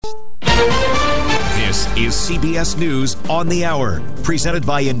This is CBS News on the Hour, presented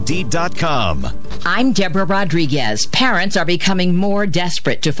by Indeed.com. I'm Deborah Rodriguez. Parents are becoming more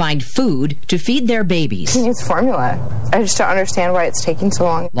desperate to find food to feed their babies. He needs formula. I just don't understand why it's taking so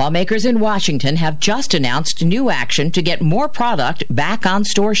long. Lawmakers in Washington have just announced new action to get more product back on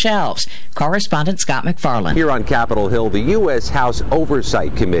store shelves. Correspondent Scott McFarland. Here on Capitol Hill, the U.S. House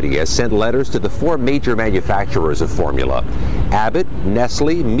Oversight Committee has sent letters to the four major manufacturers of formula: Abbott,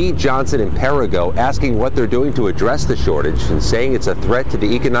 Nestle, Mead Johnson, and Perrigo, asking what they're doing to address the shortage and saying it's a threat to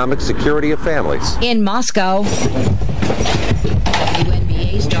the economic security of families. In Moscow,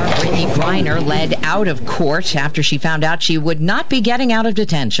 WNBA star Brittany Griner led out of court after she found out she would not be getting out of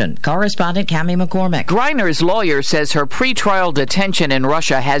detention. Correspondent Cammie McCormick. Griner's lawyer says her pretrial detention in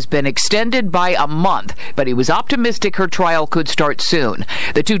Russia has been extended by a month, but he was optimistic her trial could start soon.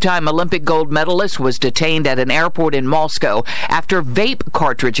 The two-time Olympic gold medalist was detained at an airport in Moscow after vape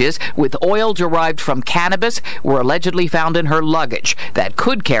cartridges with oil derived from cannabis were allegedly found in her luggage. That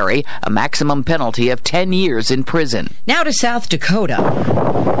could carry a maximum penalty of 10 years in prison. Now to South Dakota.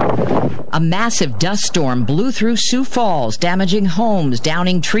 A massive dust storm blew through Sioux Falls, damaging homes,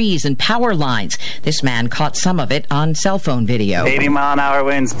 downing trees and power lines. This man caught some of it on cell phone video. 80-mile-an-hour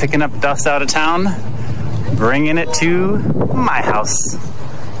winds picking up dust out of town, bringing it to my house.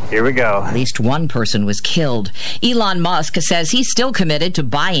 Here we go. At least one person was killed. Elon Musk says he's still committed to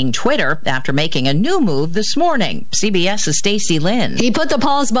buying Twitter after making a new move this morning. CBS's Stacey Lynn. He put the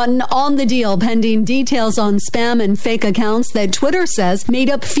pause button on the deal pending details on spam and fake accounts that Twitter says made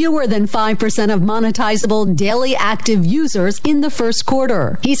up fewer than 5% of monetizable daily active users in the first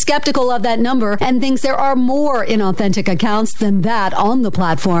quarter. He's skeptical of that number and thinks there are more inauthentic accounts than that on the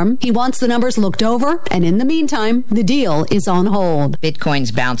platform. He wants the numbers looked over, and in the meantime, the deal is on hold.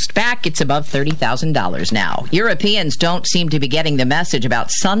 Bitcoin's bounced back. It's above $30,000 now. Europeans don't seem to be getting the message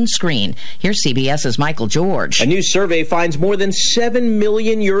about sunscreen. Here's CBS's Michael George. A new survey finds more than 7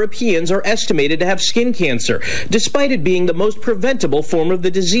 million Europeans are estimated to have skin cancer, despite it being the most preventable form of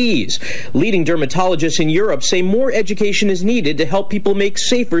the disease. Leading dermatologists in Europe say more education is needed to help people make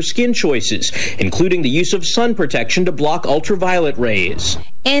safer skin choices, including the use of sun protection to block ultraviolet rays.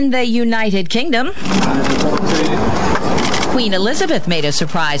 In the United Kingdom, Queen Elizabeth made a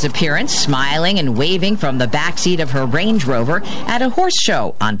surprise appearance, smiling and waving from the backseat of her Range Rover at a horse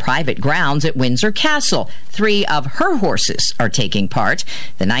show on private grounds at Windsor Castle. 3 of her horses are taking part.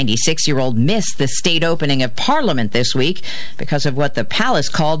 The 96-year-old missed the state opening of Parliament this week because of what the palace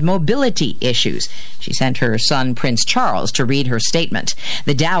called mobility issues. She sent her son, Prince Charles, to read her statement.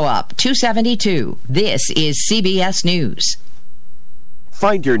 The Dow up 272. This is CBS News.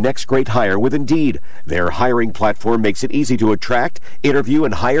 Find your next great hire with Indeed. Their hiring platform makes it easy to attract, interview,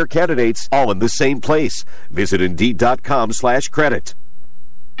 and hire candidates all in the same place. Visit Indeed.com/credit.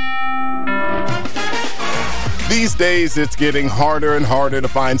 These days, it's getting harder and harder to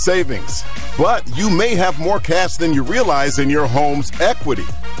find savings. But you may have more cash than you realize in your home's equity.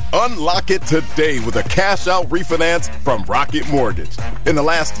 Unlock it today with a cash-out refinance from Rocket Mortgage. In the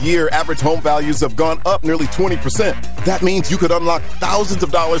last year, average home values have gone up nearly 20%. That means you could unlock thousands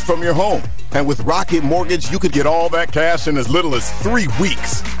of dollars from your home. And with Rocket Mortgage, you could get all that cash in as little as 3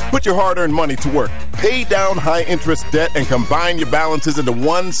 weeks. Put your hard-earned money to work. Pay down high-interest debt and combine your balances into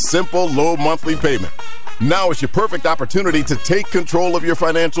one simple, low monthly payment. Now is your perfect opportunity to take control of your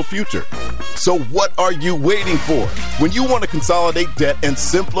financial future. So what are you waiting for? When you want to consolidate debt and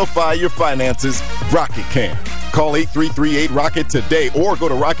simplify your finances, Rocket can. Call 833-8ROCKET today or go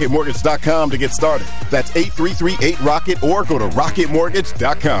to rocketmortgage.com to get started. That's 833-8ROCKET or go to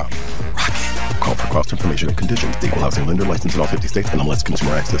rocketmortgage.com. Rocket. Call for cost information and conditions. The Equal Housing Lender, licensed in all 50 states,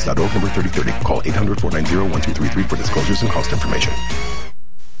 NMLSConsumerAccess.org, number 3030. Call 800-490-1233 for disclosures and cost information.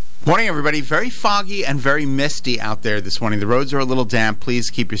 Morning, everybody. Very foggy and very misty out there this morning. The roads are a little damp. Please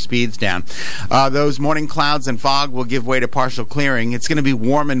keep your speeds down. Those morning clouds and fog will give way to partial clearing. It's going to be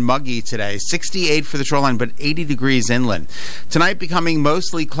warm and muggy today. 68 for the shoreline, but 80 degrees inland. Tonight becoming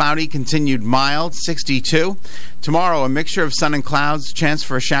mostly cloudy, continued mild, 62. Tomorrow, a mixture of sun and clouds, chance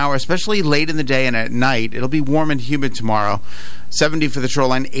for a shower, especially late in the day and at night. It'll be warm and humid tomorrow. 70 for the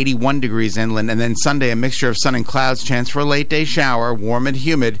shoreline, 81 degrees inland. And then Sunday, a mixture of sun and clouds, chance for a late day shower, warm and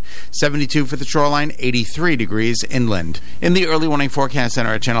humid. 72 for the shoreline, 83 degrees inland. In the early warning forecast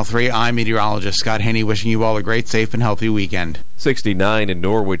center at Channel 3, I'm meteorologist Scott Haney, wishing you all a great, safe, and healthy weekend. 69 in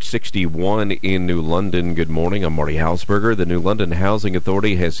Norwich, 61 in New London. Good morning. I'm Marty Hausberger. The New London Housing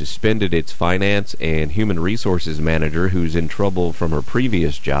Authority has suspended its finance and human resources manager, who's in trouble from her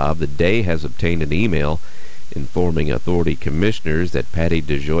previous job. The Day has obtained an email informing authority commissioners that Patty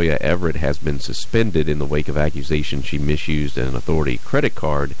DeJoya Everett has been suspended in the wake of accusations she misused an authority credit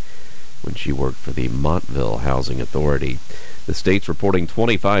card when she worked for the Montville Housing Authority. The state's reporting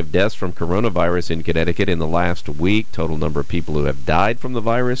 25 deaths from coronavirus in Connecticut in the last week. Total number of people who have died from the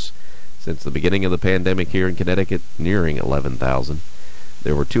virus since the beginning of the pandemic here in Connecticut, nearing 11,000.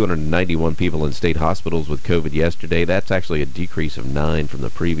 There were 291 people in state hospitals with COVID yesterday. That's actually a decrease of 9 from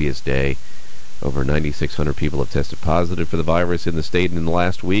the previous day. Over 9,600 people have tested positive for the virus in the state in the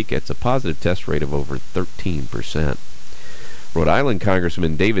last week. It's a positive test rate of over 13%. Rhode Island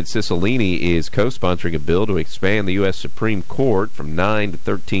Congressman David Cicilline is co-sponsoring a bill to expand the U.S. Supreme Court from 9 to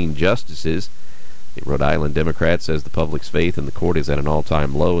 13 justices. The Rhode Island Democrat says the public's faith in the court is at an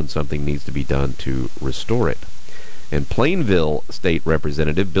all-time low and something needs to be done to restore it. And Plainville State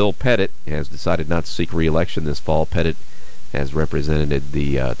Representative Bill Pettit has decided not to seek re-election this fall. Pettit has represented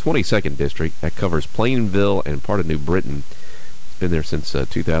the 22nd District. That covers Plainville and part of New Britain. He's been there since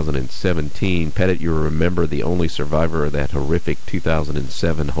 2017. Pettit, you remember, the only survivor of that horrific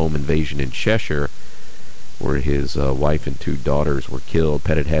 2007 home invasion in Cheshire, where his wife and 2 daughters were killed.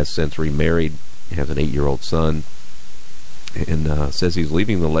 Pettit has since remarried, has an 8-year-old son, and says he's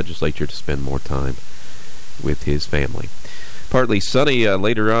leaving the legislature to spend more time with his family. Partly sunny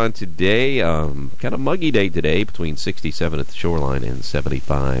later on today. Kind of muggy day today, between 67 at the shoreline and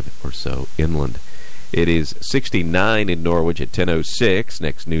 75 or so inland. It is 69 in Norwich at 10:06.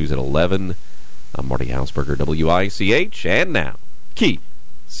 Next news at 11. I'm Marty Hausberger, WICH. And now, Keith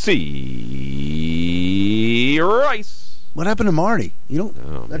C. Rice. What happened to Marty? You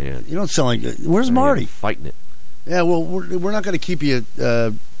don't sound like... Where's Marty? Fighting it. Yeah, well, we're not going to keep you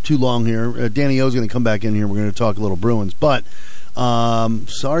too long here. Danny O's going to come back in here. We're going to talk a little Bruins. But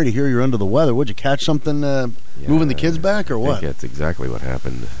sorry to hear you're under the weather. Would you catch something moving the kids back or what? I think that's exactly what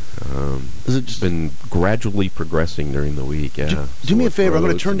happened. It's been gradually progressing during the week. Yeah. Do me a favor. I'm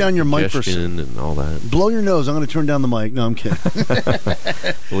going to turn down your mic for and all that. Blow your nose. I'm going to turn down the mic. No, I'm kidding.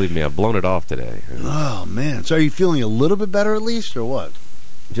 Believe me, I've blown it off today. Oh, man. So are you feeling a little bit better at least or what?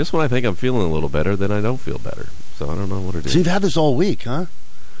 Just when I think I'm feeling a little better, then I don't feel better. So I don't know what it is. So you've had this all week, huh?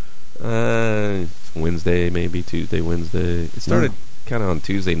 Wednesday, maybe Tuesday, Wednesday. It started kind of on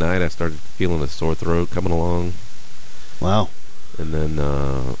Tuesday night. I started feeling a sore throat coming along. Wow. And then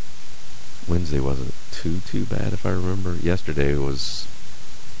Wednesday wasn't too bad, if I remember.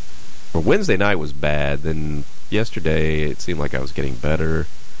 Wednesday night was bad. Then yesterday it seemed like I was getting better.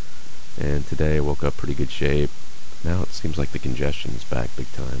 And today I woke up pretty good shape. Now it seems like the congestion is back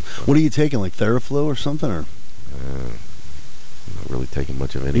big time. So. What are you taking, like Theraflu or something? Or I'm not really taking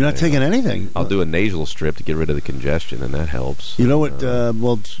much of anything. You're not taking anything? I'll do a nasal strip to get rid of the congestion, and that helps. You know what? Why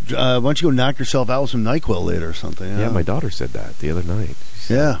don't you go knock yourself out with some NyQuil later or something? Yeah, my daughter said that the other night.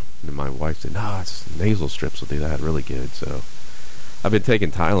 And my wife said, no, it's nasal strips will do that really good. So I've been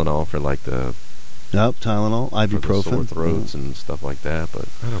taking Tylenol for like the... Yep, Tylenol, ibuprofen. Sore throats and stuff like that, but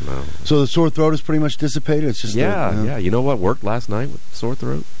I don't know. So the sore throat is pretty much dissipated? It's just yeah. You know what worked last night with sore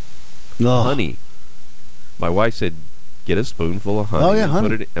throat? No. Honey. My wife said, get a spoonful of honey. Oh, yeah, honey.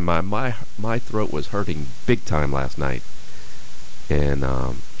 Put it, and my throat was hurting big time last night. And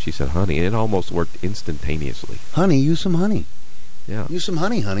she said, honey, and it almost worked instantaneously. Honey, use some honey. Yeah. Use some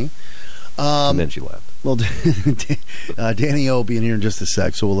honey. And then she left. Well, Danny O will be in here in just a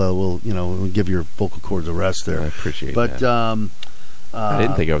sec, so we'll give your vocal cords a rest there. I appreciate that. But I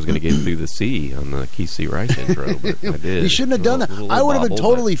didn't think I was going to get through the C on the Keith C. Rice intro, but I did. You shouldn't have done that. I would have been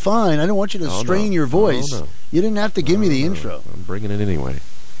totally fine. I didn't want you to strain your voice. No. You didn't have to give me the intro. I'm bringing it anyway.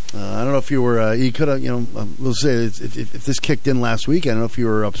 I don't know if you were. You could have. We'll say if this kicked in last week, I don't know if you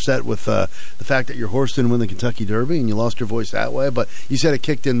were upset with the fact that your horse didn't win the Kentucky Derby and you lost your voice that way. But you said it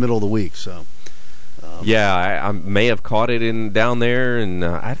kicked in middle of the week, so. Yeah, I may have caught it down there, and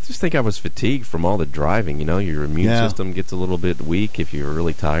I just think I was fatigued from all the driving. Your immune system gets a little bit weak if you're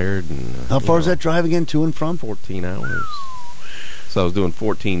really tired. And how far is that drive again, to and from? 14 hours. So I was doing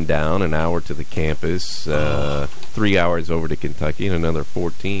 14 down, an hour to the campus, 3 hours over to Kentucky, and another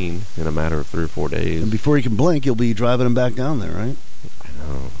 14 in a matter of 3 or 4 days. And before you can blink, you'll be driving them back down there, right? I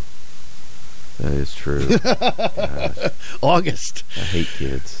know. That is true. August. I hate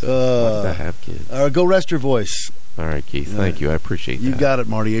kids. Why did I have kids? All right, go rest your voice. All right, Keith. Thank you. I appreciate that. You got it,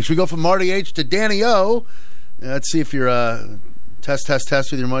 Marty H. We go from Marty H. to Danny O. Let's see if you're test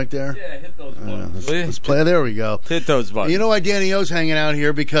with your mic there. Yeah, hit those buttons. Let's play. There we go. Hit those buttons. You know why Danny O's hanging out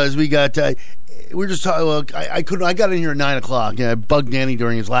here? Because we got... we're just talking. Well, I got in here at 9 o'clock. I bugged Danny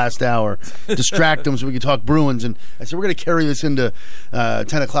during his last hour, distract him so we could talk Bruins. And I said we're going to carry this into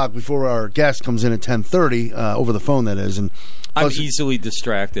 10 o'clock before our guest comes in at 10:30 over the phone. That is, and I'm easily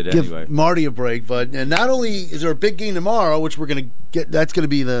distracted anyway. Give Marty a break, and not only is there a big game tomorrow, which we're going to get. That's going to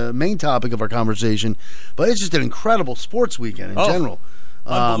be the main topic of our conversation. But it's just an incredible sports weekend in general.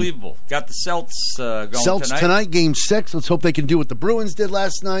 Unbelievable. Got the Celts going tonight, Game 6. Let's hope they can do what the Bruins did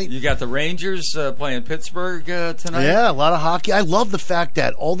last night. You got the Rangers playing Pittsburgh tonight. Yeah, a lot of hockey. I love the fact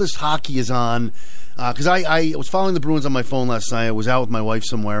that all this hockey is on. Because I was following the Bruins on my phone last night. I was out with my wife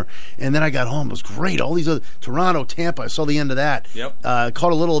somewhere, and then I got home. It was great. All these other Toronto, Tampa. I saw the end of that. Yep.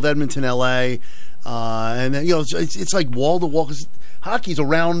 Caught a little of Edmonton, L.A., and then it's like wall to wall. Because hockey's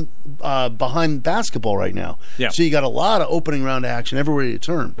around behind basketball right now. Yeah. So you got a lot of opening round action everywhere you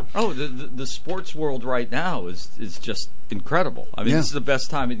turn. Oh, the sports world right now is just incredible. I mean, This is the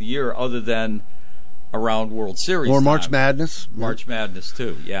best time of the year, other than around World Series or time. March Madness. March Madness,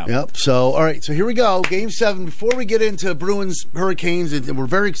 too, yeah. Yep. So, all right. So here we go. Game 7. Before we get into Bruins, Hurricanes, and we're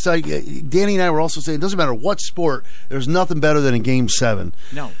very excited. Danny and I were also saying it doesn't matter what sport, there's nothing better than a Game 7.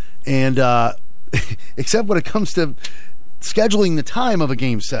 No. And except when it comes to scheduling the time of a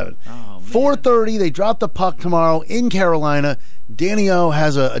Game 7. Oh, 4:30, they drop the puck tomorrow in Carolina. Danny O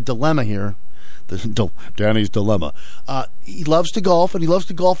has a dilemma here. Danny's dilemma. He loves to golf, and he loves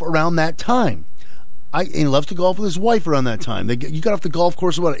to golf around that time. And he loves to golf with his wife around that time. You got off the golf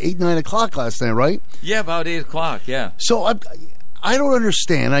course about 8, 9 o'clock last night, right? Yeah, about 8 o'clock, yeah. So I don't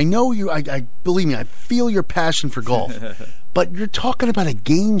understand. I know you. I believe me, I feel your passion for golf. But you're talking about a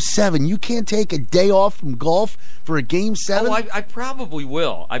Game 7. You can't take a day off from golf for a Game 7? Oh, I probably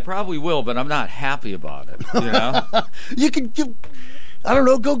will. But I'm not happy about it, you know? I don't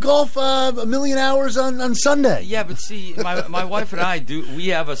know, go golf a million hours on Sunday. Yeah, but see, my wife and I we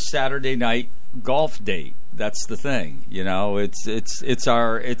have a Saturday night golf date. That's the thing, you know. It's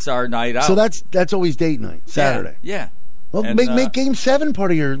our night out. So that's always date night, Saturday. Yeah. Well, and, make Game 7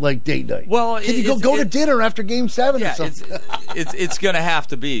 part of your date night. Well, can you go to dinner after Game 7 or something? It's going to have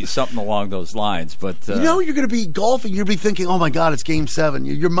to be something along those lines. But you're going to be golfing. You'll be thinking, "Oh my God, it's Game 7."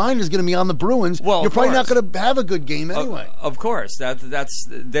 Your mind is going to be on the Bruins. Well, you're probably not going to have a good game anyway. Of course, that's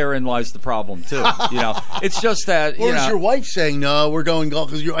therein lies the problem too. You know, it's just that. Or is your wife saying, "No, we're going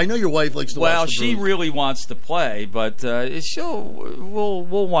golf"? Because I know your wife likes to. Well, watch the she Bruins. really wants to play, but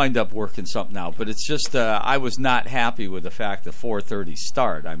we'll wind up working something out. But it's just I was not happy with the fact that 4:30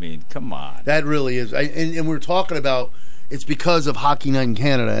 start. I mean, come on. That really is. And we're talking about it's because of Hockey Night in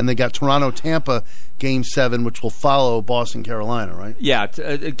Canada, and they got Toronto-Tampa Game 7, which will follow Boston-Carolina, right? Yeah,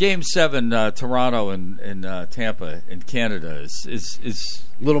 Game 7, Toronto and Tampa in Canada is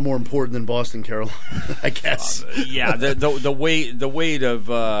a little more important than Boston-Carolina, I guess. Yeah, the weight of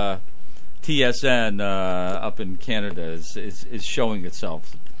TSN up in Canada is showing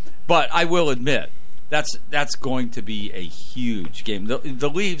itself. But I will admit, that's going to be a huge game. The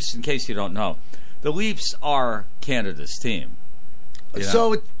Leafs, in case you don't know, the Leafs are Canada's team. You know?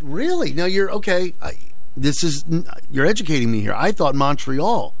 So really, now you're okay. You're educating me here. I thought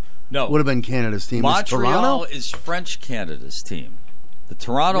Montreal would have been Canada's team. Montreal is French Canada's team. The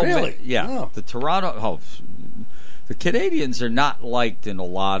Toronto, really? The Toronto. Oh, the Canadians are not liked in a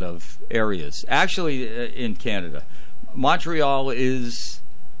lot of areas. Actually, in Canada, Montreal is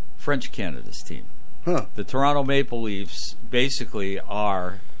French Canada's team. Huh. The Toronto Maple Leafs basically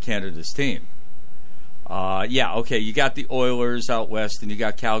are Canada's team. You got the Oilers out west and you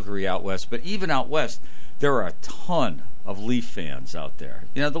got Calgary out west, but even out west, there are a ton of Leaf fans out there.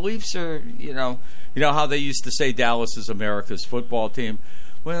 You know, the Leafs are, you know how they used to say Dallas is America's football team?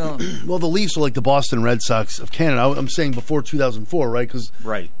 Well, the Leafs are like the Boston Red Sox of Canada. I'm saying before 2004, right? Because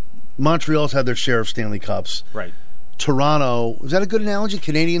Montreal's had their share of Stanley Cups. Right. Toronto, is that a good analogy?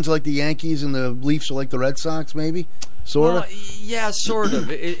 Canadians are like the Yankees and the Leafs are like the Red Sox, maybe? Sort of? Yeah, sort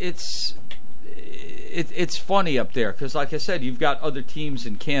of. It's funny up there because, like I said, you've got other teams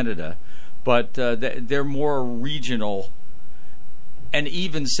in Canada, but they're more regional. And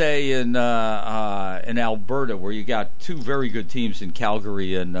even, say, in Alberta, where you got two very good teams in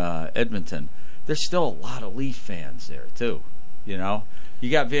Calgary and Edmonton, there's still a lot of Leaf fans there, too, you know? You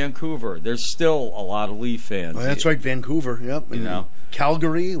got Vancouver. There's still a lot of Leaf fans. Oh, that's right, Vancouver. Yep. You know,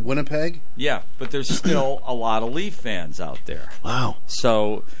 Calgary, Winnipeg. Yeah, but there's still a lot of Leaf fans out there. Wow.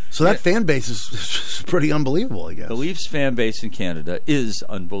 So that fan base is pretty unbelievable, I guess. The Leafs fan base in Canada is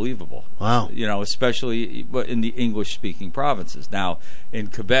unbelievable. Wow. You know, especially in the English-speaking provinces. Now, in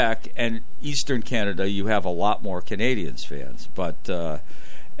Quebec and Eastern Canada, you have a lot more Canadians fans, but.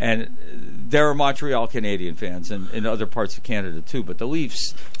 And there are Montreal Canadian fans in other parts of Canada too. But the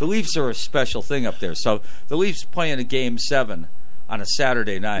Leafs are a special thing up there. So the Leafs playing a Game 7 on a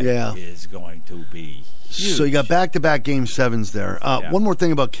Saturday night is going to be huge. So you got back-to-back Game 7s there. One more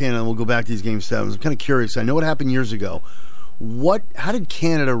thing about Canada, and we'll go back to these Game 7s. I'm kind of curious. I know what happened years ago. How did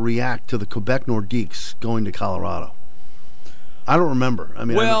Canada react to the Quebec Nordiques going to Colorado? I don't remember.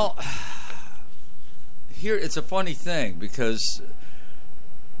 Here it's a funny thing because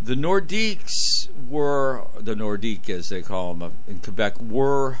The Nordiques were, the Nordique as they call them in Quebec,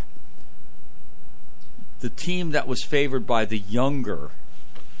 were the team that was favored by the younger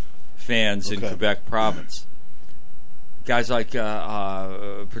fans in Quebec province. Guys like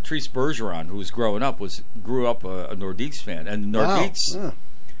Patrice Bergeron, who was growing up, grew up a Nordiques fan, and the Nordiques,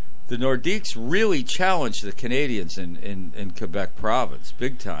 the Nordiques really challenged the Canadians in Quebec province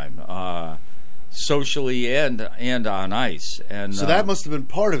big time, socially and on ice. And so that must have been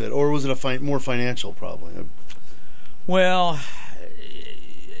part of it, or was it more financial? Probably. Well,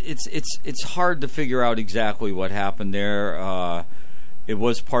 it's hard to figure out exactly what happened there. It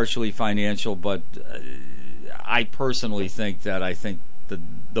was partially financial, but I personally think that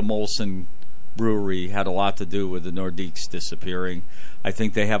the Molson Brewery had a lot to do with the Nordiques disappearing. I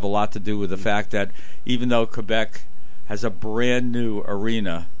think they have a lot to do with the fact that even though Quebec has a brand new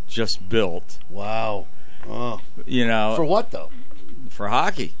arena just built. Wow. You know. For what, though? For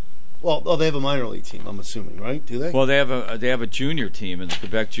hockey. Well, they have a minor league team, I'm assuming, right? Do they? Well, they have a junior team in the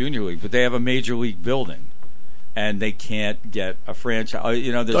Quebec Junior League, but they have a major league building. And they can't get a franchise.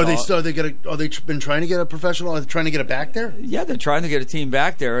 You know, are they been trying to get a professional? Are they trying to get it back there? Yeah, they're trying to get a team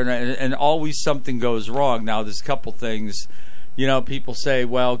back there, and always something goes wrong. Now, there's a couple things. You know, people say,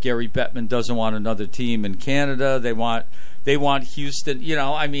 well, Gary Bettman doesn't want another team in Canada. They want Houston. You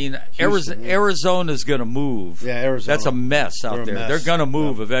know, I mean, Arizona's going to move. Yeah, Arizona. That's a mess out there. They're going to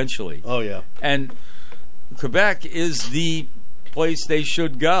move eventually. Oh yeah. And Quebec is the place they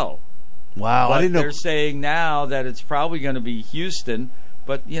should go. Wow, but I didn't know. They're saying now that it's probably going to be Houston,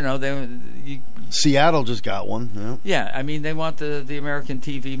 but you know Seattle just got one. Yeah, yeah. I mean, they want the American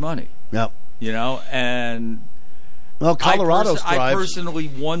TV money. Yep. You know, and well, Colorado strives. I personally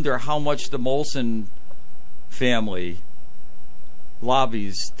wonder how much the Molson family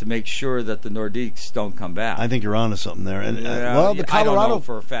lobbies to make sure that the Nordiques don't come back. I think you're onto something there. And well, the Colorado. I don't know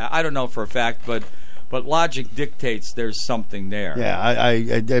for a fact. I don't know for a fact, but logic dictates there's something there. Yeah,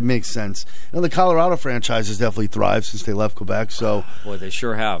 it makes sense. You know, the Colorado franchise has definitely thrived since they left Quebec. So, boy, they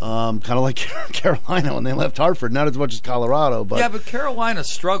sure have. Kind of like Carolina when they left Hartford. Not as much as Colorado, but yeah, but Carolina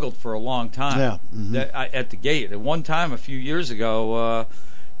struggled for a long time. Yeah, mm-hmm. At the gate. At one time, a few years ago,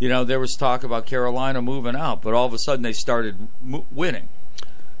 you know, there was talk about Carolina moving out, but all of a sudden they started winning.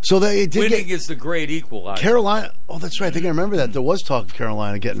 So they did winning is the great equalizer. Carolina. Oh, that's right. I think I remember that. There was talk of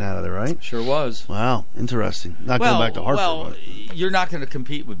Carolina getting out of there, right? Sure was. Wow, interesting. Not going back to Hartford. Well, you're not going to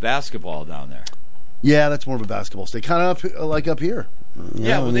compete with basketball down there. Yeah, that's more of a basketball state, kind of like up here.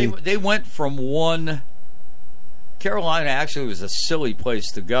 Well, they went from one. Carolina actually was a silly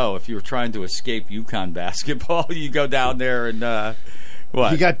place to go if you were trying to escape UConn basketball. You go down there and.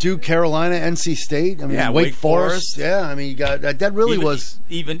 What? You got Duke, Carolina, NC State. I mean, Wake Forest. Yeah, I mean, you got that. Really was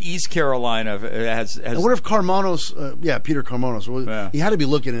even East Carolina has. I wonder if Carmonos, Peter Carmonos, he had to be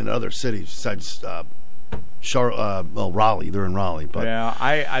looking into other cities besides Raleigh. They're in Raleigh, but yeah,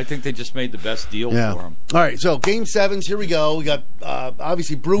 I think they just made the best deal for them. All right, so Game 7s. Here we go. We got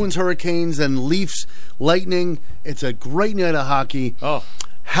obviously Bruins, Hurricanes, and Leafs, Lightning. It's a great night of hockey. Oh,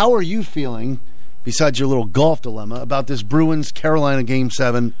 how are you feeling? Besides your little golf dilemma about this Bruins-Carolina Game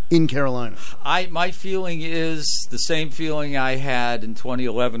 7 in Carolina. My feeling is the same feeling I had in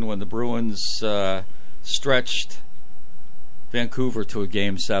 2011 when the Bruins stretched Vancouver to a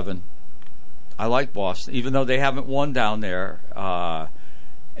Game 7. I like Boston, even though they haven't won down there.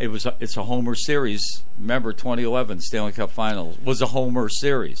 It's a homer series. Remember, 2011 Stanley Cup Finals was a homer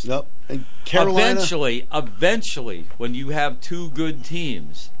series. Yep. And Carolina. Eventually, when you have two good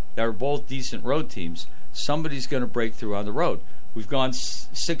teams that are both decent road teams, somebody's going to break through on the road. We've gone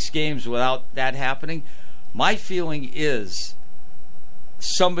 6 games without that happening. My feeling is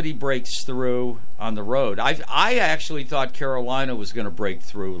somebody breaks through on the road. I actually thought Carolina was going to break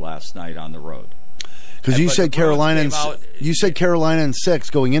through last night on the road. Because you said Carolina in 6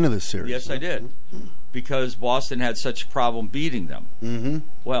 going into this series. Yes, I did. Because Boston had such a problem beating them. Mm-hmm.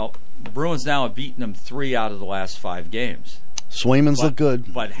 Well, Bruins now have beaten them 3 out of the last 5 games. Swayman's look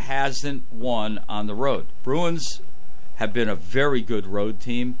good. But hasn't won on the road. Bruins have been a very good road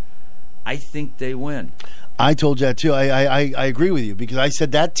team. I think they win. I told you that too. I agree with you because I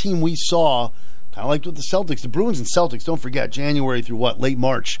said that team we saw, kind of like with the Celtics, the Bruins and Celtics, don't forget, January through late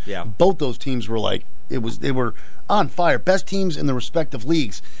March. Yeah. Both those teams were they were on fire. Best teams in the respective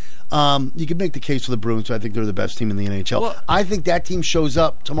leagues. You can make the case for the Bruins. So I think they're the best team in the NHL. Well, I think that team shows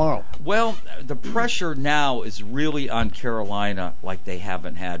up tomorrow. Well, the pressure now is really on Carolina like they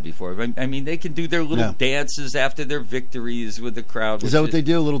haven't had before. I mean, they can do their little dances after their victories with the crowd. Is that what they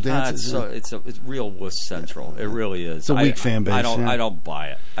do? Little dances? It's real wuss central. It really is. It's a weak fan base. I don't buy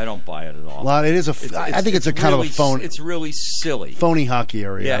it. I don't buy it at all. Well, it is I think it's a kind of a phony. It's really silly. Phony hockey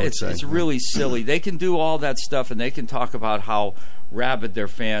area. Yeah, it's really silly. They can do all that stuff, and they can talk about how rabid their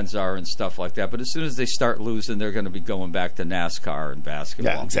fans are and stuff like that. But as soon as they start losing, they're going to be going back to NASCAR and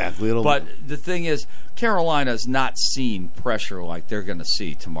basketball. Yeah, exactly. But the thing is, Carolina's not seen pressure like they're going to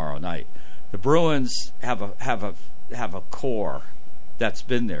see tomorrow night. The Bruins have a core that's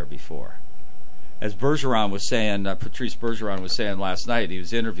been there before. As Bergeron was saying, Patrice Bergeron was saying last night, he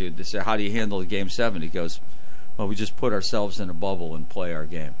was interviewed. They said, "How do you handle the Game 7?" He goes, "Well, we just put ourselves in a bubble and play our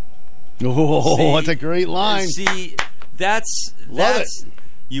game." Oh, that's a great line. See, that's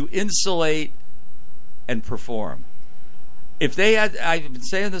you insulate and perform. If they had, I've been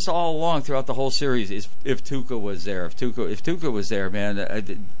saying this all along throughout the whole series, is if Tuukka was there, if Tuukka was there, man,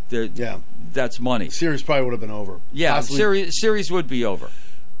 that's money. Series probably would have been over. Yeah, series would be over.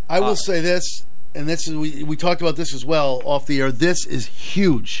 I will say this, and this is we talked about this as well off the air. This is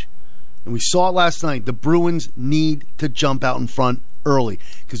huge, and we saw it last night. The Bruins need to jump out in front early,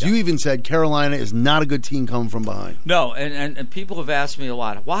 because you even said Carolina is not a good team coming from behind. No, and people have asked me a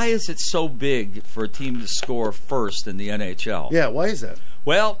lot, why is it so big for a team to score first in the NHL? Yeah, why is that?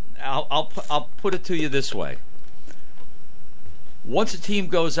 Well, I'll put it to you this way. Once a team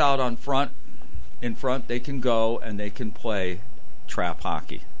goes out in front, they can go and they can play trap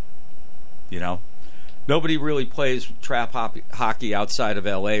hockey. You know? Nobody really plays trap hockey outside of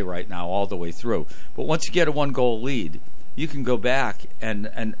L.A. right now all the way through. But once you get a one-goal lead, you can go back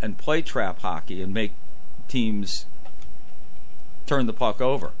and play trap hockey and make teams turn the puck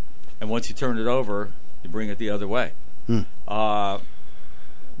over. And once you turn it over, you bring it the other way. When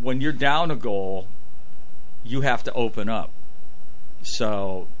you're down a goal, you have to open up.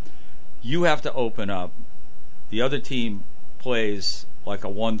 So you have to open up. The other team plays like a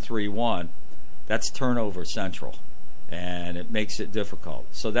 1-3-1. That's turnover central, and it makes it difficult.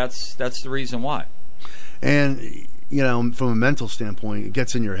 So that's the reason why. And you know, from a mental standpoint, it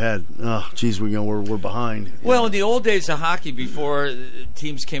gets in your head. Oh, geez, we're behind. Well, in the old days of hockey, before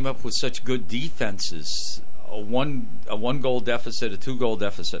teams came up with such good defenses, a one goal deficit, a 2-goal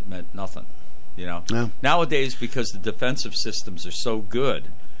deficit meant nothing. You know, Nowadays, because the defensive systems are so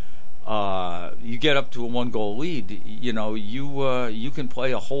good, you get up to a 1-goal lead. You know, you can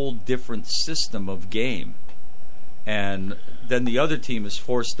play a whole different system of game, and then the other team is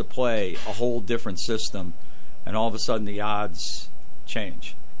forced to play a whole different system. And all of a sudden, the odds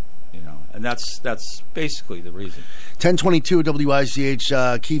change, you know, and that's basically the reason. 10:22 WICH.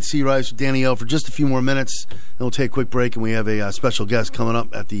 Keith C. Rice with Danny O for just a few more minutes. Then we'll take a quick break, and we have a special guest coming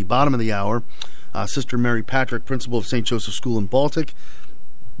up at the bottom of the hour. Sister Mary Patrick, principal of St. Joseph School in Baltic,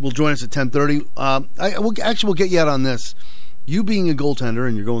 will join us at 10:30. We'll get you out on this. You being a goaltender,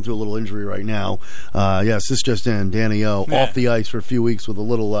 and you're going through a little injury right now. Yes, this just in. Danny O off the ice for a few weeks with a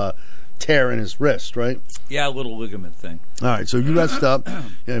little tear in his wrist, right? Yeah, a little ligament thing. All right, so you rest up,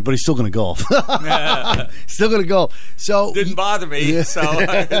 but he's still going to golf. Still going to golf. So didn't bother me. So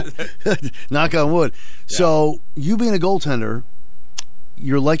knock on wood. Yeah. So you being a goaltender,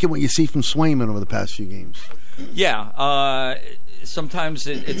 you're liking what you see from Swayman over the past few games. Yeah, sometimes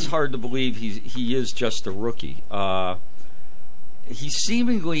it's hard to believe he is just a rookie. He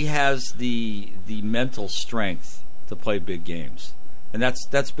seemingly has the mental strength to play big games. And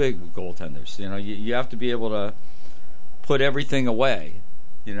that's big with goaltenders. You know, you have to be able to put everything away,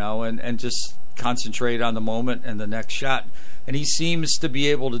 you know, and just concentrate on the moment and the next shot. And he seems to be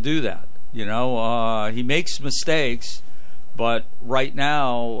able to do that. You know, he makes mistakes, but right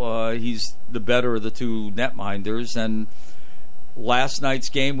now he's the better of the two netminders. And last night's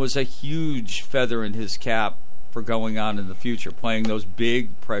game was a huge feather in his cap for going on in the future, playing those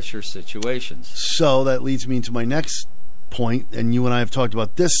big pressure situations. So that leads me to my next point, and you and I have talked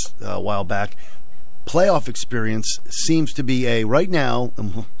about this a while back. Playoff experience seems to be right now,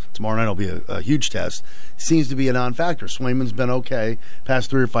 tomorrow night will be a huge test, seems to be a non-factor. Swayman's been okay past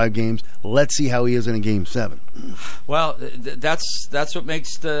 3 or 5 games. Let's see how he is in a Game 7. Well, that's what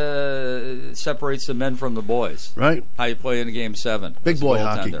separates the men from the boys. Right. How you play in a Game 7. Big boy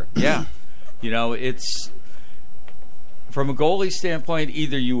hockey. Yeah. You know, it's from a goalie standpoint,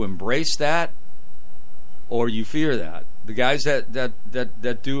 either you embrace that or you fear that. The guys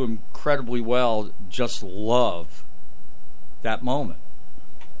that do incredibly well just love that moment.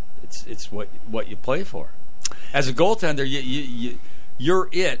 It's what you play for. As a goaltender, you you're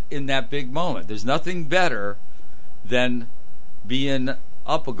it in that big moment. There's nothing better than being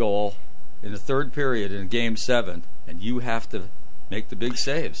up a goal in the third period in Game 7, and you have to make the big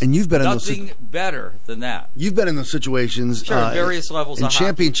saves. And you've been nothing better than that. You've been in those situations, sure, various levels in of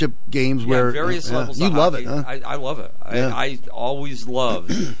championship hockey. games where various levels. You of love hockey. it. Huh? I love it. Yeah. I always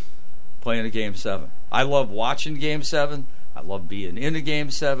loved playing a Game 7. I love watching Game 7. I love being in a Game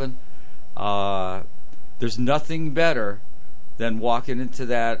 7. There's nothing better than walking into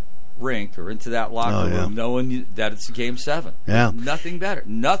that rink or into that locker room knowing that it's a Game 7. Yeah. Nothing better.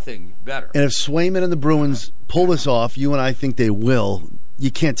 Nothing better. And if Swayman and the Bruins pull this off, you and I think they will, you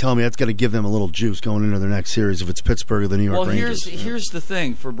can't tell me that's got to give them a little juice going into their next series if it's Pittsburgh or the New York Rangers. Well, here's the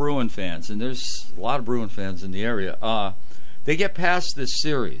thing for Bruin fans, and there's a lot of Bruin fans in the area. They get past this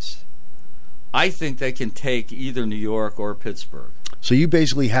series. I think they can take either New York or Pittsburgh. So you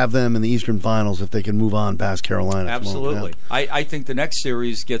basically have them in the Eastern Finals if they can move on past Carolina. Absolutely. I think the next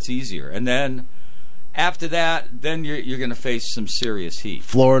series gets easier. And then after that, then you're going to face some serious heat.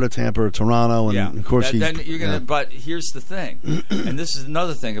 Florida, Tampa, or Toronto. And of course then you're going to. But here's the thing. And this is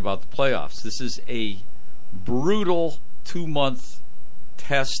another thing about the playoffs. This is a brutal 2-month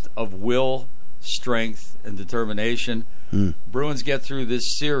test of will, strength, and determination. Bruins get through this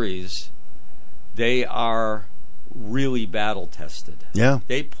series. They are really battle tested. Yeah,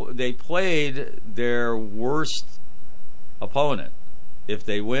 they played their worst opponent. If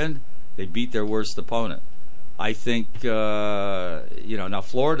they win, they beat their worst opponent. I think now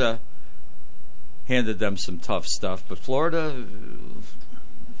Florida handed them some tough stuff, but Florida's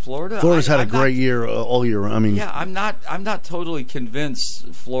had a great year all year. I mean, I'm not totally convinced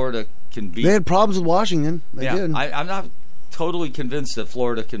Florida can beat. They had problems with Washington. They did. I'm not totally convinced that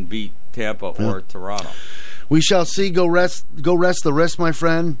Florida can beat Tampa or Toronto. We shall see. Go rest the wrist, my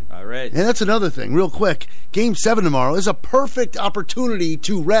friend. All right. And that's another thing, real quick. Game 7 tomorrow is a perfect opportunity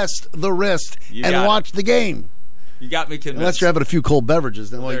to rest the wrist and watch the game. You got me convinced. Unless you're having a few cold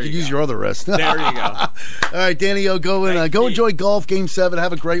beverages, then you could use your other wrest. There you go. All right, Danny O, go enjoy golf. Game 7.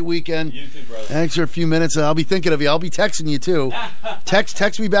 Have a great weekend. You too, brother. Thanks for a few minutes. I'll be thinking of you. I'll be texting you too.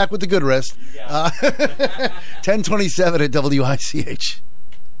 Text me back with the good rest. 10:27 at WICH.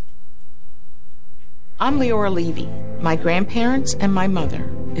 I'm Leora Levy. My grandparents and my mother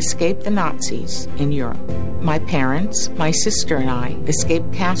escaped the Nazis in Europe. My parents, my sister, and I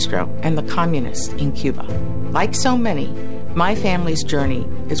escaped Castro and the communists in Cuba. Like so many, my family's journey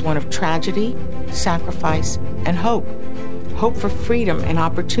is one of tragedy, sacrifice, and hope. Hope for freedom and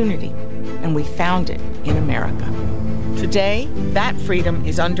opportunity, and we found it in America. Today, that freedom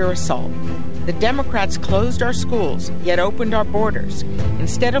is under assault. The Democrats closed our schools, yet opened our borders.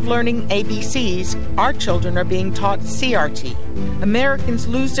 Instead of learning ABCs, our children are being taught CRT. Americans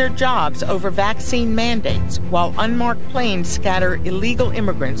lose their jobs over vaccine mandates, while unmarked planes scatter illegal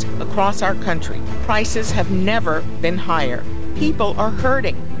immigrants across our country. Prices have never been higher. People are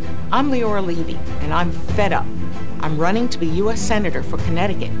hurting. I'm Leora Levy, and I'm fed up. I'm running to be U.S. Senator for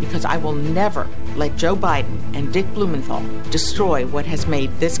Connecticut because I will never let Joe Biden and Dick Blumenthal destroy what has made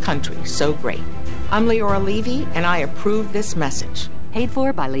this country so great. I'm Leora Levy, and I approve this message. Paid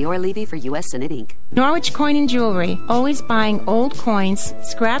for by Leora Levy for U.S. Senate, Inc. Norwich Coin and Jewelry, always buying old coins,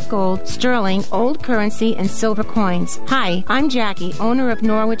 scrap gold, sterling, old currency, and silver coins. Hi, I'm Jackie, owner of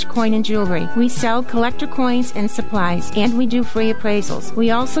Norwich Coin and Jewelry. We sell collector coins and supplies, and we do free appraisals.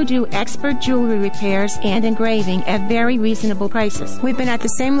 We also do expert jewelry repairs and engraving at very reasonable prices. We've been at the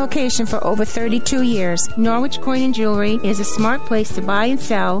same location for over 32 years. Norwich Coin and Jewelry is a smart place to buy and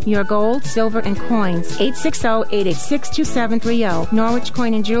sell your gold, silver, and coins. 860-886-2730. Norwich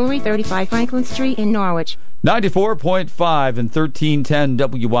Coin and Jewelry, 35 Franklin Street in Norwich. 94.5 and 1310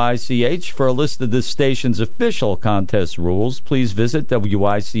 WICH. For a list of this station's official contest rules, please visit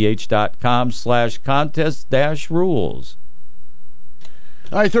WICH.com/contest-rules.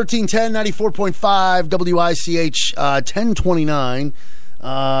 All right, 1310, 94.5 WICH, 1029.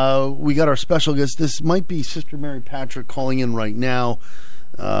 We got our special guest. This might be Sister Mary Patrick calling in right now.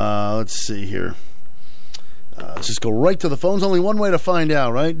 Let's see here. Let's just go right to the phones. Only one way to find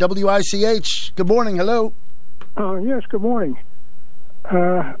out, right? WICH. Good morning. Hello. Yes, good morning.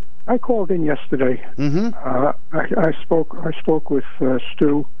 I called in yesterday. Mm-hmm. I spoke with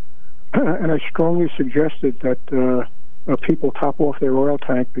Stu, and I strongly suggested that people top off their oil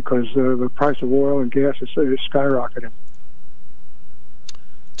tank because the price of oil and gas is skyrocketing.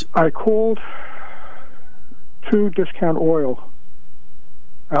 I called 2 discount oil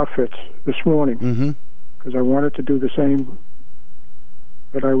outfits this morning. Mm-hmm. Because I wanted to do the same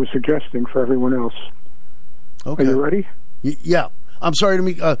that I was suggesting for everyone else. Okay. Are you ready? Yeah. I'm sorry to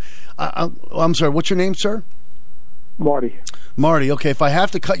me. I'm sorry. What's your name, sir? Marty. Marty, okay, if I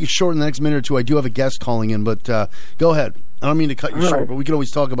have to cut you short in the next minute or two, I do have a guest calling in, but go ahead. I don't mean to cut you short, but we can always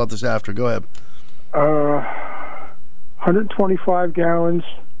talk about this after. Go ahead. 125 gallons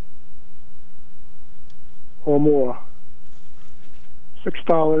or more,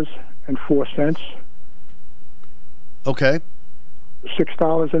 $6.04. Okay.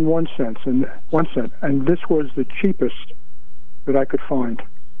 $6.01, and this was the cheapest that I could find.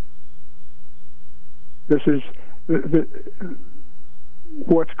 This is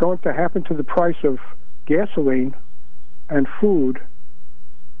what's going to happen to the price of gasoline and food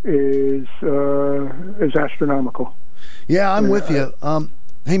is astronomical. Yeah, I'm with you.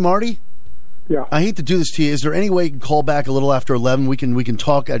 Hey, Marty. Yeah. I hate to do this to you. Is there any way you can call back a little after 11? We can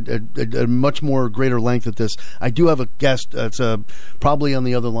talk at a much more greater length at this. I do have a guest that's probably on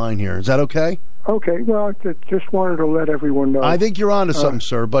the other line here. Is that okay? Okay. Well, I just wanted to let everyone know. I think you're on to something,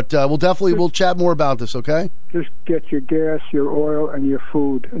 sir. But we'll chat more about this. Okay. Just get your gas, your oil, and your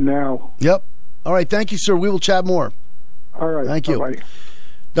food now. Yep. All right. Thank you, sir. We will chat more. All right. Thank you. Bye-bye.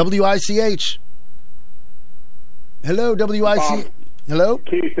 WICH. Hello, WIC. Bob. Hello?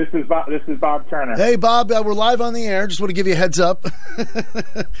 Keith, this is Bob Turner. Hey, Bob, we're live on the air. Just want to give you a heads up.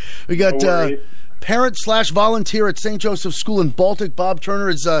 We got parent/volunteer at St. Joseph's School in Baltic. Bob Turner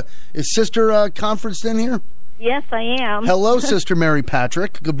is Sister conferenced in here? Yes, I am. Hello, Sister Mary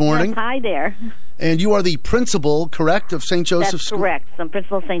Patrick. Good morning. Yes, hi there. And you are the principal, correct, of St. Joseph's School? That's correct. I'm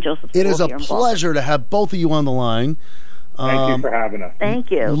principal of St. Joseph's School. It is a pleasure to have both of you on the line. Thank you for having us. Thank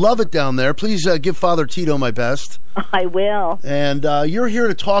you. Love it down there. Please give Father Tito my best. I will. And you're here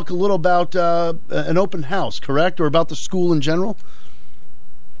to talk a little about an open house, correct? Or about the school in general?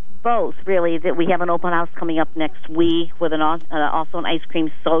 Both, really. That we have an open house coming up next week with also an ice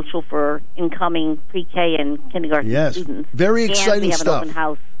cream social for incoming pre-K and kindergarten students. Very exciting stuff. And we have an open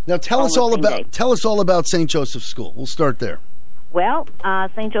house. Now tell us all about St. Joseph's School. We'll start there. Well,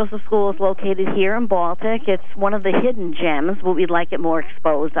 St. Joseph's School is located here in Baltic. It's one of the hidden gems, but we'd like it more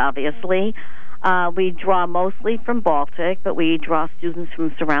exposed, obviously. We draw mostly from Baltic, but we draw students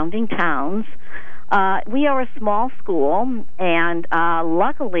from surrounding towns. We are a small school, and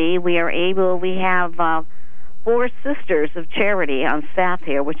luckily we have 4 sisters of charity on staff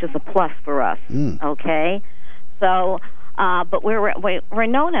here, which is a plus for us, okay? So, but we're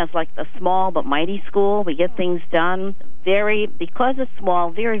known as like the small but mighty school. We get things done. Because it's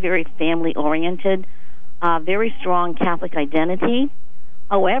small, very, very family-oriented, very strong Catholic identity.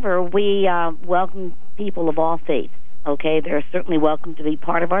 However, we welcome people of all faiths, okay? They're certainly welcome to be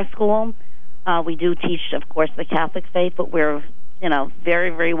part of our school. We do teach, of course, the Catholic faith, but we're, very,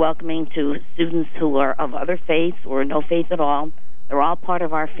 very welcoming to students who are of other faiths or no faith at all. They're all part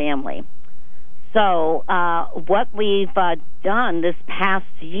of our family. So what we've done this past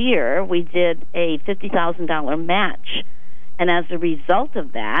year, we did a $50,000 match. And as a result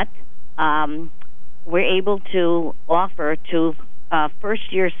of that, we're able to offer to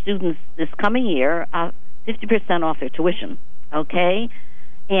first-year students this coming year 50% off their tuition, okay?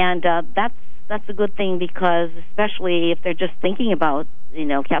 And that's a good thing because especially if they're just thinking about,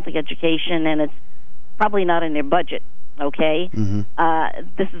 Catholic education and it's probably not in their budget. Okay,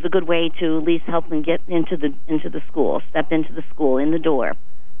 this is a good way to at least help them get into the school, step into the school, in the door.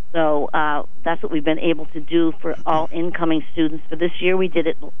 So that's what we've been able to do for all incoming students. For this year, we did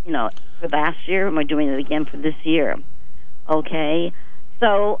it, for last year, and we're doing it again for this year. Okay,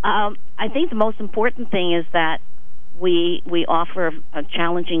 so I think the most important thing is that we offer a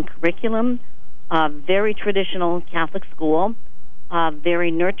challenging curriculum, very traditional Catholic school, very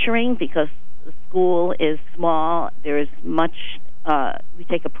nurturing because the school is small. There is much. We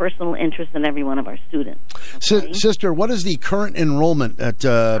take a personal interest in every one of our students. Okay? Sister, what is the current enrollment at?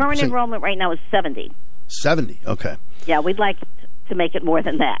 Enrollment right now is 70. 70. Okay. Yeah, we'd like to make it more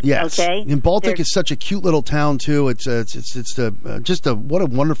than that. Yes. Okay. And Baltic is such a cute little town too. It's what a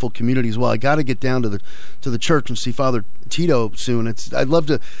wonderful community as well. I got to get down to the church and see Father Tito soon. I'd love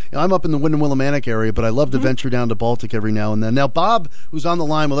to. I'm up in the Wyndham-Willimantic area, but I love to venture down to Baltic every now and then. Now, Bob, who's on the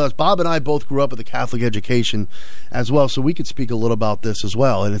line with us, Bob and I both grew up with a Catholic education as well, so we could speak a little about this as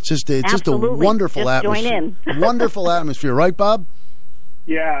well. And it's just a wonderful atmosphere. Join in. Wonderful atmosphere, right, Bob?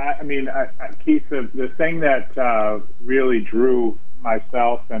 Yeah, I mean, Keith, the thing that really drew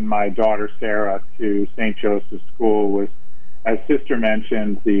myself and my daughter Sarah to St. Joseph's School was, as Sister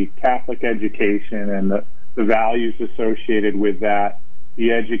mentioned, the Catholic education and the values associated with that,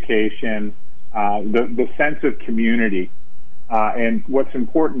 the education, the sense of community. And what's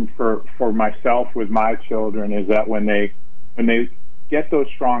important for myself with my children is that when they get those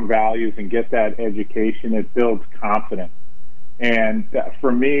strong values and get that education, it builds confidence. And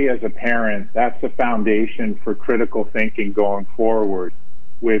for me as a parent, that's the foundation for critical thinking going forward,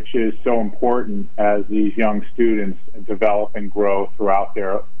 which is so important as these young students develop and grow throughout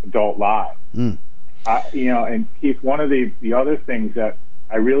their adult lives. And Keith, one of the other things that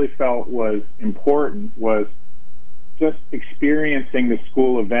I really felt was important was just experiencing the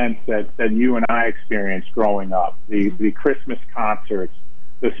school events that you and I experienced growing up, the Christmas concerts,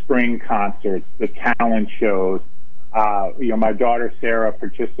 the spring concerts, the talent shows. My daughter Sarah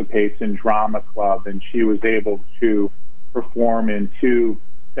participates in drama club, and she was able to perform in 2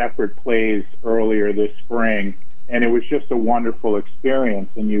 separate plays earlier this spring, and it was just a wonderful experience.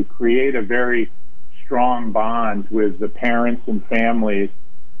 And you create a very strong bond with the parents and families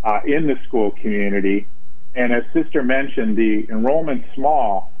in the school community. And as Sister mentioned, the enrollment's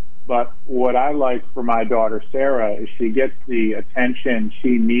small, but what I like for my daughter Sarah is she gets the attention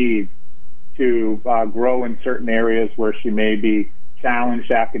she needs to grow in certain areas where she may be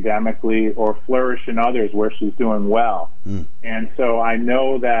challenged academically or flourish in others where she's doing well. And so I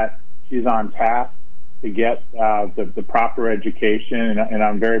know that she's on task to get the proper education, and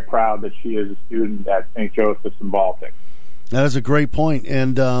I'm very proud that she is a student at St. Joseph's in Baltic. That is a great point.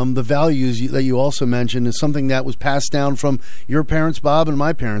 And the values that you also mentioned is something that was passed down from your parents, Bob, and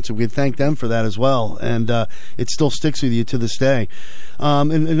my parents. And we thank them for that as well. And it still sticks with you to this day.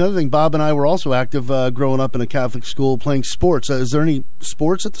 And another thing, Bob and I were also active growing up in a Catholic school playing sports. Is there any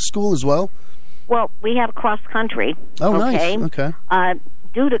sports at the school as well? Well, we have cross country. Oh, nice. Okay.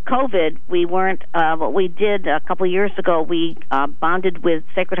 Due to COVID, we weren't. What we did a couple of years ago, we bonded with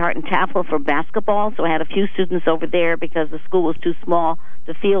Sacred Heart in Tafel for basketball. So I had a few students over there because the school was too small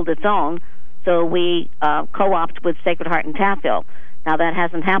to field its own. So we co-opted with Sacred Heart in Tafel. Now that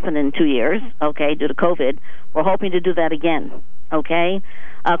hasn't happened in 2 years, okay, due to COVID. We're hoping to do that again, okay.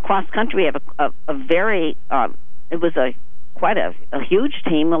 Cross country, we have a very. It was quite a huge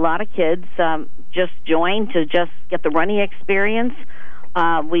team. A lot of kids just joined to just get the running experience.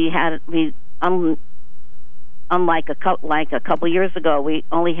 Unlike a couple years ago, we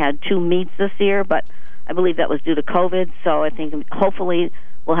only had 2 meets this year, but I believe that was due to COVID. So I think hopefully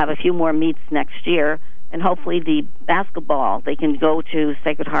we'll have a few more meets next year, and hopefully the basketball, they can go to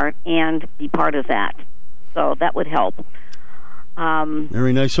Sacred Heart and be part of that. So that would help.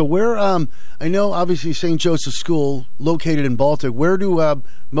 Very nice. So where, I know obviously St. Joseph's School, located in Baltic, where do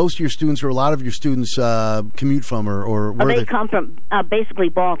most of your students or a lot of your students commute from, or where they come from? Basically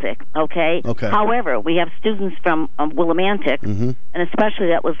Baltic, okay? However, we have students from Willimantic, and especially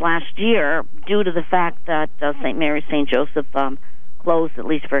that was last year due to the fact that St. Mary St. Joseph closed at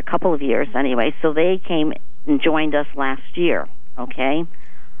least for a couple of years anyway, so they came and joined us last year, okay?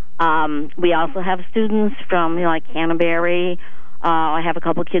 We also have students from like Canterbury. I have a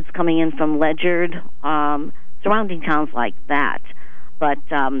couple of kids coming in from Ledyard, surrounding towns like that. But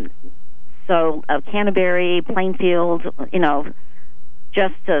so Canterbury, Plainfield,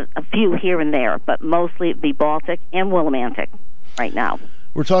 just a few here and there, but mostly it'd be Baltic and Willimantic right now.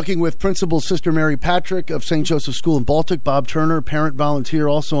 We're talking with Principal Sister Mary Patrick of St. Joseph's School in Baltic, Bob Turner, parent volunteer,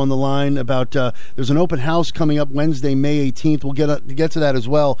 also on the line about there's an open house coming up Wednesday, May 18th. We'll get to that as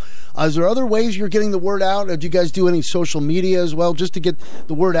well. Is there other ways you're getting the word out? Do you guys do any social media as well, just to get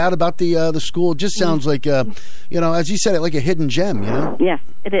the word out about the school? It just sounds like, as you said, like a hidden gem, Yes,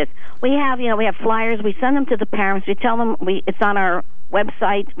 it is. We have flyers. We send them to the parents. We tell them it's on our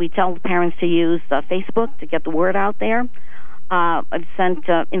website. We tell the parents to use Facebook to get the word out there. I've sent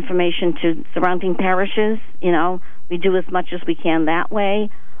information to surrounding parishes. We do as much as we can that way.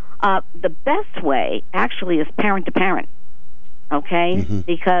 The best way, actually, is parent to parent, okay?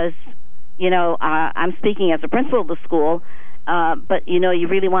 Because, I'm speaking as a principal of the school, but, you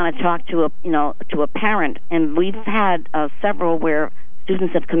really want to talk to a parent. And we've had several where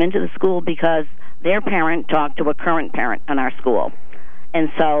students have come into the school because their parent talked to a current parent in our school. And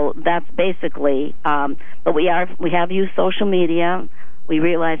so that's basically, but we have used social media. We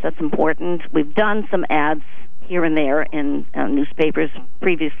realize that's important. We've done some ads here and there in newspapers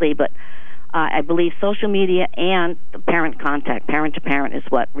previously, but I believe social media and the parent contact, parent to parent, is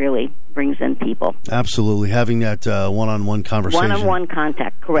what really brings in people. Absolutely, having that one-on-one conversation. One-on-one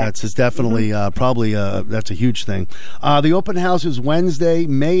contact, correct. That's definitely probably that's a huge thing. The open house is Wednesday,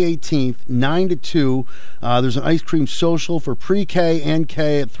 May 18th, 9 to 2. There's an ice cream social for pre-K and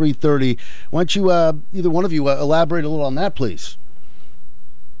K at 3:30. Why don't you, either one of you, elaborate a little on that, please?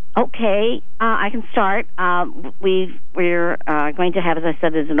 Okay, I can start. We're going to have, as I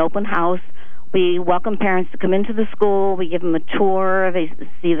said, is an open house. We welcome parents to come into the school. We give them a tour. They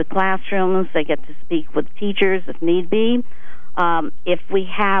see the classrooms. They get to speak with teachers if need be. If we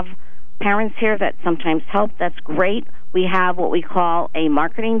have parents here that sometimes help. That's great. We have what we call a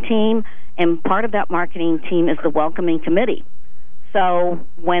marketing team, and part of that marketing team is the welcoming committee. So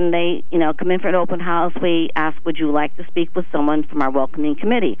when they, come in for an open house, we ask, would you like to speak with someone from our welcoming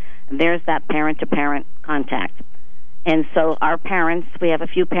committee? And there's that parent-to-parent contact. And so our parents, we have a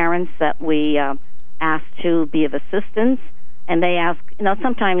few parents that we ask to be of assistance, and they ask,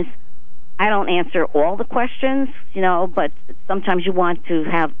 sometimes I don't answer all the questions, but sometimes you want to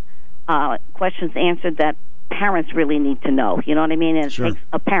have questions answered that parents really need to know, you know what I mean? And Sure. It takes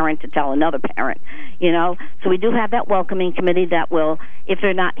a parent to tell another parent, So we do have that welcoming committee that will, if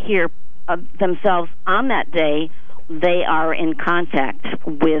they're not here themselves on that day, they are in contact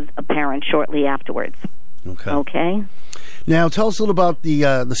with a parent shortly afterwards. Okay. Now, tell us a little about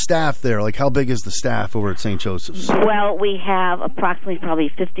the staff there. Like, how big is the staff over at St. Joseph's? Well, we have approximately probably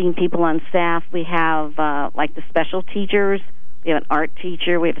 15 people on staff. We have, like, the special teachers. We have an art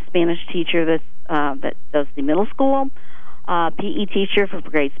teacher. We have a Spanish teacher that does the middle school, PE teacher for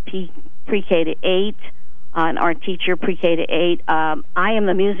grades pre-K to 8, an art teacher pre-K to 8. I am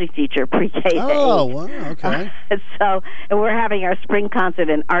the music teacher pre-K to 8. Oh, wow, okay. And we're having our spring concert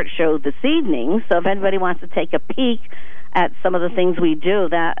and art show this evening. So if anybody wants to take a peek at some of the things we do,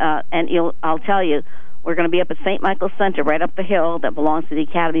 I'll tell you, we're going to be up at St. Michael's Center, right up the hill, that belongs to the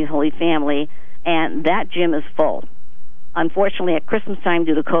Academy's Holy Family, and that gym is full. Unfortunately, at Christmas time,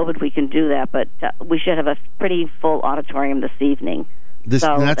 due to COVID, we can do that, but we should have a pretty full auditorium this evening.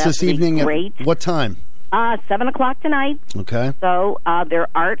 That's this evening great. At what time? 7 o'clock tonight. Okay. So their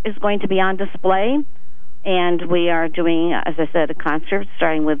art is going to be on display, and we are doing, as I said, a concert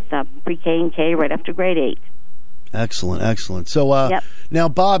starting with pre-K and K right after grade 8. Excellent. So now,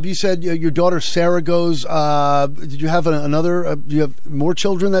 Bob, you said your daughter Sarah goes. Did you have another? Do you have more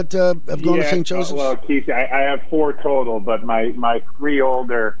children that have gone to St. Joseph's? Well, Keith, I have 4 total, but my 3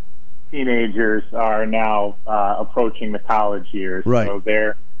 older teenagers are now approaching the college years. Right. So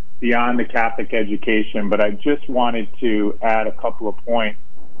they're beyond the Catholic education. But I just wanted to add a couple of points,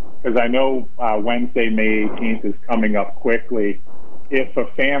 because I know Wednesday, May 18th is coming up quickly. If a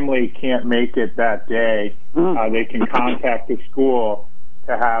family can't make it that day, they can contact the school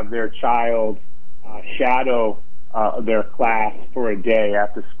to have their child shadow their class for a day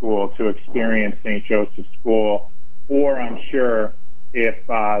after school to experience St. Joseph's School. Or I'm sure if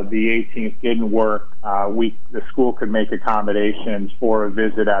the 18th didn't work, the school could make accommodations for a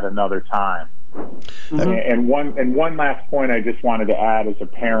visit at another time. And one last point I just wanted to add as a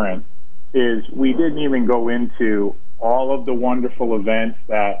parent is we didn't even go into all of the wonderful events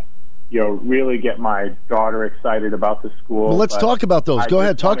that really get my daughter excited about the school. Well, let's talk about those. Go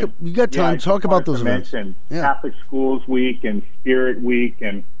ahead. You got time. Talk about those events. Catholic Schools Week and Spirit Week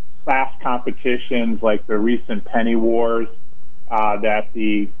and class competitions like the recent Penny Wars that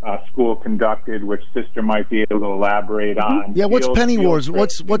the school conducted, which Sister might be able to elaborate on. Yeah, what's Penny Wars?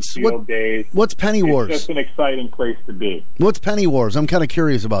 What's Penny Wars? It's just an exciting place to be. What's Penny Wars? I'm kind of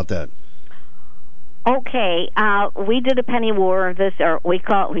curious about that. Okay, we did a penny war. We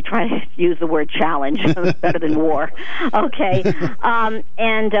try to use the word challenge. It's better than war. Okay,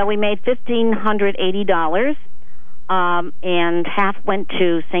 and we made $1,580, and half went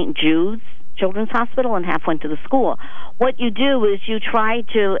to St. Jude's Children's Hospital and half went to the school. What you do is you try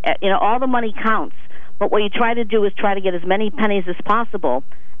to, all the money counts, but what you try to do is try to get as many pennies as possible.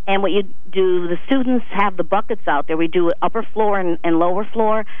 And what you do, the students have the buckets out there. We do upper floor and lower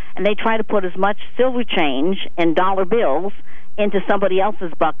floor, and they try to put as much silver change and dollar bills into somebody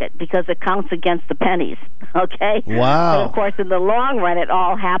else's bucket because it counts against the pennies, okay? Wow. So, of course, in the long run, it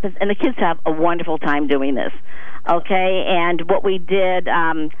all happens, and the kids have a wonderful time doing this, okay? And what we did,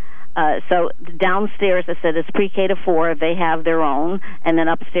 so downstairs, I said, it's pre-K to 4. They have their own, and then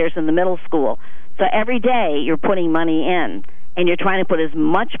upstairs in the middle school. So every day you're putting money in, and you're trying to put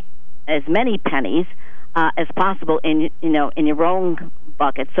as many pennies as possible in your own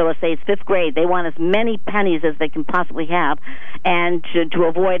bucket. So let's say it's 5th grade, they want as many pennies as they can possibly have, and to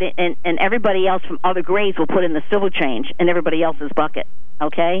avoid it, and everybody else from other grades will put in the silver change in everybody else's bucket.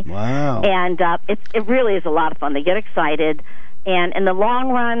 Okay. Wow. And it really is a lot of fun. They get excited, and in the long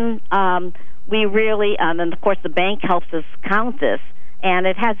run, we really, and of course the bank helps us count this. And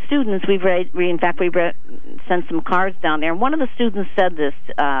it had students. We sent some cards down there. And one of the students said this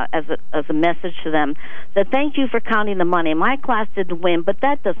as a message to them. Said, "Thank you for counting the money. My class didn't win, but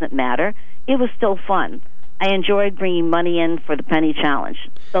that doesn't matter. It was still fun. I enjoyed bringing money in for the penny challenge."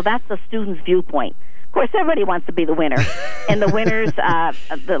 So that's the student's viewpoint. Of course, everybody wants to be the winner. And the winners,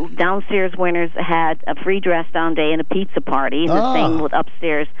 the downstairs winners, had a free dress down day and a pizza party. The same with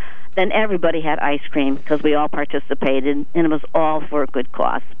upstairs. then everybody had ice cream because we all participated, and it was all for a good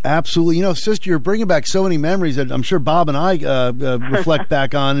cause. Absolutely. You know, sister, you're bringing back so many memories that I'm sure Bob and I reflect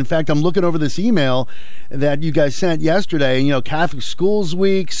back on. In fact, I'm looking over this email that you guys sent yesterday. You know, Catholic Schools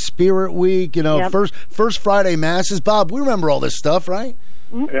Week, Spirit Week, you know, Yep. first Friday Masses. Bob, we remember all this stuff, right?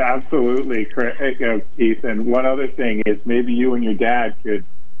 Yeah, absolutely, Keith. And one other thing is maybe you and your dad could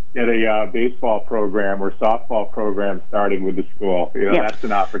get a baseball program or softball program starting with the school. You know, that's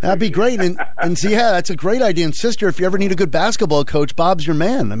an opportunity. That'd be great. And see, yeah, that's a great idea. And sister, if you ever need a good basketball coach, Bob's your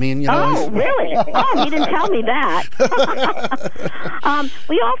man. I mean, you know. Oh, really? Oh, he didn't tell me that.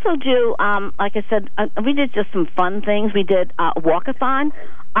 We also do, like I said, we did just some fun things. We did a walkathon.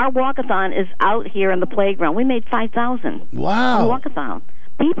 Our walkathon is out here in the playground. We made 5,000. Wow. On walkathon.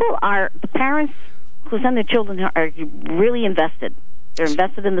 The parents who send their children are really invested. They're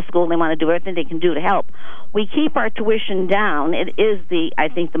invested in the school. They want to do everything they can do to help. We keep our tuition down. It is I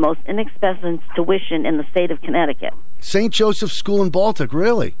think, the most inexpensive tuition in the state of Connecticut. St. Joseph's School in Baltic,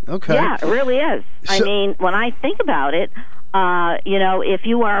 really? Okay. Yeah, it really is. I mean, when I think about it, you know, if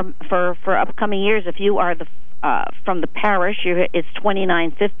you are for upcoming years, if you are from the parish, it's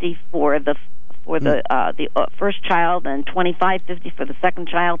 $29.50 for the first child and $25.50 for the second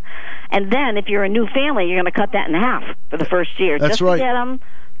child, and then if you're a new family, you're going to cut that in half for the first year. That's just right. To get them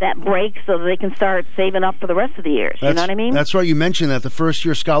that break so that they can start saving up for the rest of the years. You know what I mean? That's right. You mentioned that the first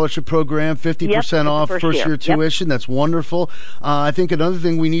year scholarship program, 50% off first year tuition. That's wonderful. I think another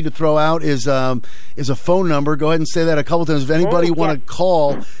thing we need to throw out is a phone number. Go ahead and say that a couple times. If anybody want to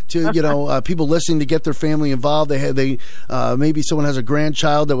call to, you know, people listening to get their family involved, they maybe someone has a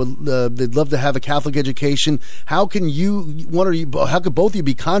grandchild that would they'd love to have a Catholic education. How can how could both of you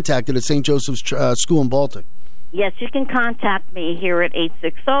be contacted at St. Joseph's School in Baltic? Yes, you can contact me here at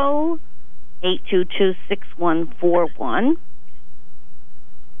 860-822-6141.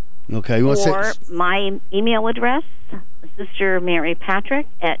 Okay. You want to or my email address,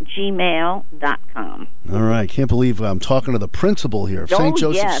 sistermarypatrick@gmail.com. All right. Can't believe I'm talking to the principal here of St.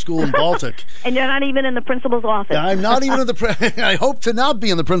 Joseph's School in Baltic. And you're not even in the principal's office. I'm not even in the I hope to not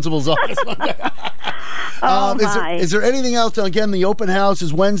be in the principal's office. Is there anything else? Again, the open house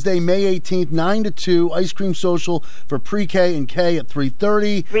is Wednesday, May 18th, 9 to 2. Ice cream social for pre-K and K at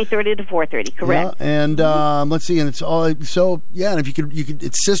 3:30. 3:30 to 4:30, correct. Yeah, and let's see, and it's all so. Yeah, and if you could,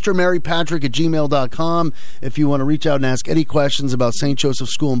 it's sistermarypatrick@gmail.com if you want to reach out and ask any questions about St.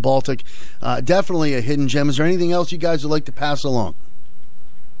 Joseph's School in Baltic. Definitely a hidden gem. Is there anything else you guys would like to pass along?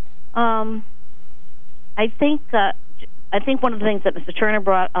 I think one of the things that Mr. Turner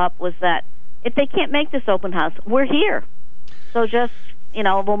brought up was that if they can't make this open house, we're here. So just, you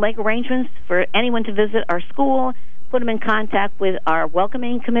know, we'll make arrangements for anyone to visit our school, put them in contact with our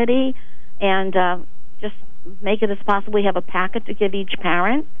welcoming committee, and just make it as possible. We have a packet to give each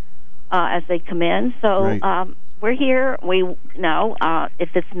parent as they come in. So we're here. We know if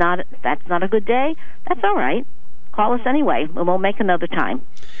that's not a good day, that's all right. Call us anyway, and we'll make another time.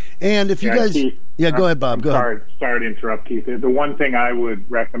 And if you guys... Keith, go ahead, Bob. Go ahead. Sorry to interrupt, Keith. The one thing I would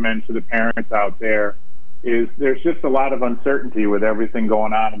recommend to the parents out there is there's just a lot of uncertainty with everything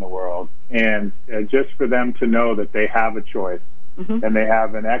going on in the world. And just for them to know that they have a choice, and they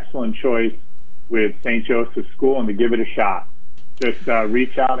have an excellent choice with St. Joseph's School, and to give it a shot. Just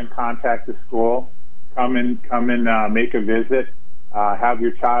reach out and contact the school. Come and make a visit. Have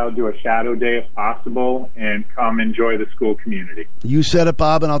your child do a shadow day if possible, and come enjoy the school community. You said it,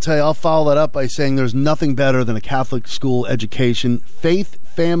 Bob, and I'll tell you, I'll follow that up by saying there's nothing better than a Catholic school education. Faith,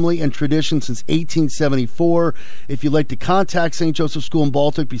 family, and tradition since 1874. If you'd like to contact St. Joseph's School in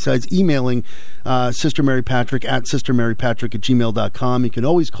Baltic, besides emailing Sister Mary Patrick at sistermarypatrick@gmail.com, you can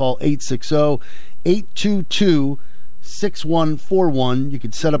always call 860-822-6141. You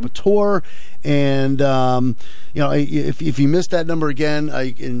could set up a tour, and you know, if you missed that number again,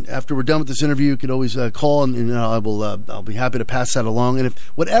 after we're done with this interview, you could always call, and I'll be happy to pass that along. And if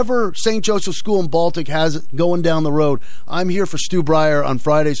whatever St. Joseph's School in Baltic has going down the road, I'm here for Stu Bryer on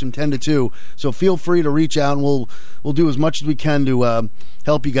Fridays from 10 to 2. So feel free to reach out, and we'll do as much as we can to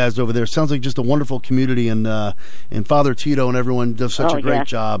help you guys over there. Sounds like just a wonderful community, and Father Tito and everyone does such a great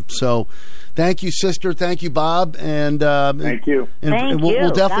job. So thank you, sister. Thank you, Bob. And thank you. Thank you.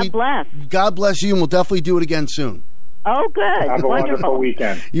 We'll definitely, God bless. God bless you, and we'll definitely do it again soon. Oh, good. Have a wonderful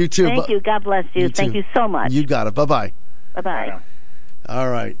weekend. You too. Thank you. God bless you. Thank you so much. You got it. Bye-bye. Bye-bye. All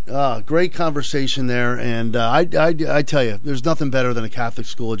right. Great conversation there. And I tell you, there's nothing better than a Catholic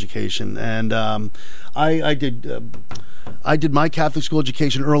school education. And I did my Catholic school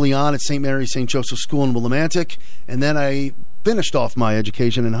education early on at St. Mary St. Joseph School in Willimantic. And then I finished off my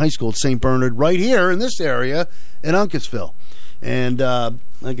education in high school at St. Bernard right here in this area in Uncasville. And I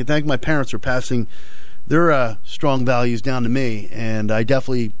can thank my parents for passing their strong values down to me. And I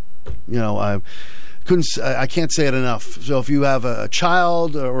definitely, I can't say it enough. So if you have a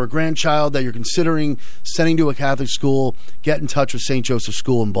child or a grandchild that you're considering sending to a Catholic school, get in touch with St. Joseph's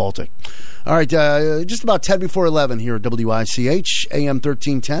School in Baltic. All right, just about 10 before 11 here at WICH, AM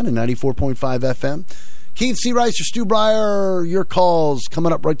 1310 and 94.5 FM. Keith C. Rice or Stu Bryer, your calls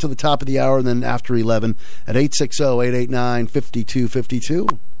coming up right to the top of the hour, and then after 11 at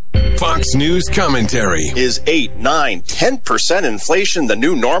 860-889-5252. Fox News commentary. Is 8, 9, 10% inflation the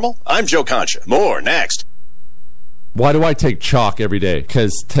new normal? I'm Joe Concha. More next. Why do I take chalk every day?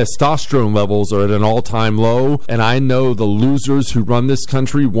 Because testosterone levels are at an all-time low, and I know the losers who run this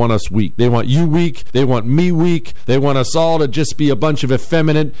country want us weak. They want you weak. They want me weak. They want us all to just be a bunch of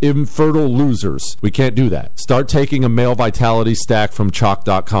effeminate, infertile losers. We can't do that. Start taking a male vitality stack from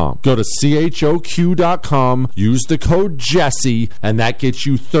chalk.com. Go to CHOQ.com, use the code Jesse, and that gets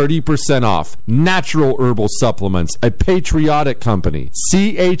you 30% off. Natural herbal supplements, a patriotic company.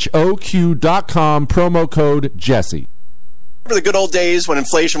 CHOQ.com, promo code Jesse. Remember the good old days when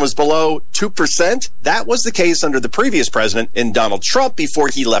inflation was below 2%? That was the case under the previous president in Donald Trump before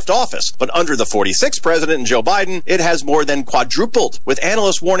he left office. But under the 46th president in Joe Biden, it has more than quadrupled, with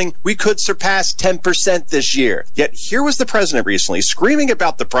analysts warning we could surpass 10% this year. Yet here was the president recently screaming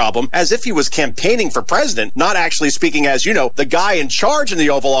about the problem as if he was campaigning for president, not actually speaking as, the guy in charge in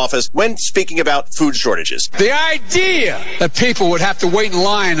the Oval Office when speaking about food shortages. The idea that people would have to wait in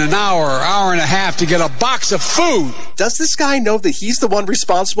line an hour or hour and a half to get a box of food. Does this guy know that he's the one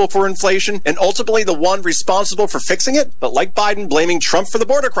responsible for inflation and ultimately the one responsible for fixing it? But like Biden blaming Trump for the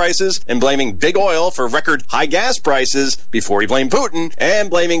border crisis and blaming big oil for record high gas prices before he blamed Putin and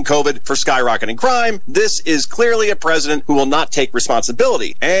blaming COVID for skyrocketing crime, this is clearly a president who will not take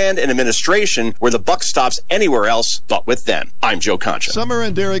responsibility and an administration where the buck stops anywhere else but with them. I'm Joe Concha. Summer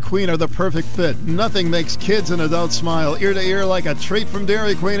and Dairy Queen are the perfect fit. Nothing makes kids and adults smile ear to ear like a treat from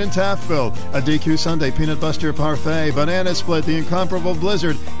Dairy Queen in Taftville. A DQ Sundae Peanut Buster Parfait, Banana Split, the incomparable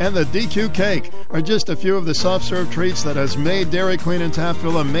Blizzard, and the DQ Cake are just a few of the soft-serve treats that has made Dairy Queen in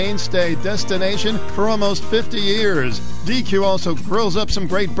Taftville a mainstay destination for almost 50 years. DQ also grills up some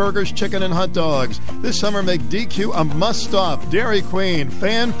great burgers, chicken, and hot dogs. This summer, make DQ a must-stop. Dairy Queen,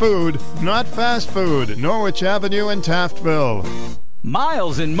 fan food, not fast food. Norwich Avenue in Taftville.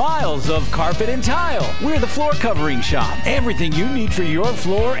 Miles and miles of carpet and tile. We're the floor covering shop. Everything you need for your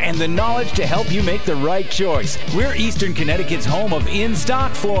floor and the knowledge to help you make the right choice. We're Eastern Connecticut's home of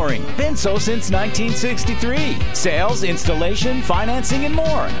in-stock flooring. Been so since 1963. Sales, installation, financing, and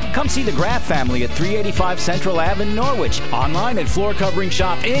more. Come see the Graff family at 385 Central Ave in Norwich. Online at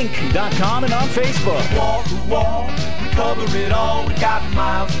floorcoveringshopinc.com and on Facebook. Wall to wall, we cover it all. We got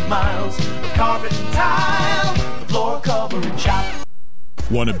miles and miles of carpet and tile. The floor covering shop.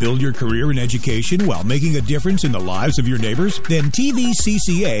 Want to build your career in education while making a difference in the lives of your neighbors? Then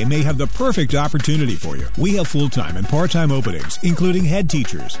TVCCA may have the perfect opportunity for you. We have full-time and part-time openings, including head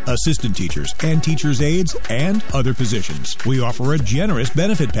teachers, assistant teachers, and teachers' aides, and other positions. We offer a generous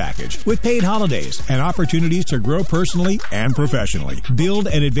benefit package with paid holidays and opportunities to grow personally and professionally. Build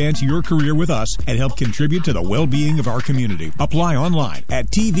and advance your career with us and help contribute to the well-being of our community. Apply online at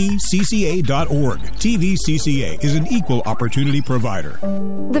tvcca.org. TVCCA is an equal opportunity provider.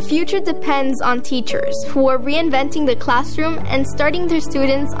 The future depends on teachers who are reinventing the classroom and starting their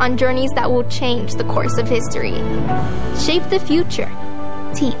students on journeys that will change the course of history. Shape the future.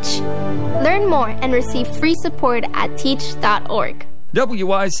 Teach. Learn more and receive free support at teach.org.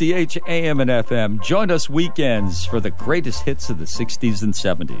 WICH AM and FM. Join us weekends for the greatest hits of the 60s and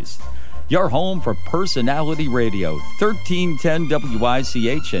 70s. Your home for personality radio. 1310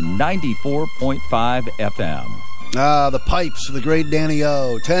 WICH and 94.5 FM. The Pipes for the great Danny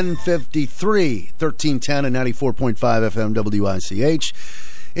O. 1053, 1310 and 94.5 FM WICH.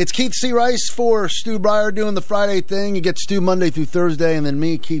 It's Keith C. Rice for Stu Bryer doing the Friday thing. You get Stu Monday through Thursday, and then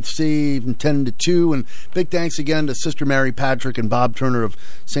me, Keith C., from 10 to 2. And big thanks again to Sister Mary Patrick and Bob Turner of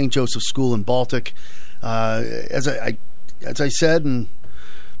St. Joseph's School in Baltic. As I said, and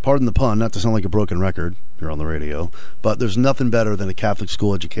pardon the pun, not to sound like a broken record here on the radio, but there's nothing better than a Catholic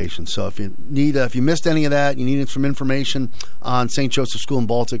school education. So if you need, if you missed any of that, you needed some information on St. Joseph's School in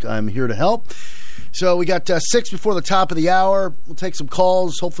Baltic, I'm here to help. So we got 6 before the top of the hour. We'll take some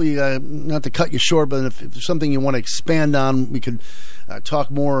calls. Hopefully, not to cut you short, but if there's something you want to expand on, we could talk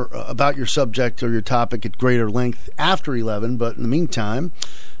more about your subject or your topic at greater length after 11. But in the meantime,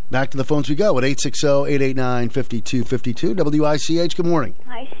 back to the phones we go at 860-889-5252. WICH, good morning.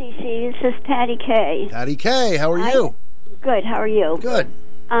 Hi, CC. This is Patty K. Patty K, how are you? Good. How are you? Good.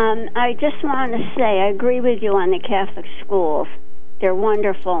 I just want to say I agree with you on the Catholic schools. They're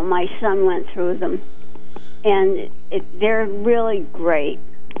wonderful. My son went through them, and they're really great.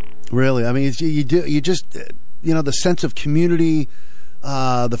 Really, I mean, you just the sense of community,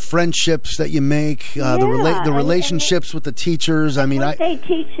 the friendships that you make, the relationships with the teachers. I mean, they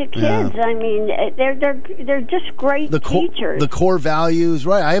teach the kids. I mean, they're just great teachers. The core values,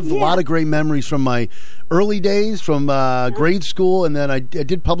 right? I have a lot of great memories from my early days, from grade school, and then I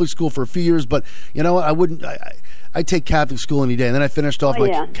did public school for a few years. But you know what? I'd take Catholic school any day. And then I finished off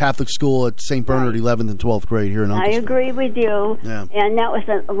my Catholic school at St. Bernard, 11th and 12th grade here in Uncasville. I agree with you. Yeah. And that was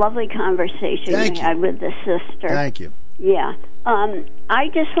a lovely conversation we had with the sister. Thank you. Yeah. I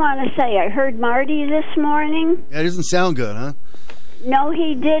just want to say, I heard Marty this morning. Yeah, it doesn't sound good, huh? No,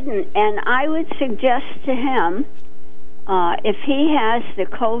 he didn't. And I would suggest to him, if he has the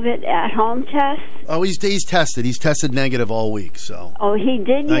COVID at-home test. Oh, he's tested. He's tested negative all week. So. Oh, he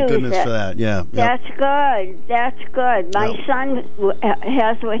did use it. Thank goodness for that. Yeah. That's good. That's good. My son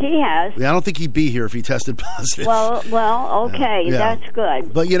has what he has. Yeah, I don't think he'd be here if he tested positive. Well, okay. Yeah. That's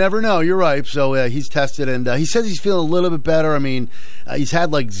good. But you never know. You're right. So he's tested, and he says he's feeling a little bit better. I mean, he's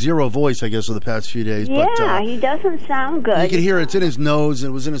had like zero voice, I guess, for the past few days. Yeah, but, he doesn't sound good. You can hear it's in his nose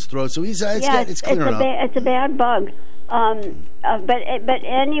and it was in his throat. So it's clearing up. It's a bad bug. But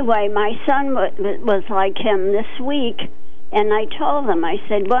anyway, my son was like him this week, and I told him, I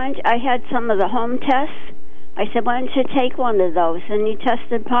said, I had some of the home tests. I said, why don't you take one of those? And he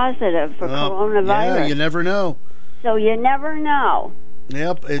tested positive for coronavirus. Yeah, you never know. So you never know.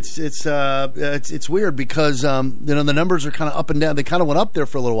 Yep, it's weird because the numbers are kind of up and down. They kind of went up there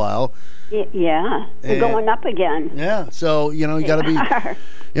for a little while. Yeah, they're going up again. Yeah, so you got to be.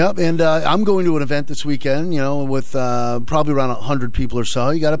 Yep, and I'm going to an event this weekend. With probably around 100 people or so.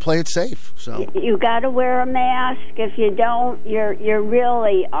 You got to play it safe. So you got to wear a mask. If you don't, you're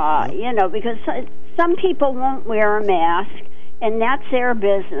really because some people won't wear a mask, and that's their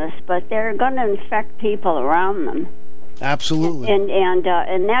business. But they're going to infect people around them. Absolutely. And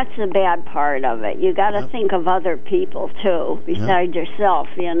that's the bad part of it. You got to think of other people too, besides yourself,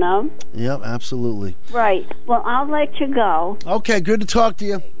 Yep, absolutely. Right. Well, I'll let you go. Okay, good to talk to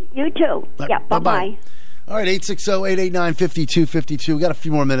you. You too. Yeah, bye-bye. All right, 860-889-5252. We got a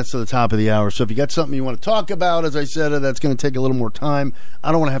few more minutes to the top of the hour, so if you got something you want to talk about, as I said, that's going to take a little more time.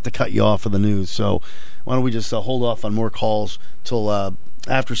 I don't want to have to cut you off for the news, so why don't we just hold off on more calls till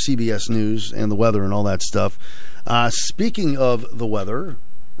after CBS News and the weather and all that stuff. Speaking of the weather,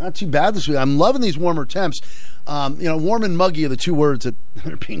 not too bad this week. I'm loving these warmer temps. Warm and muggy are the two words that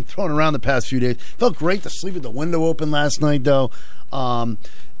are being thrown around the past few days. Felt great to sleep with the window open last night, though. And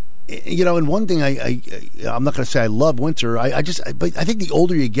one thing I'm not going to say I love winter. But I think the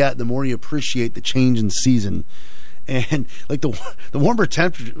older you get, the more you appreciate the change in season. And like the warmer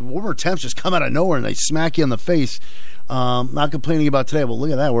temps just come out of nowhere and they smack you in the face. Not complaining about today. Well,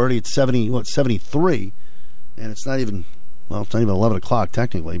 look at that. We're already at 73. And it's not even 11 o'clock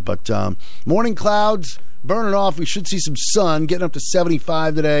technically. But morning clouds burning off. We should see some sun, getting up to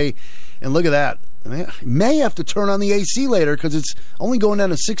 75 today. And look at that. I may have to turn on the AC later because it's only going down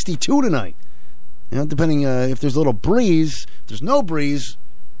to 62 tonight. Depending if there's a little breeze. If there's no breeze,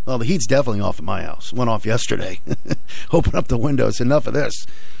 well, the heat's definitely off at my house. Went off yesterday. Open up the windows. Enough of this.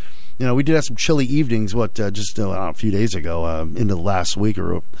 We did have some chilly evenings, just a few days ago, into the last week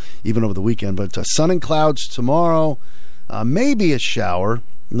or even over the weekend. But sun and clouds tomorrow, maybe a shower,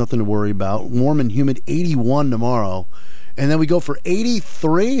 nothing to worry about. Warm and humid, 81 tomorrow. And then we go for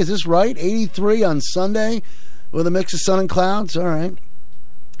 83, is this right? 83 on Sunday with a mix of sun and clouds. All right,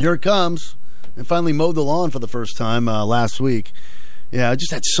 here it comes. And finally mowed the lawn for the first time last week. Yeah, I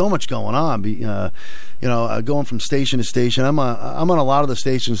just had so much going on. Going from station to station. I'm on a lot of the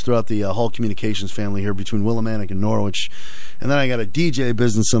stations throughout the Hull Communications family here between Willimantic and Norwich, and then I got a DJ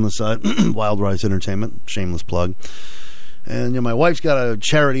business on the side, Wild Rise Entertainment, shameless plug. And my wife's got a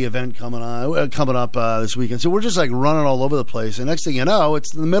charity event coming up this weekend, so we're just like running all over the place. And next thing you know,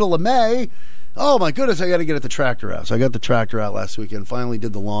 it's in the middle of May. Oh my goodness, I got to get at the tractor out. So I got the tractor out last weekend. Finally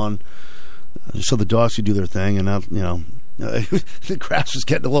did the lawn, so the dogs could do their thing, and now. The grass was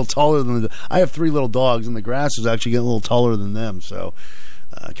getting a little taller than I have 3 little dogs, and the grass was actually getting a little taller than them. So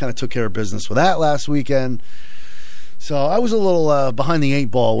I kind of took care of business with that last weekend. So I was a little behind the 8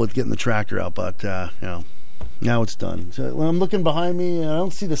 ball with getting the tractor out, but now it's done. So when I'm looking behind me, I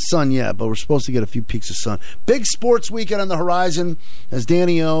don't see the sun yet, but we're supposed to get a few peaks of sun. Big sports weekend on the horizon, as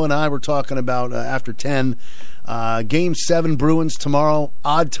Danny O and I were talking about after 10. Game 7 Bruins tomorrow,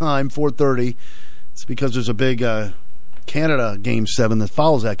 odd time, 4:30. It's because there's a big Canada Game 7 that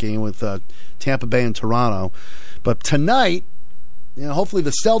follows that game with Tampa Bay and Toronto. But tonight, hopefully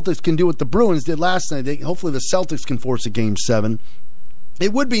the Celtics can do what the Bruins did last night. Hopefully the Celtics can force a Game 7.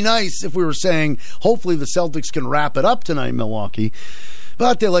 It would be nice if we were saying, hopefully the Celtics can wrap it up tonight in Milwaukee.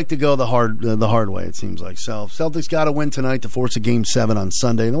 But they like to go the hard way, it seems like. So Celtics got to win tonight to force a Game 7 on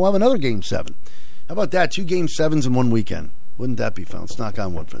Sunday. And they'll have another Game 7. How about that? 2 Game 7s in one weekend. Wouldn't that be fun? Let's knock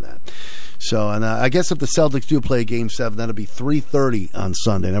on wood for that. So, and I guess if the Celtics do play a Game 7, that'll be 3:30 on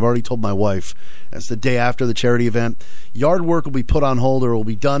Sunday. And I've already told my wife, that's the day after the charity event. Yard work will be put on hold, or it will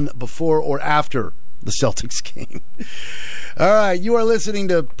be done before or after the Celtics game. All right, you are listening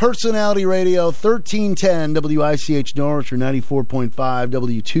to Personality Radio, 1310 WICH Norwich, or 94.5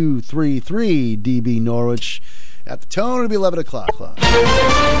 W233 DB Norwich. At the tone, it'll be 11 o'clock.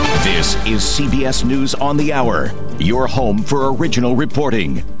 This is CBS News on the Hour, your home for original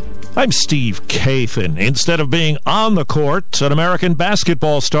reporting. I'm Steve Kathan. Instead of being on the court, an American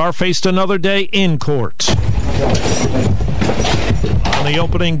basketball star faced another day in court. On the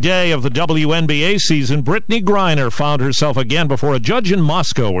opening day of the WNBA season, Brittany Griner found herself again before a judge in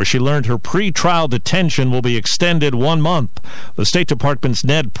Moscow, where she learned her pre-trial detention will be extended 1 month. The State Department's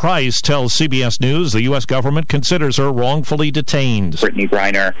Ned Price tells CBS News the U.S. government considers her wrongfully detained. Brittany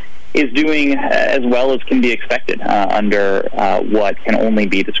Griner is doing as well as can be expected under what can only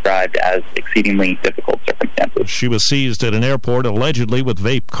be described as exceedingly difficult circumstances. She was seized at an airport allegedly with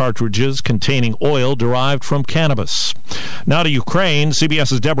vape cartridges containing oil derived from cannabis. Now to Ukraine.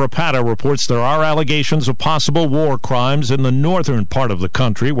 CBS's Deborah Patta reports there are allegations of possible war crimes in the northern part of the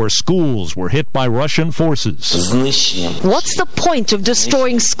country where schools were hit by Russian forces. What's the point of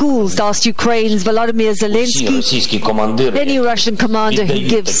destroying schools, asked Ukraine's Volodymyr Zelensky. Any Russian commander who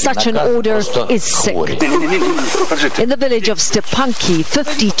gives such an order is sick. In the village of Stepanki,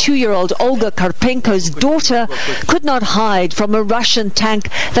 52-year-old Olga Karpenko's daughter could not hide from a Russian tank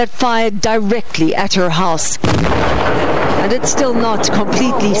that fired directly at her house. And it's still not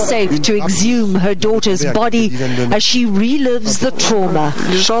completely safe to exhume her daughter's body as she relives the trauma.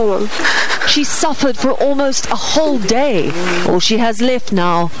 She suffered for almost a whole day. All she has left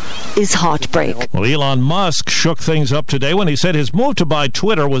now is heartbreak. Well, Elon Musk shook things up today when he said his move to buy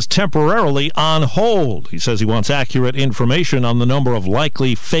Twitter was temporarily on hold. He says he wants accurate information on the number of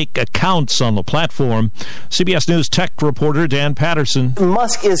likely fake accounts on the platform. CBS News tech reporter Dan Patterson.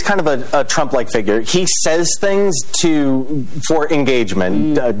 Musk is kind of a Trump-like figure. He says things for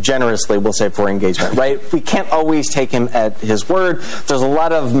engagement, generously, we'll say for engagement, right? We can't always take him at his word. There's a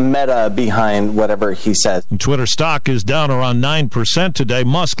lot of meta behind whatever he says. Twitter stock is down around 9% today.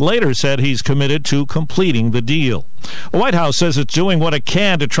 Musk later said he's committed to completing the deal. The White House says it's doing what it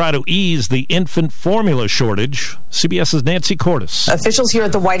can to try to ease the infant formula shortage. CBS's Nancy Cordes. Officials here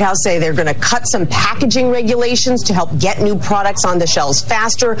at the White House say they're going to cut some packaging regulations to help get new products on the shelves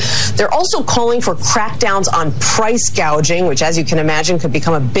faster. They're also calling for crackdowns on price gouging, which, as you can imagine, could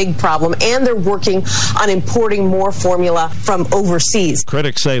become a big problem. And they're working on importing more formula from overseas.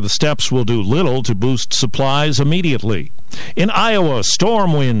 Critics say the steps will do little to boost supplies immediately. In Iowa,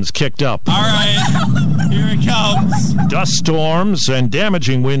 storm winds kicked up. All right, here it comes. Dust storms and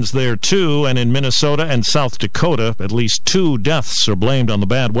damaging winds there, too. And in Minnesota and South Dakota, at least 2 deaths are blamed on the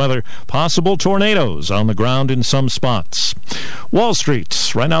bad weather. Possible tornadoes on the ground in some spots. Wall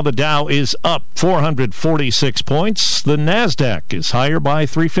Street, right now the Dow is up 446 points. The NASDAQ is higher by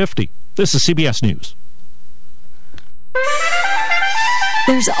 350. This is CBS News.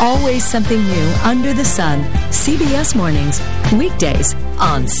 There's always something new under the sun. CBS Mornings, weekdays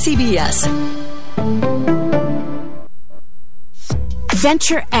on CBS.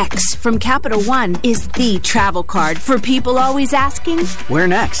 Venture X from Capital One is the travel card for people always asking, where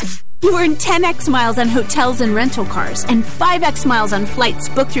next? You earn 10x miles on hotels and rental cars, and 5x miles on flights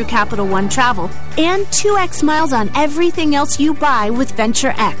booked through Capital One Travel, and 2x miles on everything else you buy with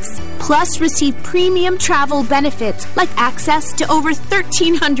Venture X. Plus, receive premium travel benefits like access to over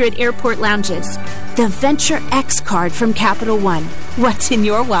 1,300 airport lounges. The Venture X card from Capital One. What's in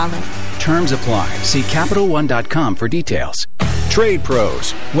your wallet? Terms apply. See CapitalOne.com for details. Trade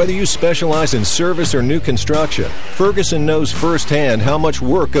pros. Whether you specialize in service or new construction, Ferguson knows firsthand how much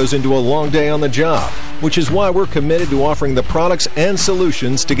work goes into a long day on the job, which is why we're committed to offering the products and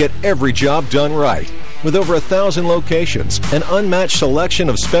solutions to get every job done right. With over 1,000 locations, an unmatched selection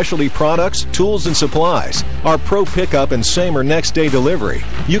of specialty products, tools, and supplies, our pro pickup and same or next day delivery,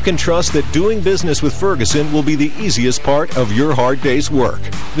 you can trust that doing business with Ferguson will be the easiest part of your hard day's work.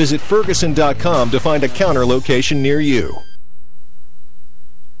 Visit Ferguson.com to find a counter location near you.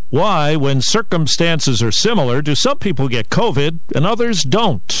 Why, when circumstances are similar, do some people get COVID and others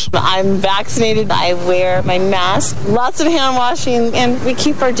don't? I'm vaccinated. I wear my mask, lots of hand washing, and we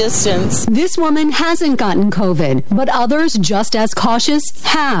keep our distance. This woman hasn't gotten COVID, but others just as cautious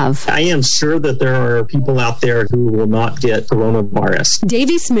have. I am sure that there are people out there who will not get coronavirus.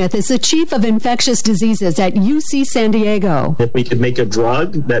 Davey Smith is the chief of infectious diseases at UC San Diego. If we could make a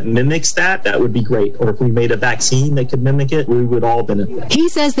drug that mimics that would be great. Or if we made a vaccine that could mimic it, we would all benefit. He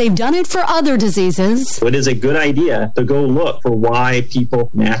says they've done it for other diseases. It is a good idea to go look for why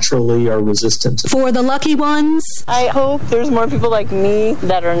people naturally are resistant. For the lucky ones, I hope there's more people like me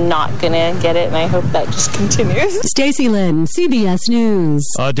that are not going to get it, and I hope that just continues. Stacey Lynn, CBS News.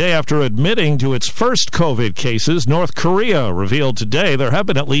 A day after admitting to its first COVID cases, North Korea revealed today there have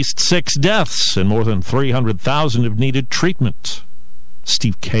been at least 6 deaths and more than 300,000 have needed treatment.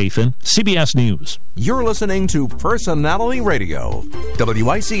 Steve Kathan, CBS News. You're listening to Personality Radio.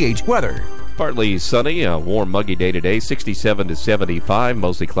 WICH weather. Partly sunny, a warm, muggy day today, 67 to 75.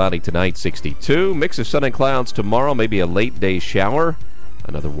 Mostly cloudy tonight, 62. Mix of sun and clouds tomorrow, maybe a late day shower.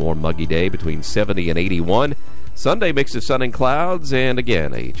 Another warm, muggy day between 70 and 81. Sunday, mix of sun and clouds, and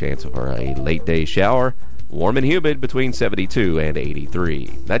again, a chance for a late day shower. Warm and humid between 72 and 83.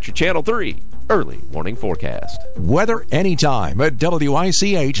 That's your Channel 3 early morning forecast. Weather anytime at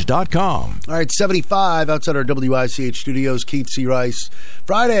WICH.com. All right, 75 outside our WICH studios. Keith C. Rice.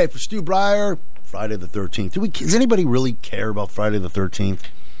 Friday for Stu Bryer. Friday the 13th. Does anybody really care about Friday the 13th?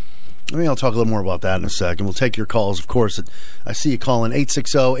 I mean, I'll talk a little more about that in a second. We'll take your calls, of course. I see you calling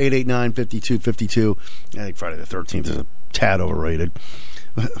 860-889-5252. I think Friday the 13th is a tad overrated.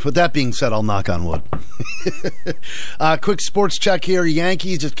 With that being said, I'll knock on wood. Quick sports check here.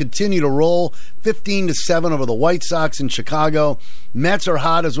 Yankees just continue to roll 15-7 over the White Sox in Chicago. Mets are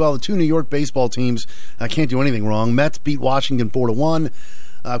hot as well. The 2 New York baseball teams can't do anything wrong. Mets beat Washington 4-1.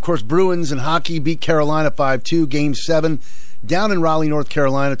 Of course, Bruins in hockey beat Carolina 5-2. Game 7 down in Raleigh, North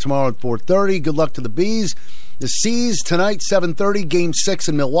Carolina tomorrow at 4:30. Good luck to the Bees. The C's tonight, 7:30, Game 6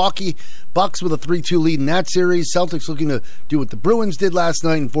 in Milwaukee. Bucks with a 3-2 lead in that series. Celtics looking to do what the Bruins did last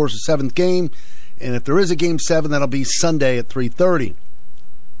night and force a 7th game. And if there is a Game 7, that'll be Sunday at 3:30.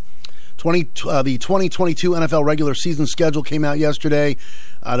 The 2022 NFL regular season schedule came out yesterday.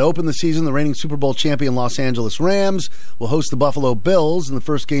 To open the season, the reigning Super Bowl champion Los Angeles Rams will host the Buffalo Bills in the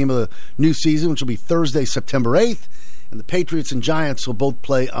first game of the new season, which will be Thursday, September 8th. And the Patriots and Giants will both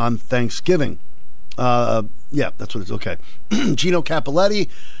play on Thanksgiving. Yeah, that's what it's okay. Gino Cappelletti,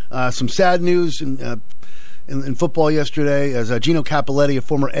 some sad news in football yesterday, as Gino Cappelletti, a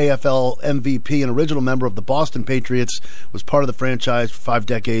former AFL MVP and original member of the Boston Patriots, was part of the franchise for 5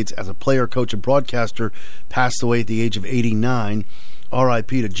 decades as a player, coach, and broadcaster, passed away at the age of 89.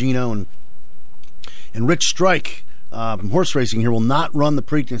 R.I.P. to Gino. And Rich Strike from horse racing here will not run the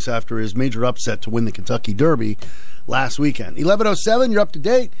Preakness after his major upset to win the Kentucky Derby last weekend. 11:07, you're up to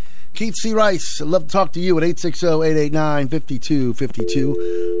date. Keith C. Rice, I'd love to talk to you at 860-889-5252.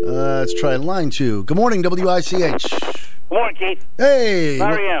 Let's try line 2. Good morning, WICH. Good morning, Keith. Hey.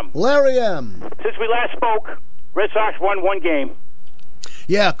 Larry M. Larry M. Since we last spoke, Red Sox won 1 game.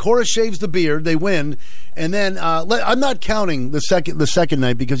 Yeah, Cora shaves the beard. They win. And then I'm not counting the second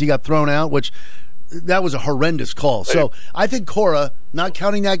night because he got thrown out, which that was a horrendous call. So I think Cora, not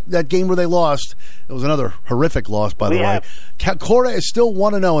counting that game where they lost, it was another horrific loss, by the way. Cora is still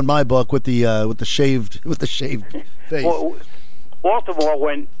 1-0 in my book with the shaved face. Well, Baltimore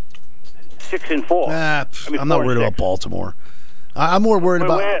went 6-4. I'm not worried about Baltimore. I'm more worried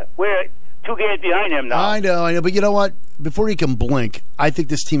about. We're 2 games behind him now. I know. But you know what? Before he can blink, I think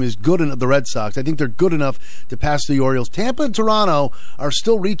this team is good enough. The Red Sox, I think they're good enough to pass the Orioles. Tampa and Toronto are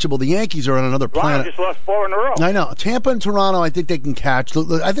still reachable. The Yankees are on another planet. Toronto just lost 4 in a row. I know. Tampa and Toronto, I think they can catch.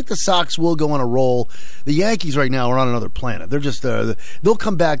 I think the Sox will go on a roll. The Yankees right now are on another planet. They're just they'll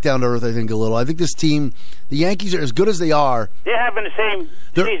come back down to earth, I think, a little. I think this team, the Yankees, are as good as they are. They're having the same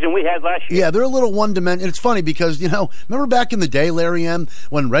season we had last year. Yeah, they're a little one-dimensional. It's funny because, remember back in the day, Larry M.,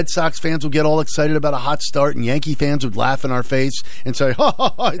 when Red Sox fans would get all excited about a hot start and Yankee fans would laugh in our face and say,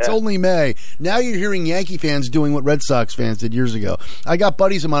 it's only May. Now you're hearing Yankee fans doing what Red Sox fans did years ago. I got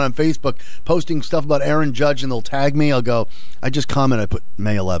buddies of mine on Facebook posting stuff about Aaron Judge, and they'll tag me. I'll go, I just comment, I put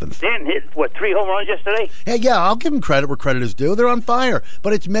May 11th. Dan hit, 3 home runs yesterday? Hey, yeah, I'll give them credit where credit is due. They're on fire.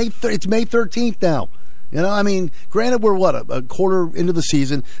 But it's May 13th now. Granted, we're a quarter into the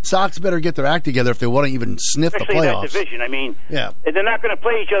season. Sox better get their act together if they want to even sniff especially the playoffs. That division. They're not going to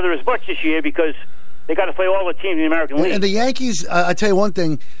play each other as much this year because they got to play all the teams in the American League. And the Yankees, I tell you one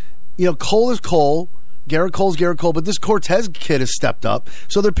thing, Cole is Cole. Garrett Cole's Garrett Cole, but this Cortez kid has stepped up.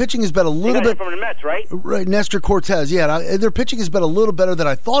 So their pitching has been a little bit from the Mets, right? Right, Nestor Cortez. Yeah, their pitching has been a little better than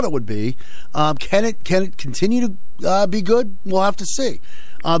I thought it would be. Can it continue to be good? We'll have to see.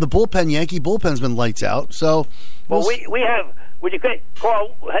 The bullpen, Yankee bullpen's been lights out. So, we have. Would you say,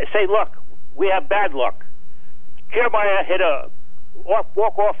 look, we have bad luck. Kiermaier hit a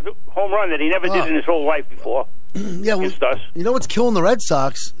walk-off home run that he never did in his whole life before. Yeah, you know what's killing the Red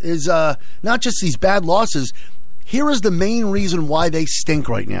Sox is not just these bad losses. Here is the main reason why they stink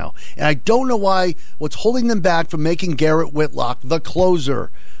right now. And I don't know what's holding them back from making Garrett Whitlock the closer.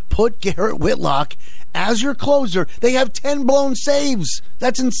 Put Garrett Whitlock as your closer. They have 10 blown saves.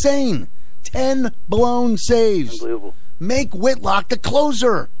 That's insane. 10 blown saves. Unbelievable. Make Whitlock the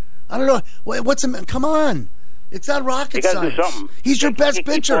closer. I don't know. Come on. It's not rocket science. Do something. He's your best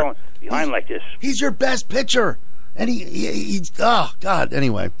pitcher. Behind like this. He's your best pitcher. And he's oh God.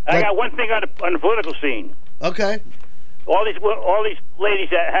 Anyway, I got one thing on the political scene. Okay. All these ladies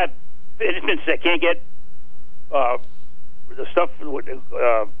that have infants that can't get the stuff what do you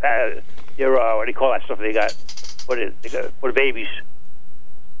call that stuff they got for the babies?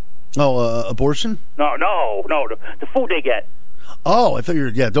 Oh, abortion? No, the food they get. Oh, I thought you were.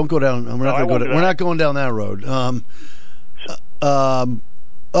 Yeah, don't go down. We're not going down that road. What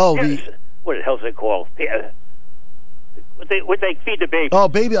the hell's it called? What they feed the baby? Oh,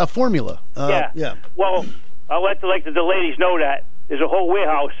 baby, a formula. Yeah. Well, I like to let the ladies know that there's a whole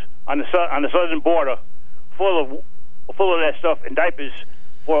warehouse on the southern border full of that stuff and diapers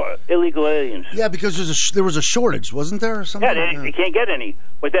for illegal aliens. Yeah, because there was a shortage, wasn't there? Or something? Yeah, they can't get any.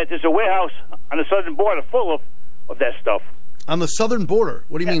 But there's a warehouse on the southern border full of that stuff. On the southern border?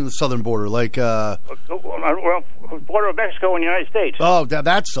 What do you mean the southern border? Like border of Mexico and the United States. Oh,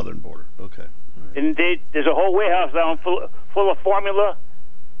 that's southern border. Okay. And there's a whole warehouse down full of formula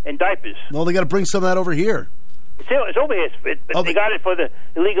and diapers. Well, they got to bring some of that over here. It's over here. They got it for the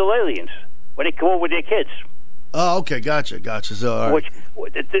illegal aliens when they come over with their kids. Oh, okay, gotcha. So, all right.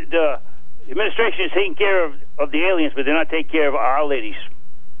 Which the administration is taking care of the aliens, but they're not taking care of our ladies.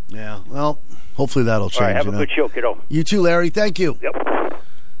 Yeah, well, hopefully that'll change. All right, have a good show, kiddo. You too, Larry. Thank you. Yep.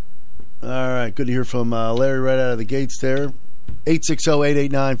 All right, good to hear from Larry right out of the gates there.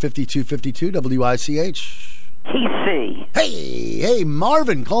 860-889-5252, WICH. TC. Hey,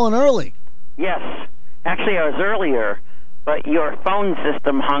 Marvin, calling early. Yes. Actually, I was earlier, but your phone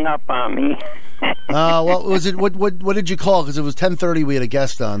system hung up on me. Well, was it? What did you call? Because it was 10:30. We had a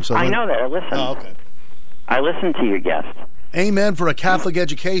guest on. So I know that. I listened. Oh, okay. I listened to your guest. Amen for a Catholic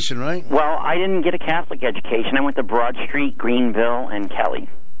education, right? Well, I didn't get a Catholic education. I went to Broad Street, Greenville, and Kelly.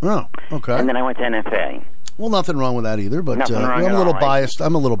 Oh, okay. And then I went to NFA. Well, nothing wrong with that either, but I'm a little biased.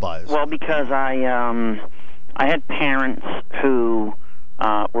 I'm a little biased. Well, because I had parents who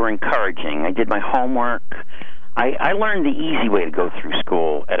were encouraging. I did my homework. I learned the easy way to go through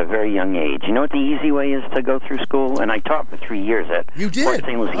school at a very young age. You know what the easy way is to go through school? And I taught for 3 years at Fort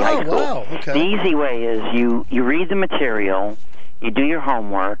St. Lucie High School. Wow. Okay. The easy way is you read the material, you do your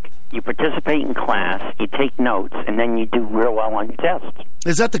homework, you participate in class, you take notes, and then you do real well on your test.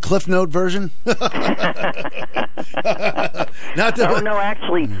 Is that the Cliff Note version? No,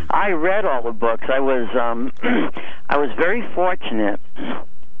 actually, I read all the books. I was very fortunate.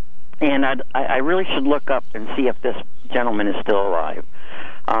 And I really should look up and see if this gentleman is still alive.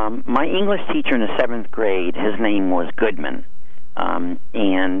 My English teacher in the 7th grade, his name was Goodman.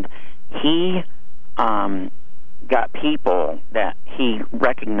 And he got people that he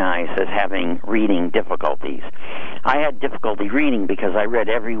recognized as having reading difficulties. I had difficulty reading because I read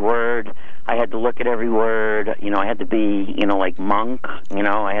every word. I had to look at every word. You know, I had to be, like Monk.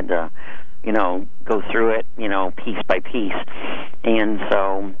 I had to, go through it, piece by piece. And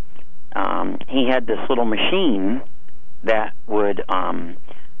so he had this little machine that would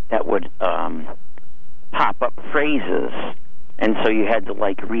pop up phrases, and so you had to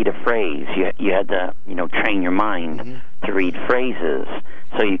read a phrase. You had to train your mind to read phrases,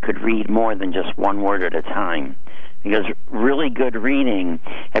 so you could read more than just one word at a time. Because really good reading,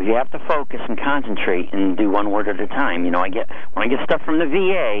 if you have to focus and concentrate and do one word at a time, when I get stuff from the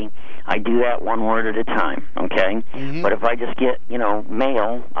VA, I do that one word at a time, okay? Mm-hmm. But if I just get,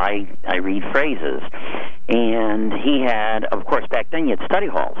 mail, I read phrases. And he had, of course, back then you had study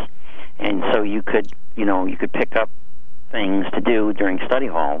halls. And so you could pick up things to do during study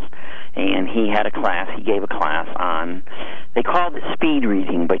halls. And he gave a class on, they called it speed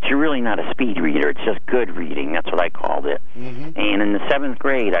reading, but you're really not a speed reader. It's just good reading. That's what I called it. Mm-hmm. And in the 7th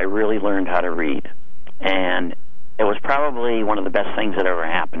grade, I really learned how to read. And it was probably one of the best things that ever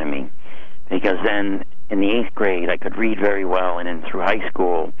happened to me, because then in the 8th grade, I could read very well, and then through high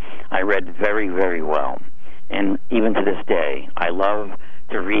school, I read very, very well. And even to this day, I love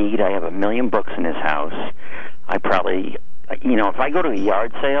to read. I have 1 million books in this house. I probably, if I go to a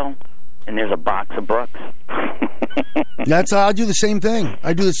yard sale and there's a box of books. I do the same thing.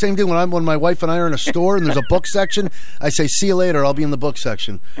 I do the same thing when my wife and I are in a store and there's a book section. I say, "See you later. I'll be in the book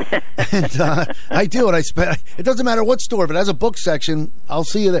section." And I do it. It doesn't matter what store. If it has a book section, I'll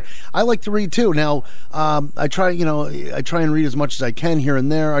see you there. I like to read too. Now, I try and read as much as I can here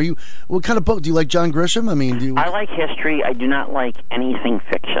and there. What kind of book do you like? John Grisham? I like history. I do not like anything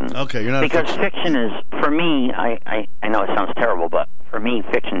fiction. Okay, you're not because fiction is, for me. I know it sounds terrible, but for me,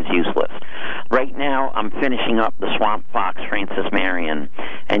 fiction's useless. Right now, I'm finishing up The Swamp Fox, Francis Marion.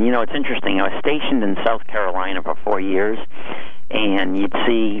 And, it's interesting. I was stationed in South Carolina for 4 years, and you'd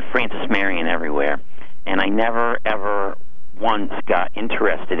see Francis Marion everywhere. And I never, ever once got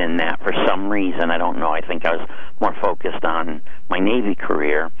interested in that for some reason. I don't know. I think I was more focused on my Navy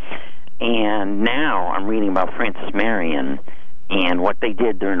career. And now I'm reading about Francis Marion and what they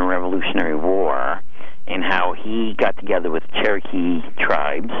did during the Revolutionary War, and how he got together with Cherokee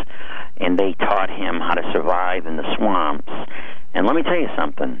tribes, and they taught him how to survive in the swamps. And let me tell you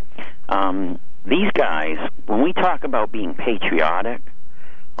something. These guys, when we talk about being patriotic,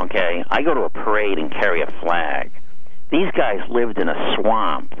 okay, I go to a parade and carry a flag. These guys lived in a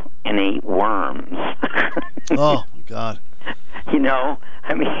swamp and ate worms. Oh, my God.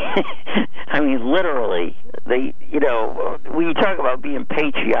 Literally, when you talk about being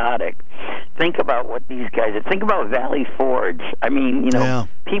patriotic, think about what these guys did. Think about Valley Forge.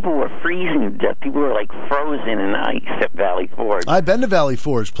 People were freezing to death. People were like frozen in ice at Valley Forge. I've been to Valley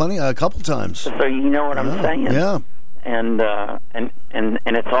Forge a couple times. So you know what I'm saying? Yeah. And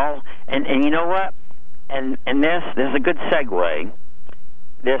it's all, and you know what? And there's a good segue.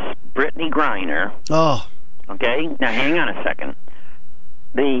 This Brittany Griner. Oh. Okay, now hang on a second.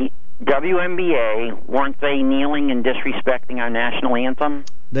 The WNBA, weren't they kneeling and disrespecting our national anthem?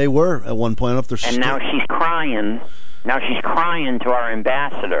 They were at one point. And now she's crying. Now she's crying to our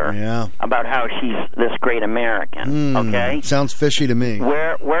ambassador about how she's this great American. Okay, sounds fishy to me.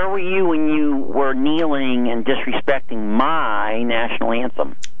 Where were you when you were kneeling and disrespecting my national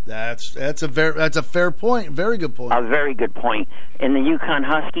anthem? That's a fair point. Very good point. A very good point. In the Yukon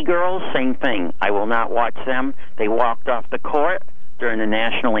Husky girls, same thing. I will not watch them. They walked off the court during the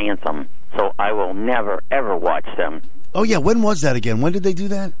national anthem, so I will never ever watch them. Oh yeah, when was that again? When did they do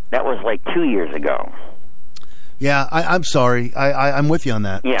that? That was like 2 years ago. Yeah, I'm sorry. I'm with you on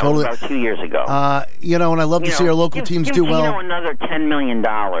that. Yeah, totally. It was about 2 years ago. And I love to see our local teams do well. Another $10 million,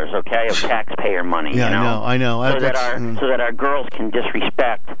 okay, of taxpayer money. Yeah, I know. So that our girls can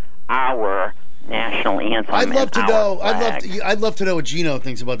disrespect our national anthem. I'd love to know. Flag. I'd love to know what Gino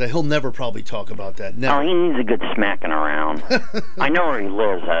thinks about that. He'll never probably talk about that. Never. Oh, he needs a good smacking around. I know where he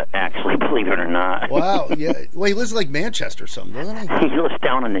lives. Actually, believe it or not. Wow. Yeah. Well, he lives like Manchester or something, doesn't he? He lives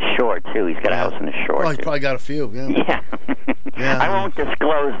down on the shore too. He's got a house on the shore. Oh, he's probably got a few. Yeah. Yeah. I won't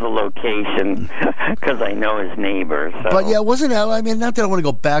disclose the location because I know his neighbors. So. But wasn't it? I mean, not that I want to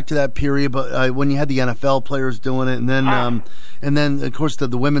go back to that period, but when you had the NFL players doing it, and then of course the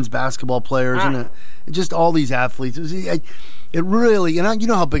women's basketball players, and just all these athletes. It really, and you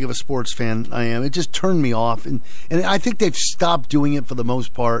know how big of a sports fan I am. It just turned me off, and I think they've stopped doing it for the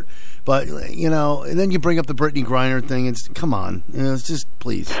most part. But and then you bring up the Brittany Griner thing. It's come on, it's just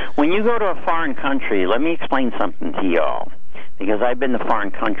please. When you go to a foreign country, let me explain something to y'all, because I've been to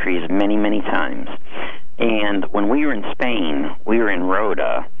foreign countries many, many times. And when we were in Spain, we were in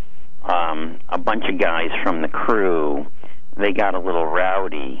Rota. A bunch of guys from the crew, they got a little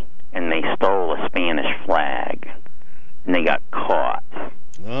rowdy, and they stole a Spanish flag. And they got caught.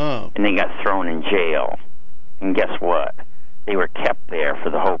 Oh. And they got thrown in jail. And guess what? They were kept there for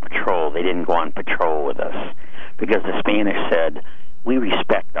the whole patrol. They didn't go on patrol with us. Because the Spanish said, we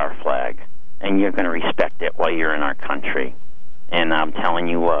respect our flag, and you're going to respect it while you're in our country. And I'm telling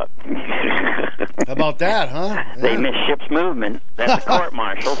you what. How about that, huh? Yeah. They missed ship's movement. That's a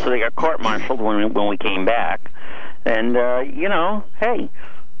court-martial, so they got court-martialed when we came back. And, hey,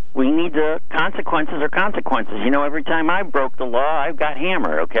 we need the consequences are consequences. Every time I broke the law, I've got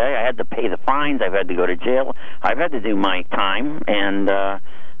hammered, okay? I had to pay the fines. I've had to go to jail. I've had to do my time, and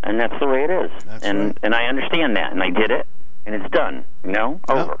that's the way it is. That's and right. And I understand that, and I did it, and it's done,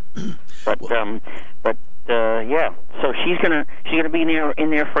 over. Yeah. So she's gonna be in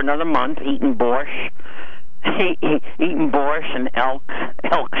there for another month, eating borscht. Eating borscht and elk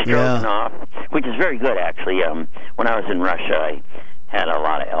stroganoff, which is very good, actually. When I was in Russia, I had a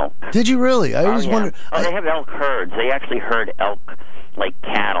lot of elk. Did you really? I always wondered. They have elk herds. They actually herd elk like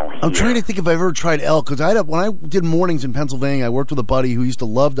cattle I'm trying to think if I've ever tried elk, because when I did mornings in Pennsylvania, I worked with a buddy who used to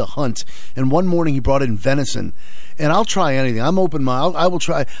love to hunt, and one morning he brought in venison. And I'll try anything. I'm open minded. I will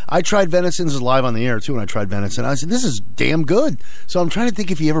try. I tried venison. This is live on the air, too, when I tried venison. I said, this is damn good. So I'm trying to think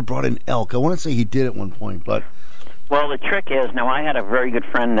if he ever brought in elk. I want to say he did at one point, but... Well, the trick is, now I had a very good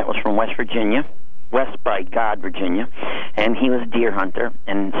friend that was from West Virginia, West by God, Virginia, and he was a deer hunter,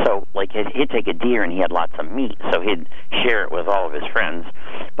 and so, like, he'd take a deer and he had lots of meat, so he'd share it with all of his friends.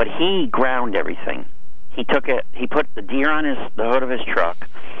 But he ground everything. He put the deer on the hood of his truck,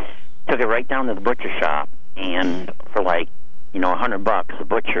 took it right down to the butcher shop, and for like, $100, the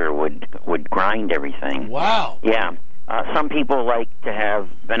butcher would grind everything. Wow. Yeah. Some people like to have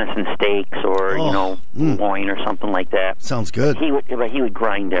venison steaks or, loin or something like that. Sounds good. He would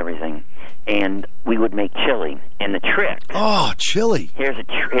grind everything, and we would make chili. And the trick... Oh, chili. Here's a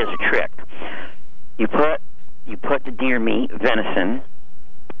trick. You put the deer meat, venison,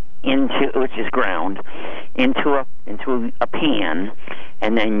 which is ground, into a pan,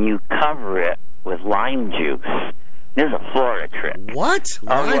 and then you cover it with lime juice. This is a Florida trick. What?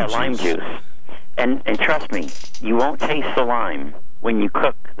 Lime juice. And trust me, you won't taste the lime when you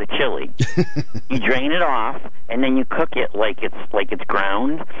cook the chili. You drain it off, and then you cook it like it's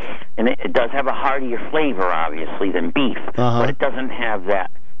ground, and it does have a heartier flavor, obviously, than beef, but it doesn't have that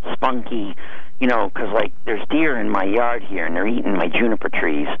spunky, because, like, there's deer in my yard here, and they're eating my juniper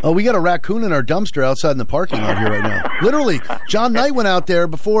trees. Oh, we got a raccoon in our dumpster outside in the parking lot here right now. Literally. John Knight went out there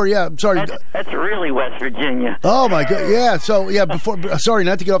before, sorry. That's really West Virginia. Oh, my God. Yeah, so, sorry,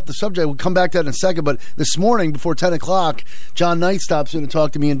 not to get off the subject. We'll come back to that in a second, but this morning, before 10 o'clock, John Knight stops in to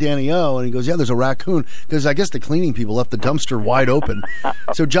talk to me and Danny O, and he goes, there's a raccoon, because I guess the cleaning people left the dumpster wide open.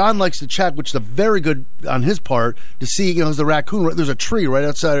 So John likes to check, which is very good on his part, to see, there's the raccoon, there's a tree right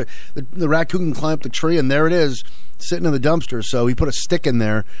outside. The raccoon can climb up the tree, and there it is, sitting in the dumpster. So he put a stick in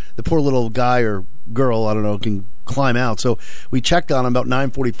there. The poor little guy or girl, I don't know, can climb out. So we checked on him about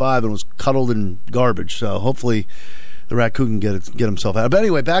 9:45 and was cuddled in garbage. So hopefully the raccoon can get himself out. But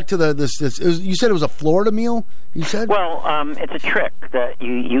anyway, back to this you said it was a Florida meal, you said? Well, it's a trick that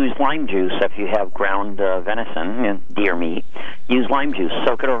you use lime juice if you have ground venison and deer meat. Use lime juice.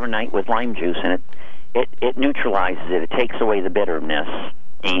 Soak it overnight with lime juice, and it neutralizes it. It takes away the bitterness.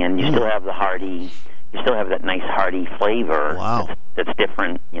 And you still have that nice hearty flavor. Wow. That's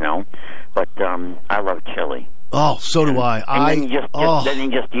different, But I love chili. Oh, so do I. And then you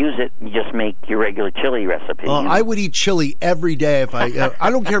just use it. You just make your regular chili recipe. I would eat chili every day if I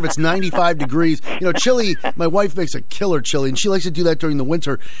don't care if it's 95 degrees. Chili. My wife makes a killer chili, and she likes to do that during the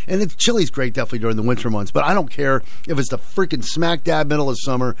winter. And chili's great, definitely during the winter months. But I don't care if it's the freaking smack dab middle of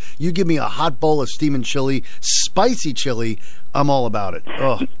summer. You give me a hot bowl of steaming chili, spicy chili. I'm all about it.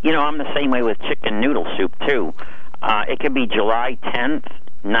 Oh. I'm the same way with chicken noodle soup too. It could be July 10th,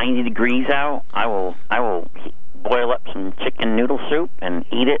 90 degrees out. I will boil up some chicken noodle soup and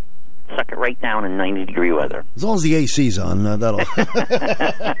eat it, suck it right down in 90-degree weather. As long as the AC's on, that'll...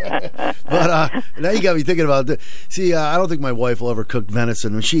 But now you got me thinking about it. See, I don't think my wife will ever cook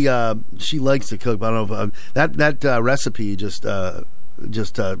venison. She likes to cook, but I don't know if that recipe you just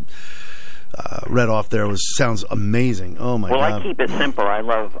read off there sounds amazing. Oh, my God. Well, I keep it simple. I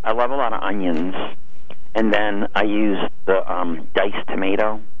love a lot of onions, and then I use the diced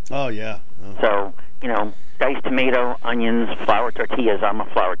tomato. Oh, yeah. So, diced tomato, onions, flour tortillas. I'm a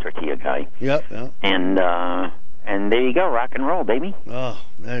flour tortilla guy. Yep. And there you go, rock and roll, baby. Oh,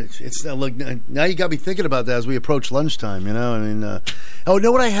 look, now you got me thinking about that as we approach lunchtime. You know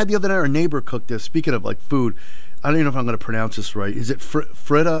what I had the other night? Our neighbor cooked this. Speaking of like food, I don't even know if I'm going to pronounce this right. Is it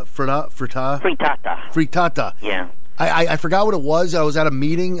frittata? Frittata. Yeah. I forgot what it was. I was at a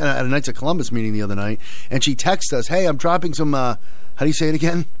meeting, at a Knights of Columbus meeting the other night, and she texted us, "Hey, I'm dropping some. How do you say it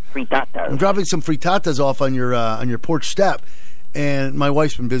again? Frittatas. I'm dropping some frittatas off on your porch step." And my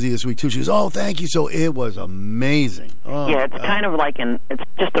wife's been busy this week too. She goes, "Oh, thank you." So it was amazing. Oh, yeah, it's kind of like it's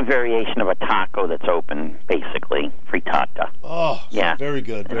just a variation of a taco that's open, basically. Frittata. Oh, yeah, very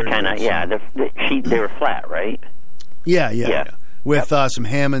good. Very kind of they were flat, right? Yeah. With some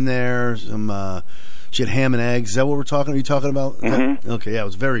ham in there. She had ham and eggs. Is that what we're talking? Are you talking about? Mm-hmm. Okay, yeah, it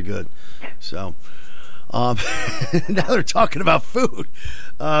was very good. So. Now they're talking about food.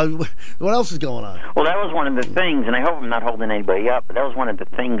 What else is going on? Well, that was one of the things, and I hope I'm not holding anybody up, but that was one of the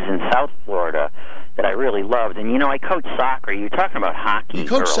things in South Florida that I really loved. And, I coach soccer. You were talking about hockey You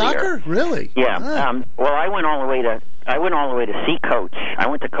coach earlier. Soccer? Really? Yeah. Ah. Well, I went all the way to see Coach. I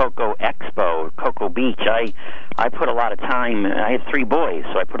went to Cocoa Expo, Cocoa Beach. I put a lot of time. I had 3 boys,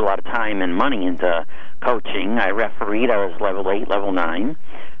 so I put a lot of time and money into coaching. I refereed. I was level 8, level 9.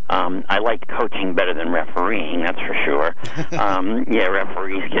 I liked coaching better than refereeing, that's for sure.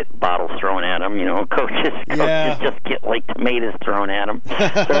 Referees get bottles thrown at them. Coaches just get like tomatoes thrown at them.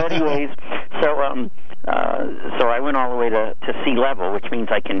 So anyways, so I went all the way to C level, which means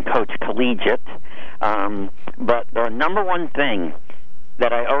I can coach collegiate. But the number one thing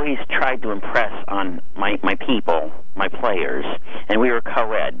that I always tried to impress on my people, my players, and we were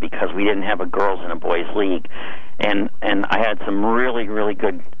co-ed because we didn't have a girls and a boys league, and I had some really, really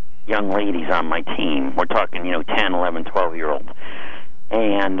good young ladies on my team. We're talking, 10, 11, 12-year-olds.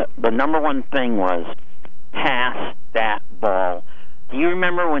 And the number one thing was pass that ball. Do you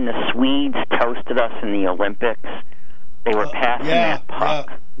remember when the Swedes toasted us in the Olympics? They were passing that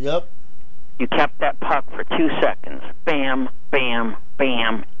puck. Yep. You kept that puck for 2 seconds. Bam, bam,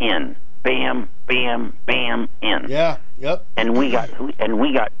 bam, in. Bam, bam, bam, in. Yeah. Yep. And we got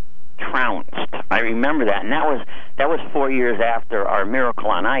trounced. I remember that, and that was 4 years after our Miracle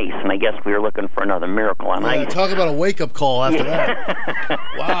on Ice, and I guess we were looking for another Miracle on Ice. Talk about a wake-up call after that.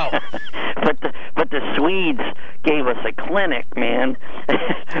 Wow. But the Swedes gave us a clinic, man.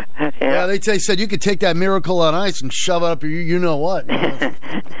 Yeah, they said you could take that Miracle on Ice and shove it up your you-know-what.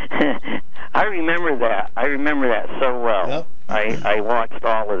 I remember that so well. Yep. I watched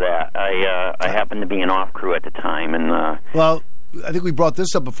all of that. I happened to be an off crew at the time, and well, I think we brought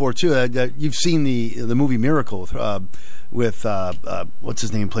this up before too. You've seen the movie Miracle with what's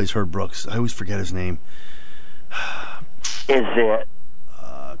his name plays Herb Brooks. I always forget his name. Is it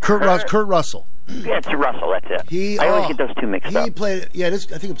Kurt Russell? Yeah, it's Russell. That's it. I always get those two mixed up. He played.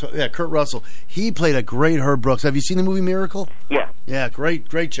 Kurt Russell. He played a great Herb Brooks. Have you seen the movie Miracle? Yeah. Yeah, great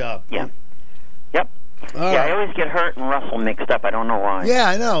job. Yeah. Yep. I always get Hurt and Russell mixed up. I don't know why. Yeah,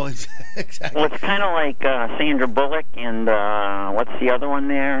 I know. Exactly. Well, it's kind of like Sandra Bullock and what's the other one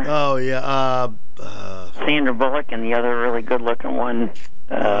there? Oh, yeah. Sandra Bullock and the other really good-looking one.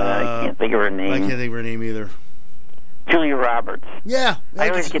 I can't think of her name. I can't think of her name either. Julia Roberts. Yeah. I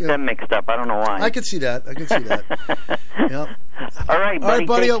always get them mixed up. I don't know why. I can see that. Yep. All right, buddy.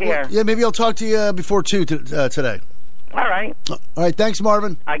 Take care. Maybe I'll talk to you before 2 today. All right. All right. Thanks,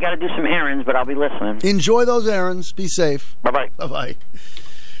 Marvin. I got to do some errands, but I'll be listening. Enjoy those errands. Be safe. Bye-bye. Bye-bye.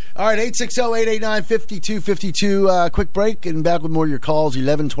 All right, 860-889-5252. Quick break, and back with more of your calls,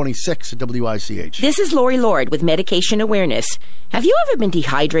 1126 at WICH. This is Lori Lord with Medication Awareness. Have you ever been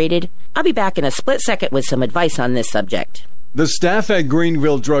dehydrated? I'll be back in a split second with some advice on this subject. The staff at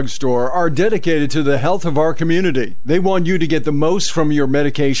Greenville Drug Store are dedicated to the health of our community. They want you to get the most from your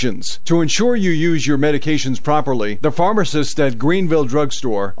medications. To ensure you use your medications properly, the pharmacists at Greenville Drug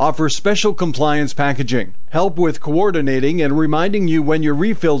Store offer special compliance packaging, help with coordinating and reminding you when your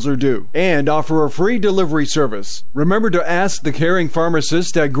refills are due, and offer a free delivery service. Remember to ask the caring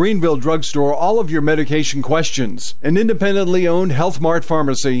pharmacist at Greenville Drug Store all of your medication questions. An independently owned Health Mart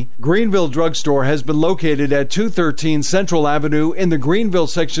pharmacy, Greenville Drug Store has been located at 213 Central Avenue in the Greenville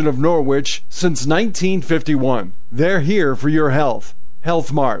section of Norwich since 1951. They're here for your health.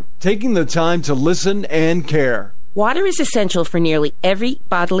 Health Mart, taking the time to listen and care. Water is essential for nearly every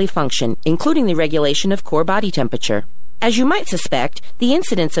bodily function, including the regulation of core body temperature. As you might suspect, the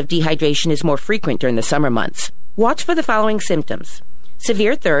incidence of dehydration is more frequent during the summer months. Watch for the following symptoms: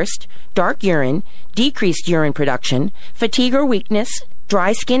 severe thirst, dark urine, decreased urine production, fatigue or weakness,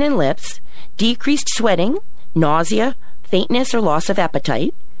 dry skin and lips, decreased sweating, nausea, faintness or loss of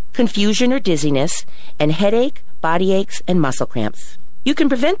appetite, confusion or dizziness, and headache, body aches, and muscle cramps. You can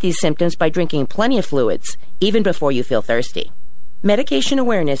prevent these symptoms by drinking plenty of fluids, even before you feel thirsty. Medication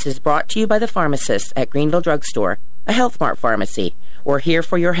Awareness is brought to you by the pharmacists at Greenville Drug Store, a Health Mart pharmacy. We're here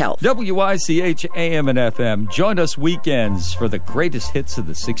for your health. WICH AM and FM. Join us weekends for the greatest hits of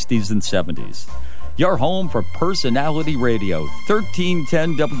the 60s and 70s. Your home for personality radio,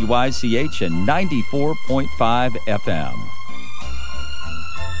 1310 WICH and 94.5 FM.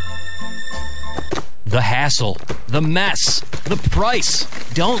 The hassle, the mess, the price.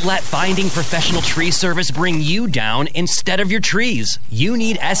 Don't let finding professional tree service bring you down instead of your trees. You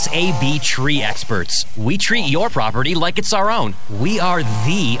need SAB Tree Experts. We treat your property like it's our own. We are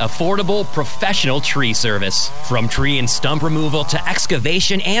the affordable professional tree service. From tree and stump removal to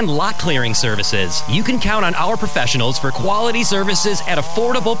excavation and lot clearing services, you can count on our professionals for quality services at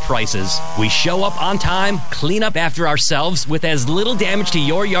affordable prices. We show up on time, clean up after ourselves with as little damage to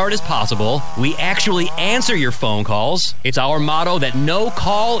your yard as possible. We actually answer your phone calls. It's our motto that no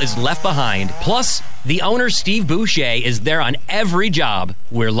call is left behind. Plus, the owner, Steve Boucher, is there on every job.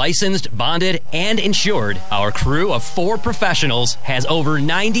 We're licensed, bonded, and insured. Our crew of 4 professionals has over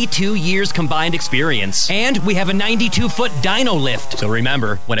 92 years combined experience. And we have a 92-foot dyno lift. So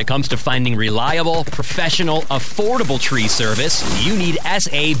remember, when it comes to finding reliable, professional, affordable tree service, you need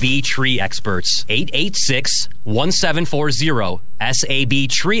SAB Tree Experts. 886-1740.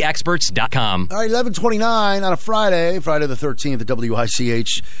 SABTreeExperts.com. All right, 11:29 on a Friday the 13th at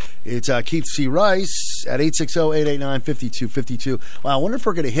WICH. It's Keith C. Rice at 860-889-5252. Wow, I wonder if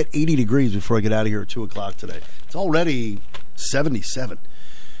we're going to hit 80 degrees before I get out of here at 2 o'clock today. It's already 77.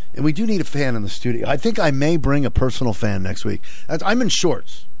 And we do need a fan in the studio. I think I may bring a personal fan next week. I'm in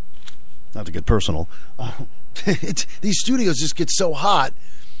shorts. Not to get personal. These studios just get so hot.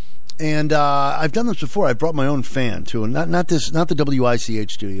 And I've done this before. I brought my own fan to not the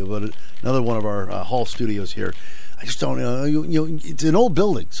WICH studio, but another one of our hall studios here. I just don't know. It's an old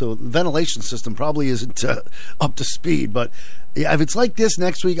building, so the ventilation system probably isn't up to speed. But yeah, if it's like this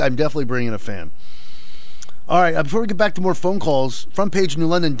next week, I'm definitely bringing a fan. All right, before we get back to more phone calls, front page New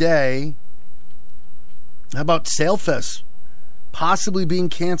London Day. How about Sailfest possibly being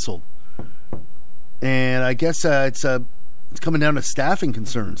canceled? And I guess it's coming down to staffing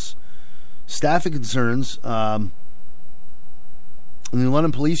concerns. The New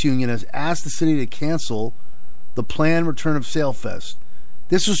London Police Union has asked the city to cancel the planned return of Sailfest.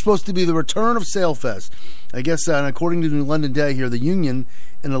 This was supposed to be the return of Sailfest. I guess, according to New London Day here, the union,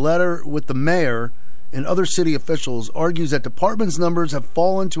 in a letter with the mayor and other city officials, argues that departments' numbers have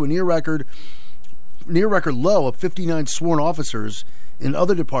fallen to a near record low of 59 sworn officers in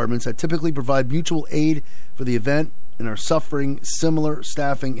other departments that typically provide mutual aid for the event and are suffering similar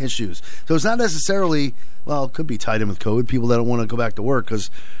staffing issues. So it's not necessarily, well, it could be tied in with COVID, people that don't want to go back to work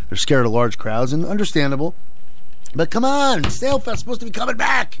because they're scared of large crowds, and understandable. But come on, Sailfest is supposed to be coming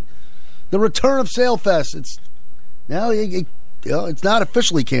back. The return of Sailfest. It's now it's not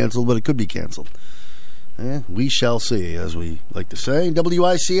officially canceled, but it could be canceled. We shall see, as we like to say.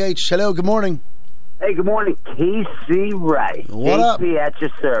 WICH, hello, good morning. Hey, good morning. KC Rice. What up? KC at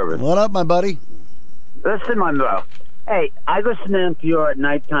your service. What up, my buddy? Listen, my bro. Hey, I listen to NPR at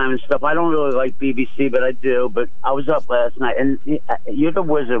nighttime and stuff. I don't really like BBC, but I do. But I was up last night, and you're the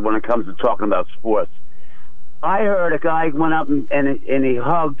wizard when it comes to talking about sports. I heard a guy went up and he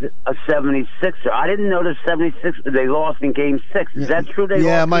hugged a 76er. I didn't know the 76ers, they lost in Game 6. Is that true? They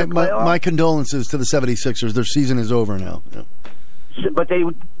lost in the playoffs? My condolences to the 76ers. Their season is over now. Yeah. But they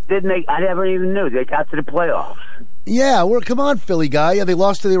didn't. I never even knew. They got to the playoffs. Yeah, come on, Philly guy. Yeah, they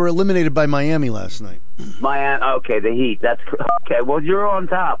were eliminated by Miami last night. Miami, okay, the Heat. That's okay. Well, you're on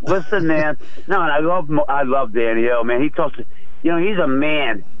top. Listen, man. No, and I love Danny O, man. He talks. He's a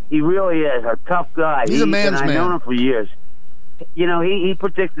man. He really is a tough guy. He's a man's man. I've known him for years. He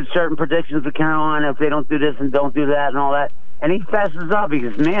predicted certain predictions for Carolina if they don't do this and don't do that and all that. And he fesses up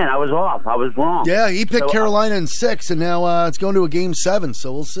because, man, I was off. I was wrong. Yeah, he picked Carolina in 6, and now it's going to a Game 7,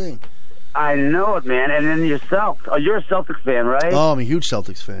 so we'll see. I know it, man. And then yourself. Oh, you're a Celtics fan, right? Oh, I'm a huge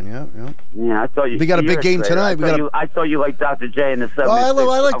Celtics fan, yeah. Yeah, I thought you... We got a big game tonight. I thought you liked Dr. J in the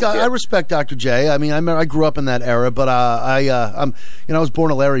 70s. I respect Dr. J. I mean, I grew up in that era, but I was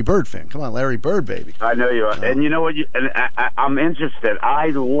born a Larry Bird fan. Come on, Larry Bird, baby. I know you are. And you know what? I'm interested. I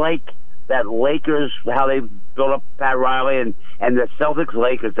like that Lakers, how they built up Pat Riley and the Celtics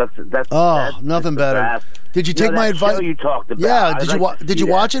Lakers. That's nothing better. Did you take my advice? You talked about. Yeah. Did you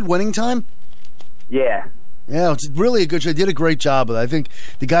watch it? Winning Time? Yeah. Yeah, it's really a good show. They did a great job of it. I think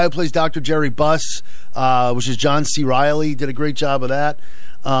the guy who plays Dr. Jerry Buss, which is John C. Reilly, did a great job of that.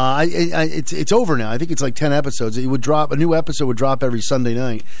 It's over now. I think it's like 10 episodes. A new episode would drop every Sunday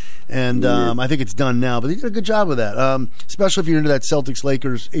night, and I think it's done now. But they did a good job of that, especially if you're into that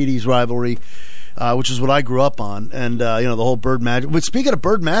Celtics-Lakers 80s rivalry, which is what I grew up on, and the whole Bird Magic. But speaking of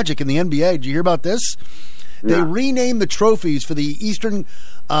Bird Magic in the NBA, did you hear about this? They renamed the trophies for the Eastern.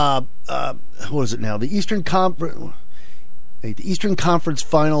 What is it now? The Eastern Conference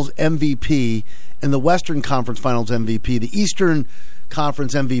Finals MVP and the Western Conference Finals MVP. The Eastern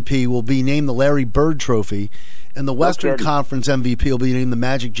Conference MVP will be named the Larry Bird Trophy, and the Western Conference MVP will be named the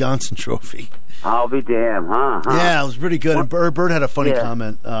Magic Johnson Trophy. I'll be damned, huh? Yeah, it was pretty good. And Bird had a funny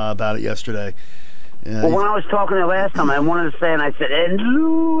comment about it yesterday. Yeah, when I was talking to last time, I wanted to say, and I said, and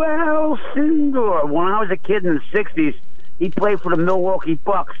Lou Alcindor. When I was a kid in the 60s, he played for the Milwaukee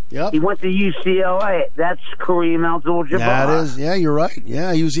Bucks. Yep. He went to UCLA. That's Kareem Abdul-Jabbar. That is, yeah, you're right.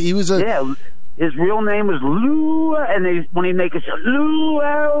 Yeah, he was a His real name was Lou, and when he make it, Lou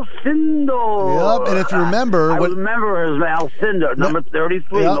Alcindor. Yep, and if you remember... I remember his Alcindor, number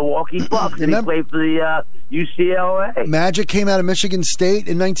 33, Milwaukee Bucks, and he played for the UCLA. Magic came out of Michigan State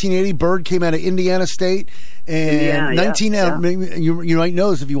in 1980. Bird came out of Indiana State. And you might know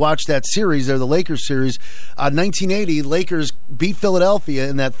this if you watch that series, or the Lakers series. 1980, Lakers beat Philadelphia,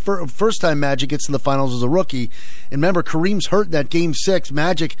 and that first time Magic gets to the finals as a rookie. And remember, Kareem's hurt in that Game 6.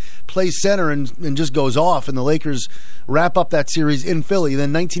 Magic plays center and just goes off, and the Lakers wrap up that series in Philly.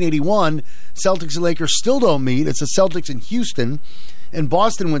 Then 1981, Celtics and Lakers still don't meet. It's the Celtics in Houston, and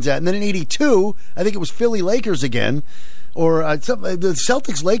Boston wins that. And then in 82, I think it was Philly Lakers again. Or the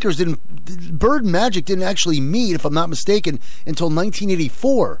Celtics-Lakers Bird and Magic didn't actually meet, if I'm not mistaken, until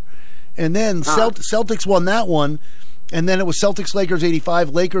 1984. And then Celtics won that one, and then it was Celtics-Lakers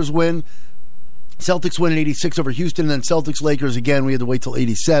 85, Lakers win, Celtics win in 86 over Houston, and then Celtics-Lakers again, we had to wait till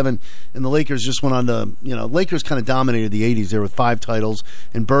 87, and the Lakers just went on to, Lakers kind of dominated the 80s there with 5 titles,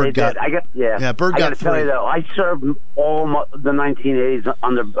 and Bird got... Bird got 3. Tell you, though, I served all the 1980s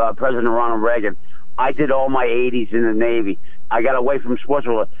under President Ronald Reagan. I did all my 80s in the Navy. I got away from sports,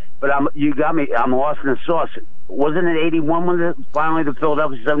 but you got me. I'm lost in the sauce. Wasn't it 81 when finally the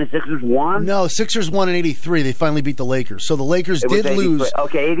Philadelphia 76ers won? No, Sixers won in 83. They finally beat the Lakers. So the Lakers did lose.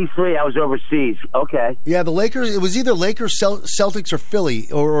 Okay, 83, I was overseas. Okay. Yeah, the Lakers, it was either Lakers, Celtics, or Philly,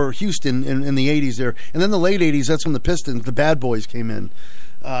 or Houston in the 80s there. And then the late 80s, that's when the Pistons, the bad boys came in.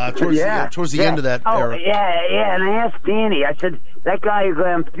 Towards the end of that era. Yeah, and I asked Danny, I said, that guy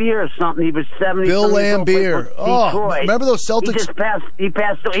Lampier or something, he was 70. Bill Lampier. Remember those Celtics? He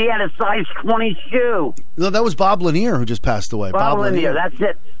passed away. He had a size 20 shoe. No, that was Bob Lanier who just passed away. Bob Lanier, that's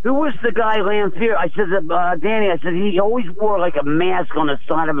it. Who was the guy Lampier? I said, Danny, he always wore like a mask on the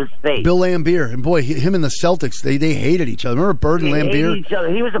side of his face. Bill Lampier. And boy, him and the Celtics, they hated each other. Remember Bird and Lampier? They hated each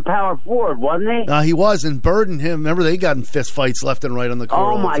other. He was a power forward, wasn't he? He was, and Bird and him, remember they got in fist fights left and right on the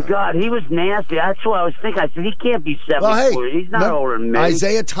court. Oh, my God, he was nasty. That's what I was thinking. I said, he can't be 74. He's not older than me.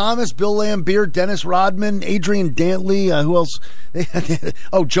 Isaiah Thomas, Bill Lambier, Dennis Rodman, Adrian Dantley, who else?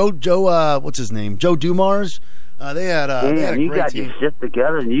 Joe, what's his name? Joe Dumars. They had a you great got team. your shit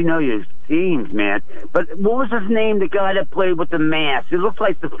together, and you know your teams, man. But what was his name, the guy that played with the mask? It looked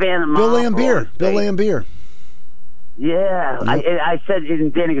like the Phantom. Bill Lambier. Bill Lambier. Yeah. I said,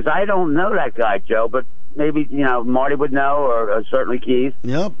 Danny, because I don't know that guy, Joe, but maybe, Marty would know, or certainly Keith.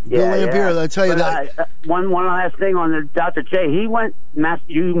 Yep. Bill Lambier, I tell you that. One last thing on Dr. J. He went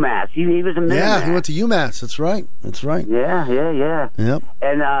UMass. He was a Minuteman. Yeah, he went to UMass. That's right. Yeah. Yep.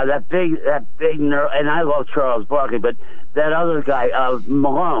 And that big nerd, and I love Charles Barkley, but that other guy,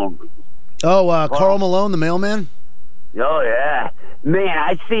 Malone. Oh, Karl Malone, the mailman? Oh, yeah. Man,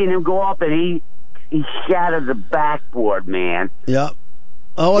 I seen him go up, and he shattered the backboard, man. Yep.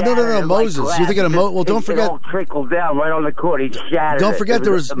 Oh, no, Moses. You're thinking of Moses. Well, don't forget. It all trickled down right on the court. He shattered Don't forget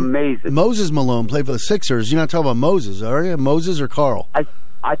there was amazing. Moses Malone played for the Sixers. You're not talking about Moses, are you? Moses or Carl?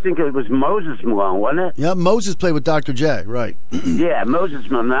 I think it was Moses Malone, wasn't it? Yeah, Moses played with Dr. J, right. Yeah, Moses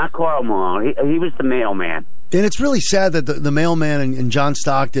Malone, not Karl Malone. He was the mailman. And it's really sad that the mailman and John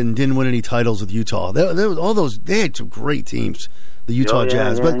Stockton didn't win any titles with Utah. They had some great teams, the Utah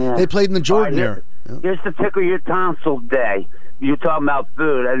Jazz, but they played in the Jordan era. Here's the tickle your tonsil day. You're talking about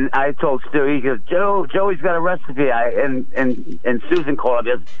food, and I told Stu, he goes, Joey's got a recipe. And Susan called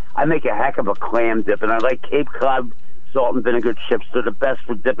up. I make a heck of a clam dip, and I like Cape Cod salt and vinegar chips. They're the best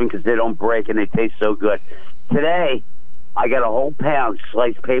for dipping because they don't break and they taste so good. Today, I got a whole pound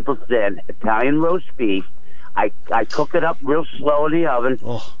sliced paper thin Italian roast beef. I cook it up real slow in the oven.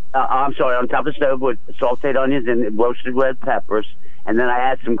 On top of the stove with sauteed onions and roasted red peppers. And then I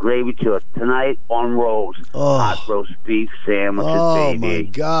add some gravy to it. Tonight on rolls, hot roast beef sandwiches, baby. Oh, my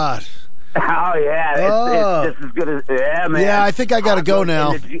God. Oh, yeah. It's just as good as... Yeah, man. Yeah, I think I got to go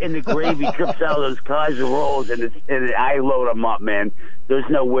now. And the gravy drips out of those Kaiser rolls, and I load them up, man. There's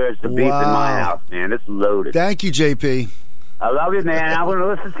no where's the beef in my house, man. It's loaded. Thank you, JP. I love you, man. I'm going to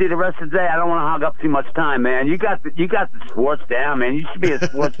listen to you the rest of the day. I don't want to hog up too much time, man. You got the sports down, man. You should be a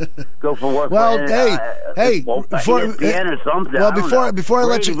sports go for work. Well, hey, ESPN or something. Well, before I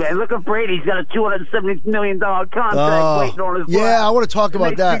let you, man, look at Brady. He's got a $270 million contract waiting on his lap. Yeah, I want to talk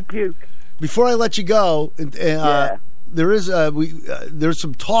about that. Before I let you go, there's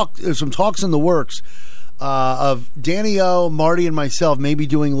some talk. There's some talks in the works of Danny O, Marty, and myself maybe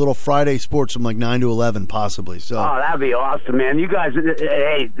doing a little Friday sports from like 9 to 11, possibly. So, that'd be awesome, man. You guys,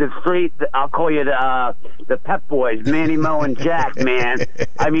 hey, the street, I'll call you the Pep Boys, Manny, Mo, and Jack, man.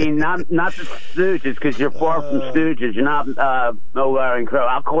 I mean, not the Stooges, because you're far from Stooges. You're not Mo, Larry, and Crow.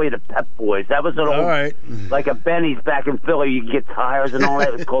 I'll call you the Pep Boys. That was an old, right. like a Benny's back in Philly. You get tires and all that.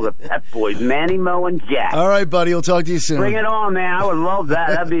 It was called the Pep Boys, Manny, Mo, and Jack. All right, buddy. We'll talk to you soon. Bring it on, man. I would love that.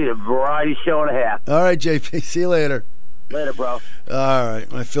 That'd be a variety show and a half. All right, JP. See you later. Later, bro. All right,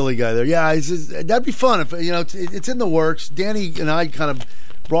 my Philly guy there. Yeah, that'd be fun. If it's in the works. Danny and I kind of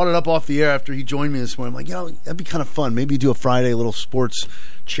brought it up off the air after he joined me this morning. I'm like, that'd be kind of fun. Maybe do a Friday little sports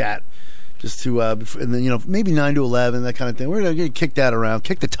chat, just to and then maybe 9 to 11, that kind of thing. We're gonna kick that around,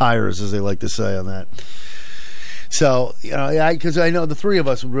 kick the tires, as they like to say on that. So because I know the three of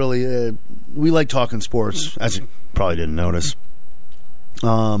us really we like talking sports, as you probably didn't notice.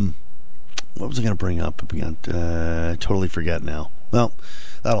 What was I going to bring up? I totally forget now. Well,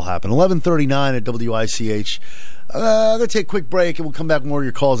 that'll happen. 11:39 at WICH. I'm going to take a quick break, and we'll come back with more of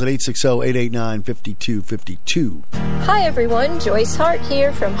your calls at 860-889-5252. Hi, everyone. Joyce Hart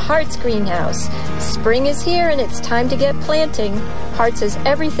here from Hart's Greenhouse. Spring is here, and it's time to get planting. Hart's has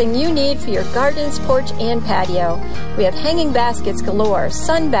everything you need for your gardens, porch, and patio. We have hanging baskets galore,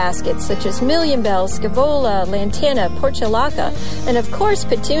 sun baskets such as Million Bells, Scavola, Lantana, Portulaca, and of course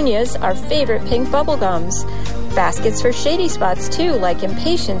petunias, our favorite pink bubblegums. Baskets for shady spots too, like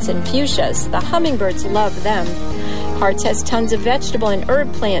impatiens and fuchsias. The hummingbirds love them. Hart's has tons of vegetable and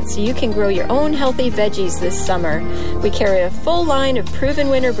herb plants so you can grow your own healthy veggies this summer. We carry a full line of proven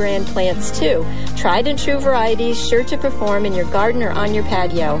winter brand plants too. Tried and true varieties sure to perform in your garden or on your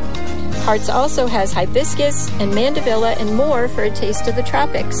patio. Hart's also has hibiscus and mandevilla and more for a taste of the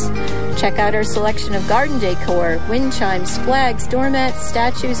tropics. Check out our selection of garden decor, wind chimes, flags, doormats,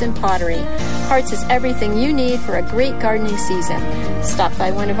 statues, and pottery. Hart's has everything you need for a great gardening season. Stop by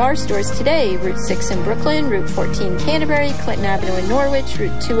one of our stores today, Route 6 in Brooklyn, Route 14 Canterbury, Clinton Avenue in Norwich,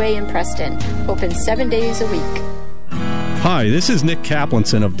 Route 2A in Preston. Open 7 days a week. Hi, this is Nick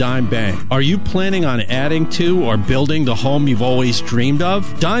Kaplanson of Dime Bank. Are you planning on adding to or building the home you've always dreamed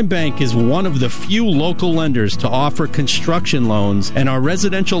of? Dime Bank is one of the few local lenders to offer construction loans, and our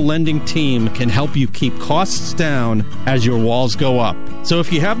residential lending team can help you keep costs down as your walls go up. So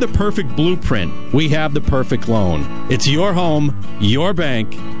if you have the perfect blueprint, we have the perfect loan. It's your home, your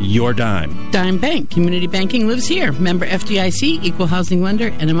bank, your dime. Dime Bank. Community banking lives here. Member FDIC, Equal Housing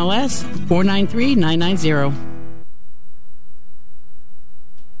Lender, NMLS 493990.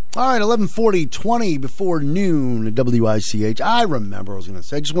 All right, 11:40, 20 before noon at WICH. I remember what I was going to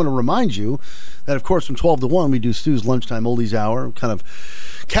say. I just want to remind you that, of course, from 12 to 1, we do Stu's Lunchtime Oldies Hour. Kind of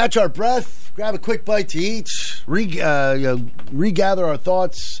catch our breath, grab a quick bite to eat, regather our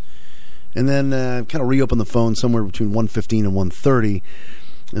thoughts, and then kind of reopen the phone somewhere between 1:15 and 1:30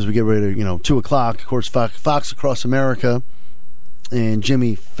 as we get ready to, 2 o'clock. Of course, Fox Across America and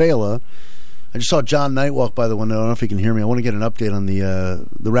Jimmy Fallon. I just saw John Knight walk by the window. I don't know if he can hear me. I want to get an update on the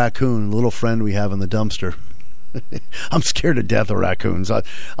raccoon, the little friend we have in the dumpster. I'm scared to death of raccoons.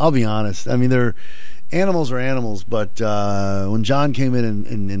 I'll be honest. I mean, animals are animals, but when John came in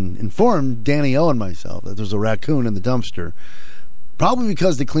and informed Danny O and myself that there's a raccoon in the dumpster, probably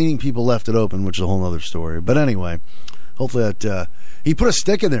because the cleaning people left it open, which is a whole other story. But anyway, hopefully that he put a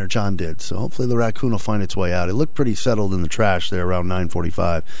stick in there, John did, so hopefully the raccoon will find its way out. It looked pretty settled in the trash there around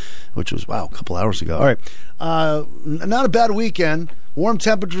 9:45, which was, a couple hours ago. All right, not a bad weekend. Warm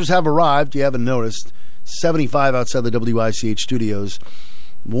temperatures have arrived, you haven't noticed. 75 outside the WICH studios.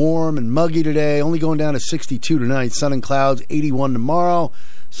 Warm and muggy today, only going down to 62 tonight. Sun and clouds, 81 tomorrow.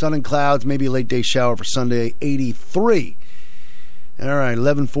 Sun and clouds, maybe a late day shower for Sunday, 83. All right,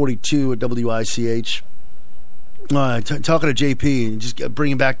 11:42 at WICH. Talking to JP and just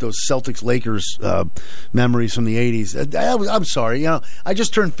bringing back those Celtics-Lakers memories from the 80s. I'm sorry, I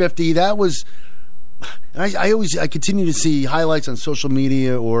just turned 50. That was, I continue to see highlights on social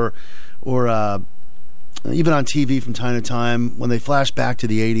media or even on TV from time to time when they flash back to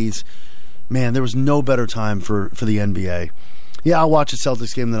the 80s. Man, there was no better time for the NBA. Yeah, I'll watch a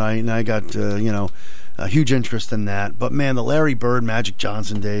Celtics game tonight, and I got a huge interest in that. But man, the Larry Bird, Magic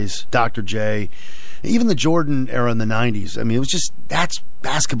Johnson days, Dr. J. Even the Jordan era in the 90s. I mean, it was just, that's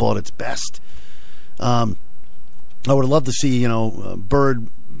basketball at its best. I would have loved to see, Bird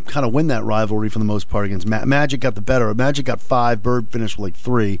kind of win that rivalry for the most part against Magic. Got the better. Magic got 5. Bird finished with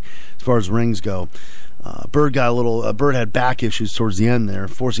 3 as far as rings go. Bird got Bird had back issues towards the end there,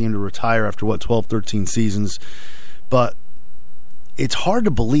 forcing him to retire after 12, 13 seasons. But it's hard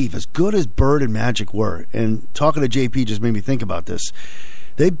to believe, as good as Bird and Magic were, and talking to JP just made me think about this.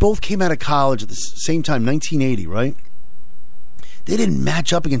 They both came out of college at the same time, 1980, right? They didn't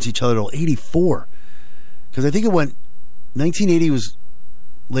match up against each other until 84. Because I think it went, 1980 was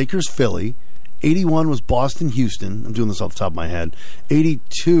Lakers-Philly, 81 was Boston-Houston. I'm doing this off the top of my head.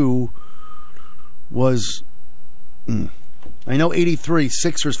 82 was, I know 83,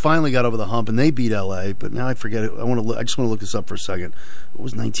 Sixers finally got over the hump and they beat LA, but now I forget it. I just want to look this up for a second. What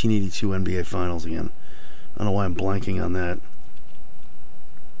was 1982 NBA Finals again? I don't know why I'm blanking on that.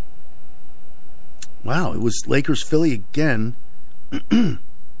 Wow, it was Lakers-Philly again.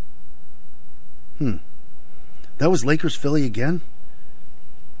 That was Lakers-Philly again?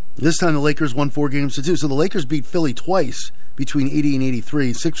 This time the Lakers won 4-2. So the Lakers beat Philly twice between 80 and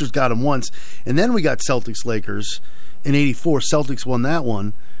 83. Sixers got them once. And then we got Celtics-Lakers in 84. Celtics won that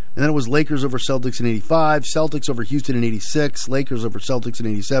one. And then it was Lakers over Celtics in 85, Celtics over Houston in 86, Lakers over Celtics in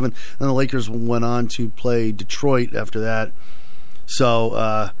 87. Then the Lakers went on to play Detroit after that. So,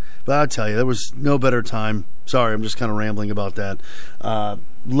 but I'll tell you, there was no better time. Sorry, I'm just kind of rambling about that.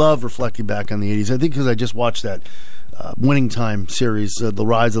 Love reflecting back on the 80s. I think because I just watched that Winning Time series, The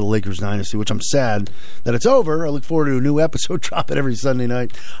Rise of the Lakers Dynasty, which I'm sad that it's over. I look forward to a new episode dropping every Sunday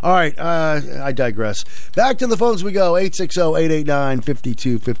night. All right, I digress. Back to the phones we go.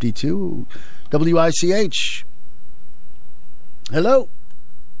 860-889-5252. WICH. Hello.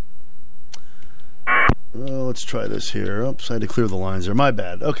 Let's try this here. Oops, I had to clear the lines there. My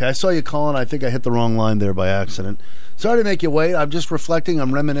bad. Okay, I saw you calling. I think I hit the wrong line there by accident. Sorry to make you wait. I'm just reflecting.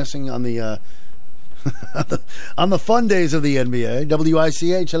 I'm reminiscing on the on the fun days of the NBA.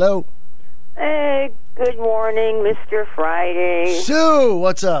 WICH, hello. Hey, good morning, Mr. Friday. Sue,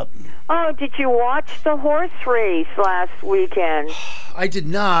 what's up? Oh, did you watch the horse race last weekend? I did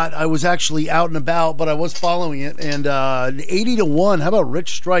not. I was actually out and about, but I was following it. And 80-1. How about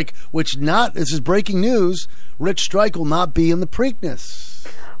Rich Strike? This is breaking news. Rich Strike will not be in the Preakness.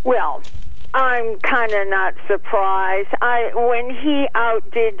 Well, I'm kind of not surprised. When he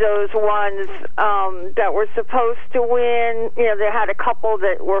outdid those ones that were supposed to win, they had a couple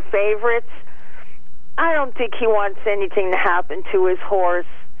that were favorites. I don't think he wants anything to happen to his horse.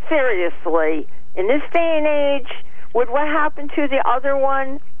 Seriously. In this day and age, with what happened to the other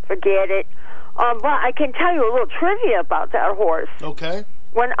one, forget it. But I can tell you a little trivia about that horse. Okay.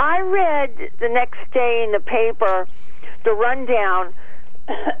 When I read the next day in the paper the rundown,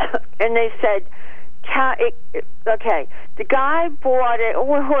 and they said, the guy bought it,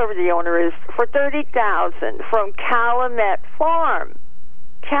 or whoever the owner is, for $30,000 from Calumet Farm.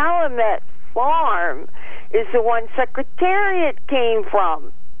 Calumet Farm is the one Secretariat came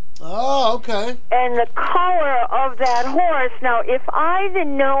from. Oh, okay. And the color of that horse. Now, if I'd have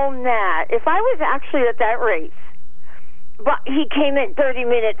known that, if I was actually at that race, but he came in 30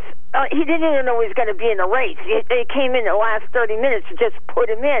 minutes, he didn't even know he was going to be in the race. He came in the last 30 minutes to just put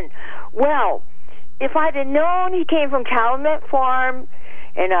him in. Well, if I'd have known he came from Calumet Farm,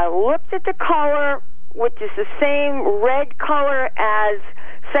 and I looked at the color, which is the same red color as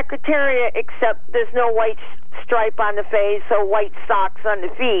Secretariat, except there's no white stripe on the face or white socks on the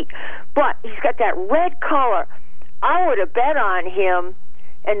feet, but he's got that red color, I would have bet on him.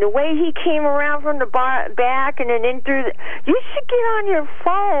 And the way he came around from the back and then in through you should get on your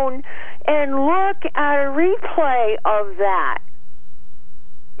phone and look at a replay of that.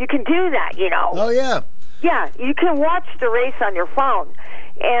 You can do that, Oh, yeah. Yeah, you can watch the race on your phone.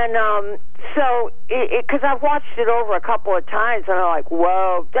 And so, because I've watched it over a couple of times, and I'm like,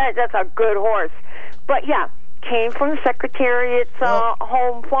 whoa, that's a good horse. But, yeah, came from Secretariat's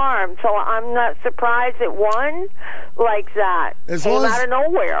home farm, so I'm not surprised it won like that. Came out of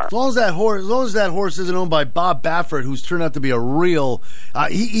nowhere. As long as that horse isn't owned by Bob Baffert, who's turned out to be a real,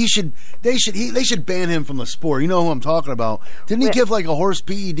 they should ban him from the sport. You know who I'm talking about? Didn't he give like a horse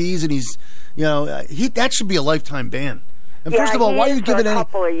PEDs, and he's, that should be a lifetime ban. And first of all, why are you giving a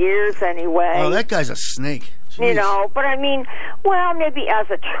couple of years anyway? Oh, that guy's a snake. Jeez. But I mean, well, maybe as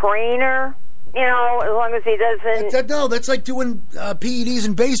a trainer. As long as he doesn't... That's like doing PEDs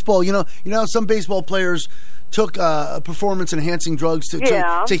in baseball. You know, some baseball players took performance-enhancing drugs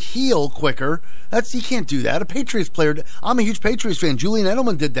to heal quicker. You can't do that. A Patriots player... I'm a huge Patriots fan. Julian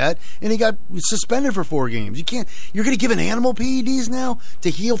Edelman did that, and he got suspended for 4 games. You can't... You're going to give an animal PEDs now to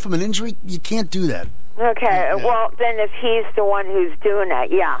heal from an injury? You can't do that. Okay, yeah. Well, then if he's the one who's doing that,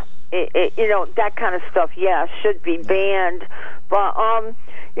 that kind of stuff, should be banned. But,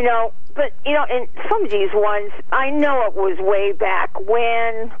 But, in some of these ones, I know it was way back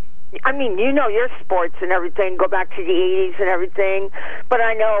when, your sports and everything, go back to the 80s and everything, but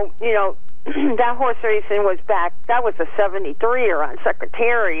I know, that horse racing was back, that was a 73er on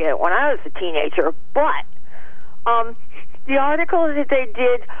Secretariat when I was a teenager, but, The article that they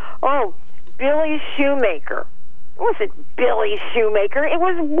did, Billy Shoemaker. It wasn't Billy Shoemaker. It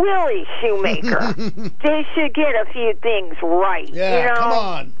was Willie Shoemaker. They should get a few things right. Yeah, come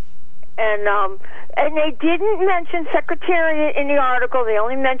on. And they didn't mention Secretariat in the article. They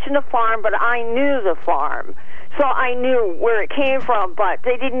only mentioned the farm, but I knew the farm. So I knew where it came from, but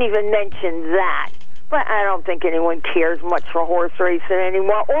they didn't even mention that. But I don't think anyone cares much for horse racing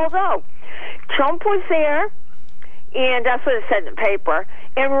anymore. Although, Trump was there, and that's what it said in the paper,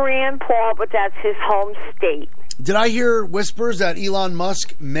 and Rand Paul, but that's his home state. Did I hear whispers that Elon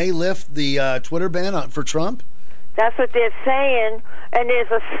Musk may lift the Twitter ban for Trump? That's what they're saying, and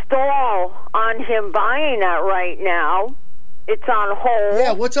there's a stall on him buying that right now. It's on hold.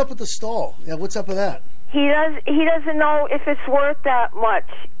 Yeah, what's up with the stall? Yeah, what's up with that? He doesn't know if it's worth that much.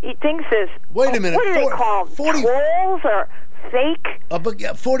 He thinks it's... Wait a minute. What do they call them? Trolls or fake? But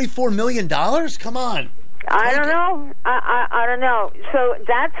 $44 million? Come on. I don't know. I don't know. So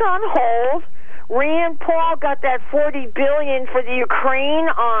that's on hold. Rand Paul got that $40 billion for the Ukraine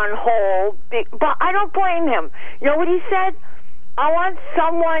on hold, but I don't blame him. You know what he said? I want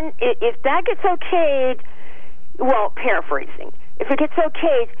someone, if that gets okayed, well, paraphrasing, if it gets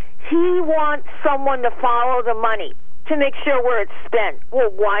okayed, he wants someone to follow the money to make sure where it's spent. Well,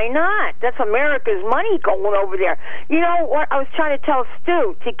 why not? That's America's money going over there. You know what I was trying to tell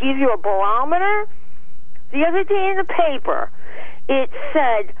Stu, to give you a barometer? The other day in the paper, it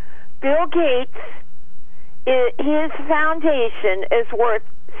said Bill Gates, his foundation is worth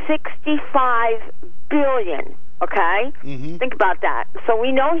 $65 billion, okay? Mm-hmm. Think about that. So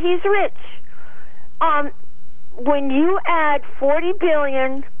we know he's rich. When you add $40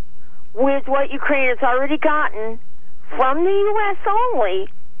 billion with what Ukraine has already gotten from the U.S. only,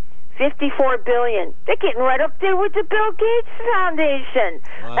 $54 billion. They're getting right up there with the Bill Gates Foundation.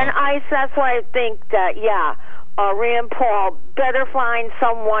 Wow. And that's why I think that, Rand Paul better find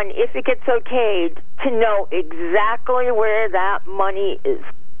someone, if it gets okayed, to know exactly where that money is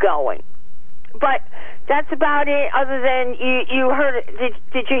going. But that's about it, other than you heard,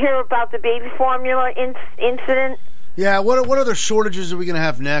 did you hear about the baby formula incident? Yeah, what other shortages are we going to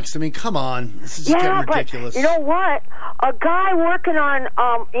have next? I mean, come on. This is getting ridiculous. But you know what? A guy working on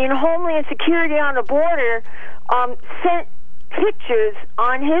in Homeland Security on the border sent pictures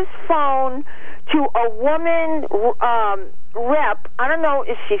on his phone to a woman rep. I don't know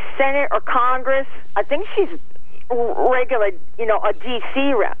if she's Senate or Congress. I think she's regular, a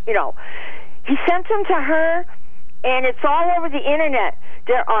D.C. rep. He sent them to her, and it's all over the internet.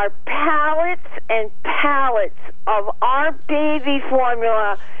 There are pallets and pallets of our baby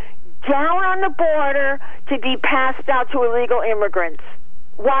formula down on the border to be passed out to illegal immigrants,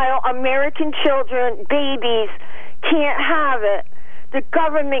 while American children, babies, can't have it. The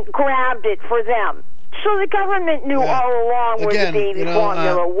government grabbed it for them. So the government knew all along where the baby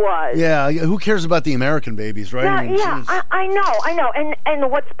formula was. Yeah, who cares about the American babies, right? I know.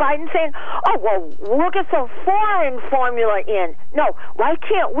 And what's Biden saying? Oh, well, we'll get some foreign formula in. No, why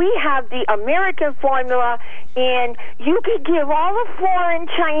can't we have the American formula, and you can give all the foreign,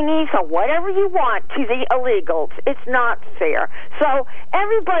 Chinese, or whatever you want to the illegals? It's not fair. So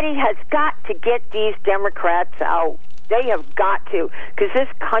everybody has got to get these Democrats out. They have got to, because this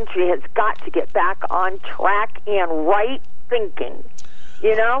country has got to get back on track and right thinking,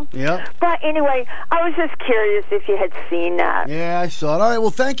 Yeah. But anyway, I was just curious if you had seen that. Yeah, I saw it. All right,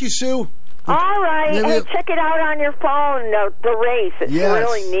 well, thank you, Sue. All right, and check it out on your phone, the race. It's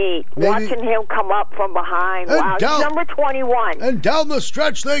really neat. Watching him come up from behind. Wow, he's number 21. And down the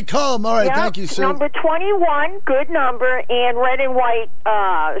stretch they come. All right, thank you, Sue. Number 21, good number, and red and white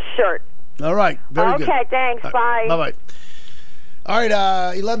shirt. All right, very good. Okay, thanks. Bye. Bye-bye. All right,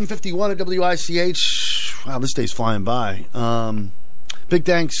 11:51 at WICH. Wow, this day's flying by. Big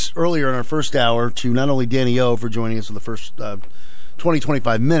thanks earlier in our first hour to not only Danny O for joining us for the first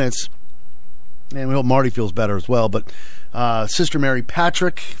 20-25 minutes, and we hope Marty feels better as well, but Sister Mary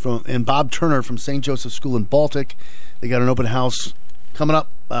Patrick and Bob Turner from St. Joseph's School in Baltic. They got an open house coming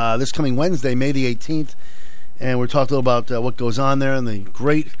up this coming Wednesday, May the 18th, and we're talking a little about what goes on there and the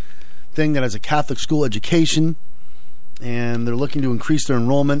great thing that has a Catholic school education, and they're looking to increase their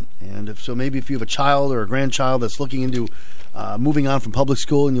enrollment. And if you have a child or a grandchild that's looking into moving on from public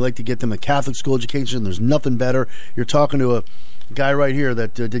school and you like to get them a Catholic school education, there's nothing better. You're talking to a guy right here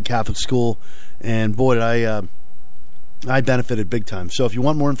that did Catholic school, and boy, did I benefited big time. So if you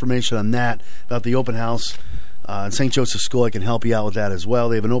want more information on that, about the open house in St. Joseph's School, I can help you out with that as well.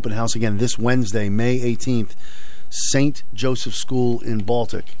 They have an open house again this Wednesday, May 18th, St. Joseph's School in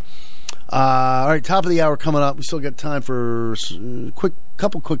Baltic. All right, top of the hour coming up. We still got time for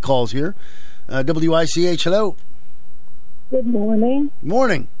couple quick calls here. WICH, hello. Good morning.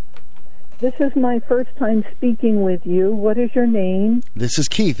 Morning. This is my first time speaking with you. What is your name? This is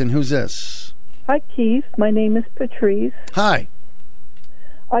Keith, and who's this? Hi, Keith. My name is Patrice. Hi.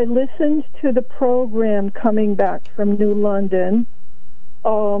 I listened to the program coming back from New London,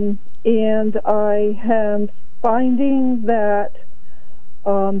 and I am finding that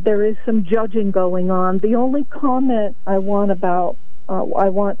there is some judging going on. The only comment I want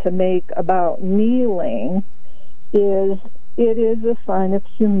to make about kneeling is it is a sign of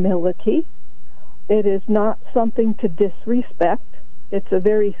humility. It is not something to disrespect. It's a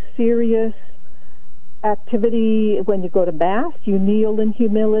very serious activity. When you go to Mass, you kneel in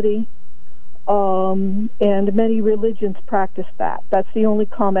humility. And many religions practice that. That's the only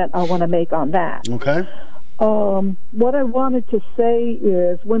comment I want to make on that. Okay. What I wanted to say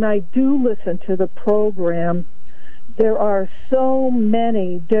is when I do listen to the program, there are so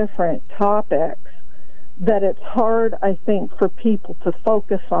many different topics that it's hard, I think, for people to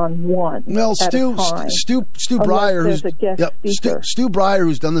focus on one. Well, Stu Bryer, Stu Bryer, who's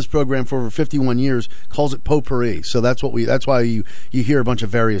done this program for over 51 years, calls it potpourri. So that's why you hear a bunch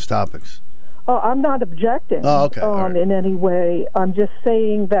of various topics. Oh, I'm not objecting in any way. I'm just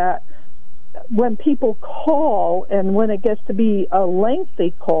saying that when people call, and when it gets to be a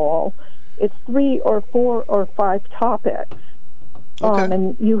lengthy call, it's 3 or 4 or 5 topics.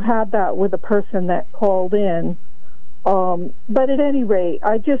 And you had that with a person that called in. But at any rate,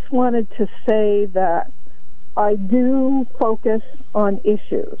 I just wanted to say that I do focus on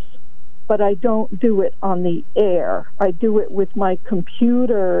issues, but I don't do it on the air. I do it with my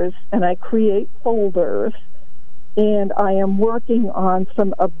computers, and I create folders, and I am working on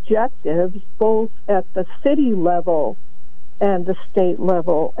some objectives both at the city level and the state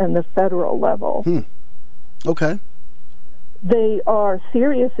level and the federal level. Okay. They are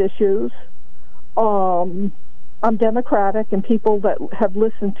serious issues. I'm Democratic, and people that have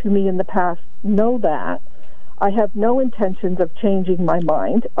listened to me in the past know that. I have no intentions of changing my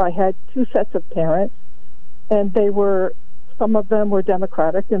mind. I had 2 sets of parents, and some of them were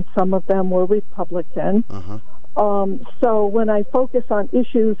Democratic and some of them were Republican. So when I focus on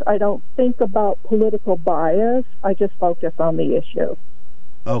issues, I don't think about political bias. I just focus on the issue.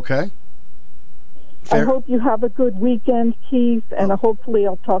 Okay. Fair. I hope you have a good weekend, Keith, and hopefully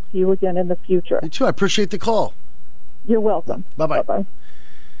I'll talk to you again in the future. You too. I appreciate the call. You're welcome. Bye-bye. Bye-bye.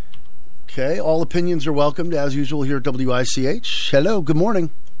 Okay, all opinions are welcomed, as usual, here at WICH. Hello, good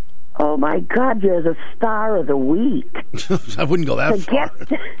morning. Oh, my God, you're the star of the week. I wouldn't go that far.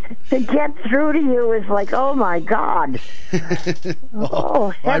 To get through to you is like, oh, my God.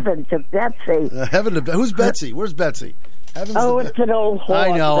 Heaven to Betsy. Who's Betsy? Where's Betsy? It's an old horse.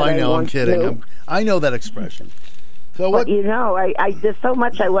 I know. I'm kidding. I know that expression. So what? But, there's so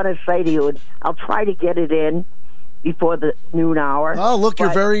much I want to say to you, and I'll try to get it in before the noon hour. Oh, look,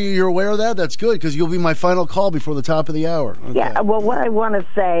 you're aware of that? That's good, because you'll be my final call before the top of the hour. Okay. Yeah, well, what I want to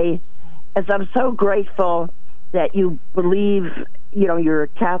say is I'm so grateful that you believe, you're a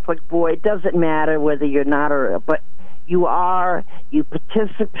Catholic boy. It doesn't matter whether you're not but you are, you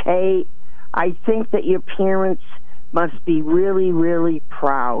participate. I think that your parents must be really, really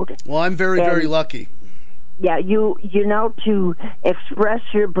proud. Well, I'm very, very lucky. Yeah, to express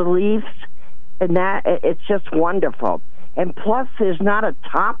your beliefs, and that it's just wonderful. And plus, there's not a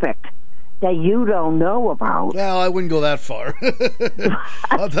topic that you don't know about. Well, I wouldn't go that far.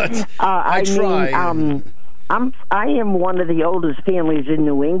 I try. I am one of the oldest families in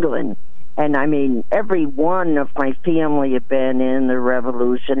New England, and I mean, every one of my family have been in the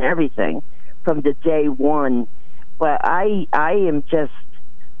Revolution, everything from the day one. But I am just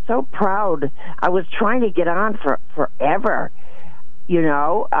so proud. I was trying to get on for forever,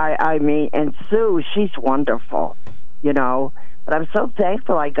 I mean, and Sue, she's wonderful, But I'm so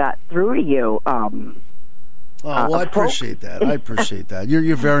thankful I got through to you. Well, I appreciate that. I appreciate that.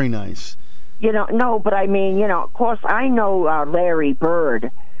 You're very nice. No, but I mean, of course, I know Larry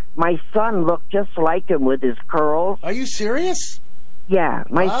Bird. My son looked just like him with his curls. Are you serious? Yeah,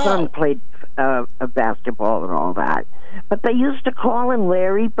 my son played basketball and all that. But they used to call him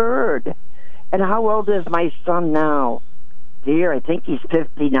Larry Bird. And how old is my son now? Dear, I think he's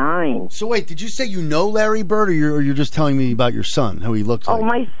 59. So wait, did you say you know Larry Bird, or you're just telling me about your son, how he looks like? Oh,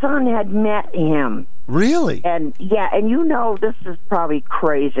 my son had met him. Really? And this is probably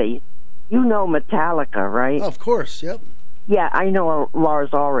crazy. You know Metallica, right? Oh, of course, yep. Yeah, I know Lars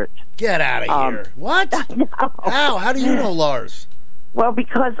Ulrich. Get out of here. What? No. How do you know Lars? Well,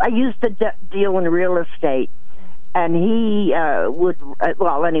 because I used to deal in real estate, And he would,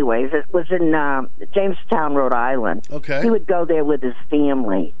 anyways, it was in Jamestown, Rhode Island. Okay. He would go there with his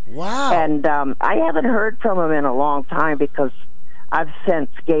family. Wow. And I haven't heard from him in a long time because I've since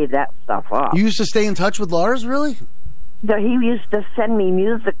gave that stuff up. You used to stay in touch with Lars, really? He used to send me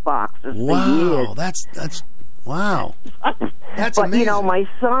music boxes for years. That's wow. That's but, amazing. You know, my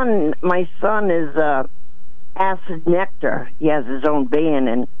son is Acid Nectar. He has his own band,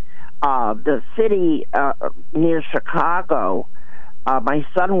 and the city near Chicago, my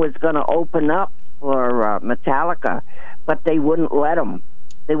son was going to open up for Metallica, but they wouldn't let him.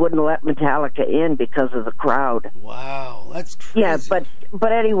 They wouldn't let Metallica in because of the crowd. Wow, that's crazy. Yeah,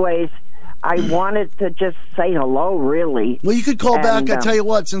 but anyways, I wanted to just say hello, really. Well, you could call back. I tell you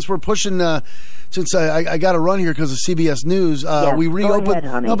what, since we're pushing, since I got to run here because of CBS News, we reopened. Go ahead,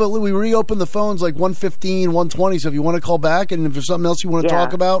 honey. No, but we reopened the phones like 1:15, 1:20. So if you want to call back, and if there's something else you want to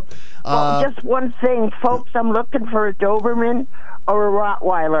talk about, just one thing, folks. I'm looking for a Doberman or a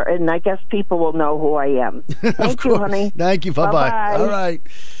Rottweiler, and I guess people will know who I am. Thank you, honey. Thank you. Bye-bye. All right.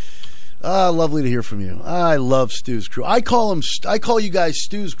 Lovely to hear from you. I love Stu's Crew. I call you guys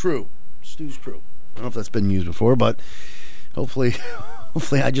Stu's Crew. Stu's Crew. I don't know if that's been used before, but hopefully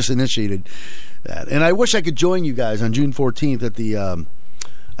I just initiated that. And I wish I could join you guys on June 14th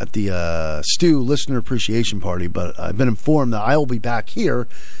at the Stu Listener Appreciation Party, but I've been informed that I will be back here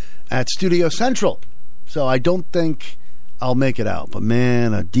at Studio Central. So I don't think I'll make it out. But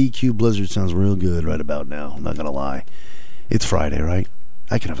man, a DQ blizzard sounds real good right about now. I'm not going to lie. It's Friday, right?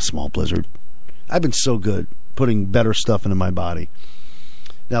 I can have a small blizzard. I've been so good putting better stuff into my body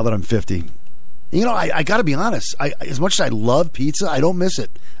now that I'm 50. You know, I got to be honest. As much as I love pizza, I don't miss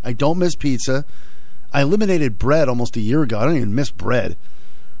it. I don't miss pizza. I eliminated bread almost a year ago. I don't even miss bread.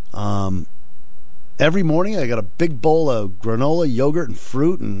 Every morning I got a big bowl of granola, yogurt, and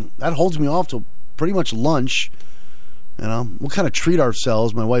fruit, and that holds me off till pretty much lunch. You know, we'll kind of treat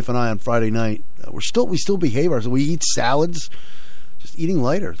ourselves, my wife and I, on Friday night. We still behave ourselves. We eat salads. Just eating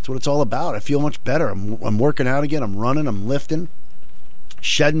lighter. That's what it's all about. I feel much better. I'm working out again. I'm running. I'm lifting.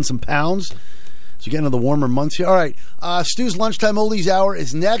 Shedding some pounds. So you get into the warmer months here. All right. Stu's Lunchtime Oldies Hour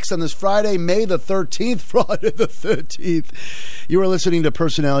is next on this Friday, May the 13th. Friday the 13th. You are listening to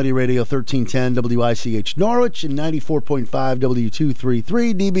Personality Radio 1310 WICH Norwich and 94.5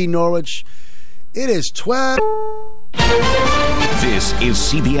 W233 DB Norwich. It is 12. This is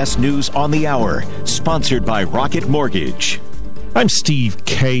CBS News on the Hour, sponsored by Rocket Mortgage. I'm Steve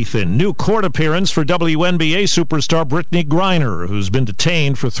Kathan. New court appearance for WNBA superstar Brittany Griner, who's been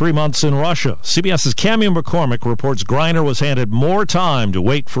detained for 3 months in Russia. CBS's Camille McCormick reports Griner was handed more time to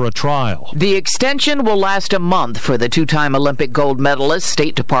wait for a trial. The extension will last a month for the two-time Olympic gold medalist,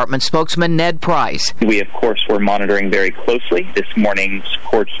 State Department spokesman Ned Price. We, of course, were monitoring very closely this morning's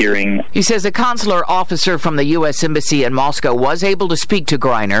court hearing. He says a consular officer from the U.S. Embassy in Moscow was able to speak to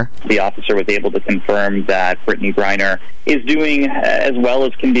Griner. The officer was able to confirm that Brittany Griner is doing as well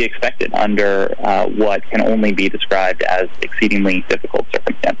as can be expected under what can only be described as exceedingly difficult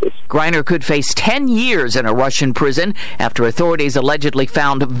circumstances. Griner could face 10 years in a Russian prison after authorities allegedly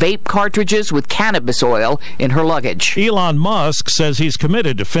found vape cartridges with cannabis oil in her luggage. Elon Musk says he's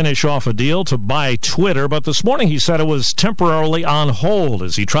committed to finish off a deal to buy Twitter, but this morning he said it was temporarily on hold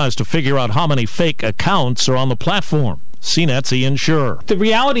as he tries to figure out how many fake accounts are on the platform. CNET's Ian Scher. The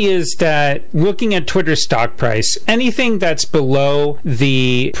reality is that looking at Twitter's stock price, anything that's below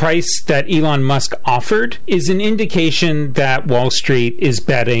the price that Elon Musk offered is an indication that Wall Street is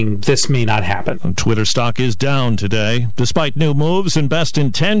betting this may not happen. Twitter stock is down today. Despite new moves and best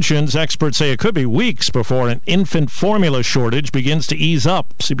intentions, experts say it could be weeks before an infant formula shortage begins to ease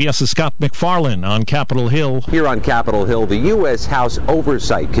up. CBS's Scott McFarlane on Capitol Hill. Here on Capitol Hill, the U.S. House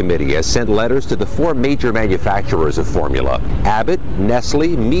Oversight Committee has sent letters to the four major manufacturers of formula. Abbott,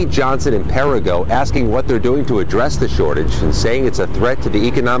 Nestle, Mead Johnson, and Perrigo, asking what they're doing to address the shortage and saying it's a threat to the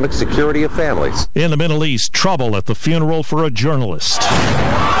economic security of families. In the Middle East, trouble at the funeral for a journalist.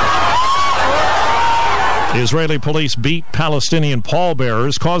 Israeli police beat Palestinian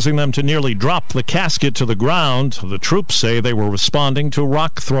pallbearers, causing them to nearly drop the casket to the ground. The troops say they were responding to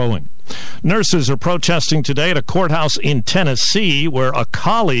rock throwing. Nurses are protesting today at a courthouse in Tennessee where a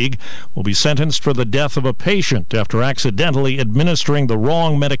colleague will be sentenced for the death of a patient after accidentally administering the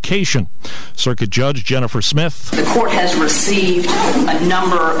wrong medication. Circuit Judge Jennifer Smith. The court has received a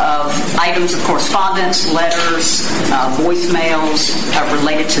number of items of correspondence, letters, voicemails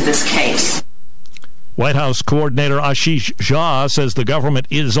related to this case. White House Coordinator Ashish Jha says the government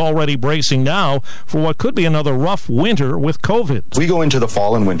is already bracing now for what could be another rough winter with COVID. We go into the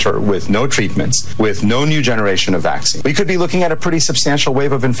fall and winter with no treatments, with no new generation of vaccine. We could be looking at a pretty substantial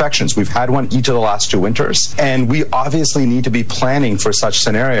wave of infections. We've had one each of the last 2 winters, and we obviously need to be planning for such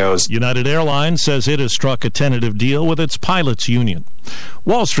scenarios. United Airlines says it has struck a tentative deal with its pilots union.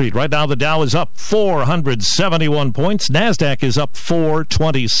 Wall Street, right now the Dow is up 471 points, NASDAQ is up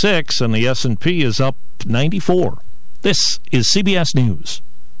 426, and the S&P is up 94. This is CBS News.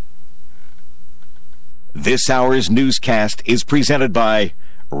 This hour's newscast is presented by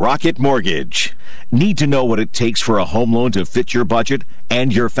Rocket Mortgage. Need to know what it takes for a home loan to fit your budget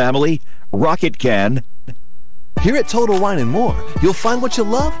and your family? Rocket can. Here at Total Wine & More, you'll find what you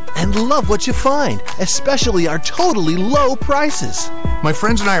love and love what you find, especially our totally low prices. My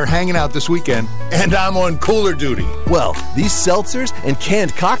friends and I are hanging out this weekend, and I'm on cooler duty. Well, these seltzers and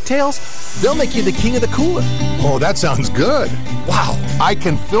canned cocktails, they'll make you the king of the cooler. Oh, that sounds good. Wow, I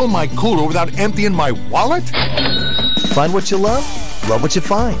can fill my cooler without emptying my wallet? Find what you love what you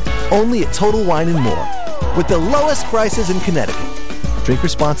find. Only at Total Wine & More, with the lowest prices in Connecticut. Drink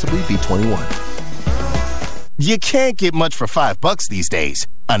responsibly, be 21. You can't get much for $5 these days,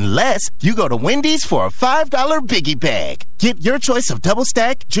 unless you go to Wendy's for a $5 Biggie Bag. Get your choice of double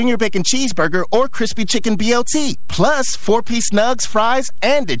stack, junior bacon cheeseburger, or crispy chicken BLT, plus 4-piece nugs, fries,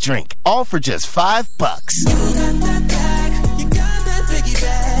 and a drink, all for just $5. You got that bag, you got that Biggie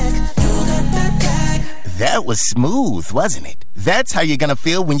Bag, you got that bag. That was smooth, wasn't it? That's how you're going to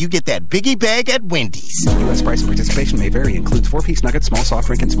feel when you get that Biggie Bag at Wendy's. U.S. price and participation may vary. Includes 4-piece nuggets, small soft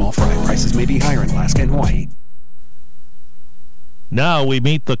drink, and small fry. Prices may be higher in Alaska and Hawaii. Now we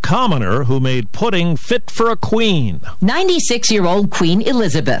meet the commoner who made pudding fit for a queen. 96-year-old Queen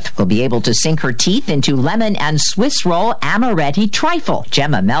Elizabeth will be able to sink her teeth into lemon and Swiss roll amaretti trifle.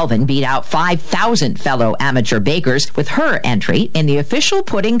 Gemma Melvin beat out 5,000 fellow amateur bakers with her entry in the official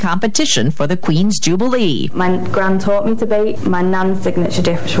pudding competition for the Queen's Jubilee. My gran taught me to bake. My nan's signature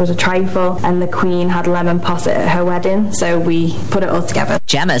dish was a trifle, and the Queen had lemon posset at her wedding, so we put it all together.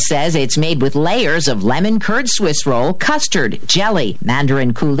 Gemma says it's made with layers of lemon curd Swiss roll, custard, jelly,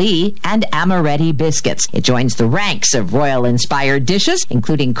 mandarin coulis, and amaretti biscuits. It joins the ranks of royal-inspired dishes,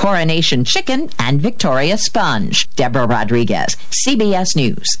 including coronation chicken and Victoria sponge. Deborah Rodriguez, CBS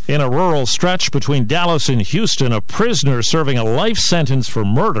News. In a rural stretch between Dallas and Houston, a prisoner serving a life sentence for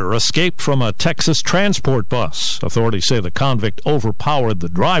murder escaped from a Texas transport bus. Authorities say the convict overpowered the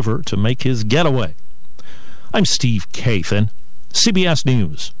driver to make his getaway. I'm Steve Kathan, CBS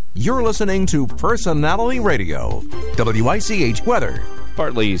News. You're listening to Personality Radio. WICH weather.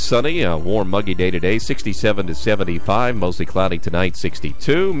 Partly sunny, a warm, muggy day today, 67 to 75. Mostly cloudy tonight,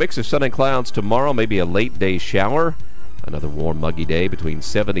 62. Mix of sun and clouds tomorrow, maybe a late day shower. Another warm, muggy day between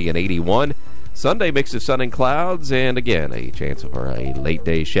 70 and 81. Sunday, mix of sun and clouds, and again, a chance of a late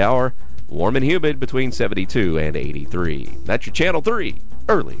day shower. Warm and humid between 72 and 83. That's your Channel 3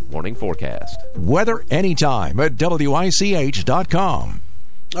 early morning forecast. Weather anytime at WICH.com.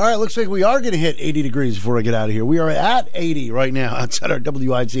 All right, looks like we are going to hit 80 degrees before I get out of here. We are at 80 right now outside our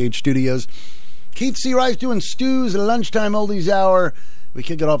WICH studios. Keith C. Rice doing Stews at lunchtime oldies hour. We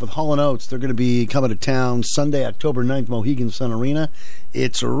kick it off with Hall & Oates. They're going to be coming to town Sunday, October 9th, Mohegan Sun Arena.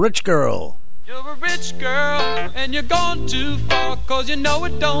 It's Rich Girl. You're a rich girl, and you're gone too far, 'cause you know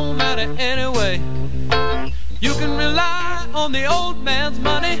it don't matter anyway. You can rely on the old man's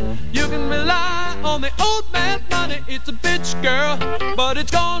money. You can rely on the old man's money. It's a bitch, girl, but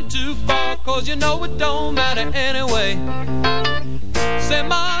it's gone too far, 'cause you know it don't matter anyway. Say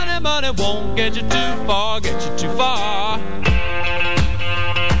money, money won't get you too far, get you too far.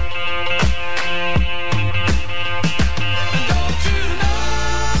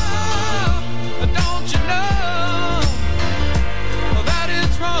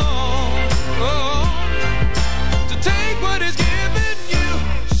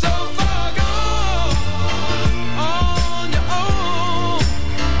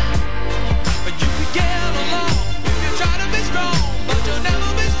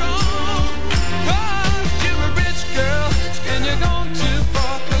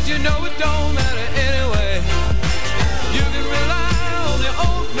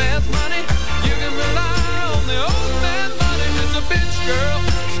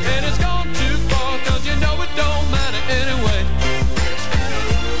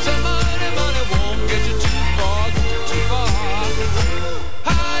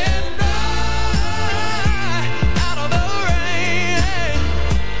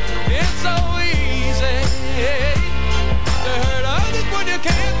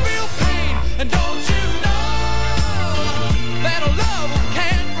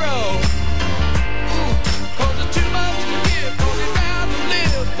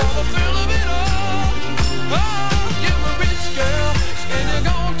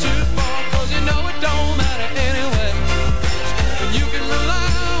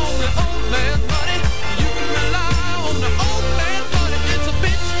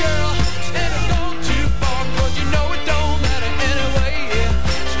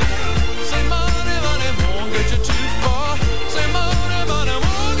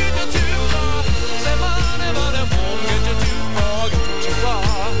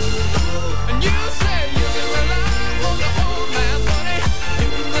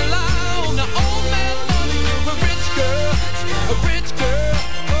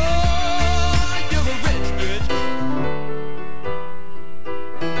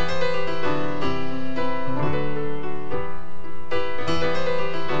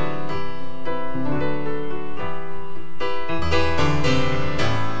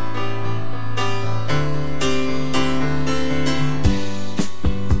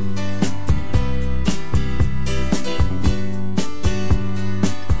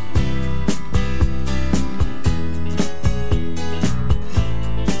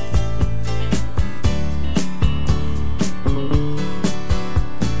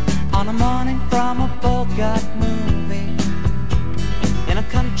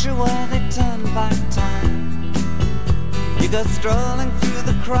 her strolling through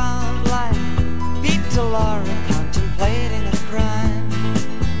the crowd like Peter Laura contemplating a crime.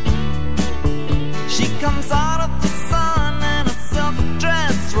 She comes out of the sun in a silk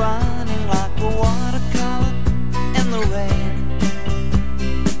dress, running like a watercolor in the rain.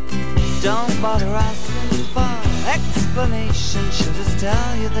 Don't bother asking for explanation, she'll just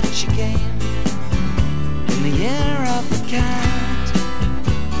tell you that she came in the year of the cat.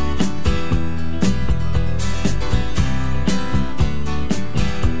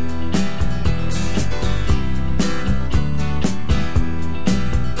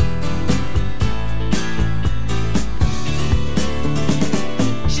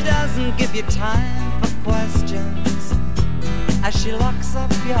 Give you time for questions as she locks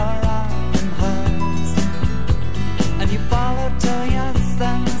up your arm in hers, and you follow to your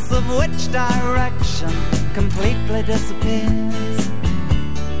sense of which direction completely disappears.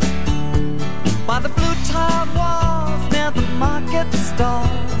 By the blue tiled walls near the market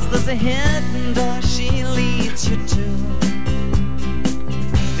stalls, there's a hidden door she leads you to.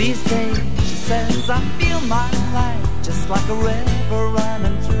 These days, she says, I feel my life just like a river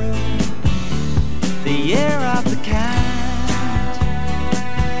running through the year of the cat.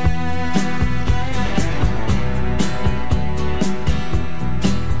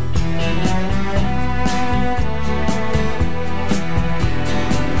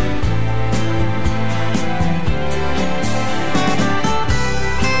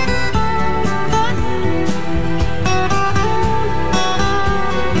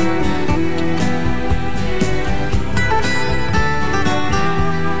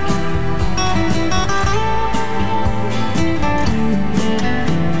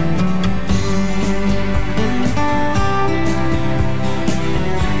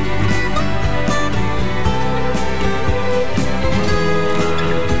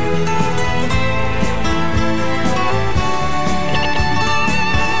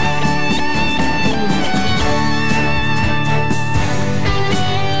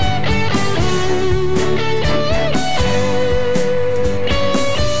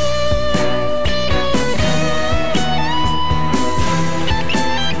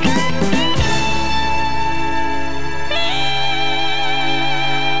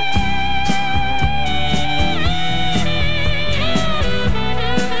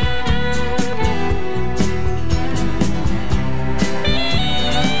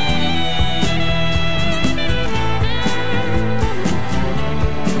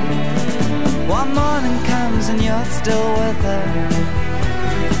 Still with her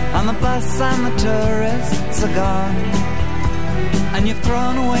on the bus and the tourists are gone, and you've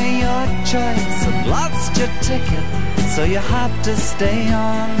thrown away your choice and lost your ticket, so you have to stay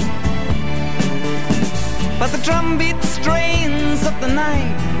on. But the drumbeat strains of the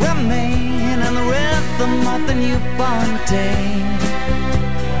night remain, and the rhythm of the newborn day.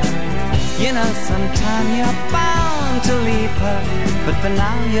 You know sometime you're bound to leave her, but for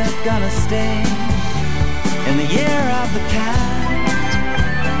now you're gonna stay in the year of the cat.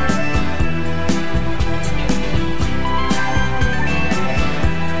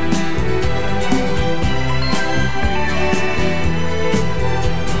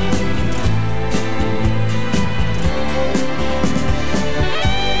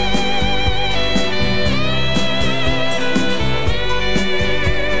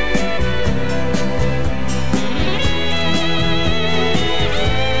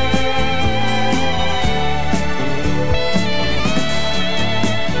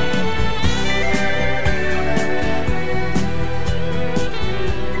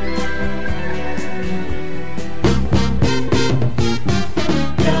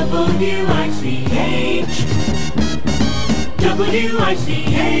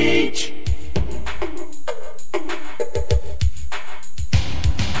 WICH.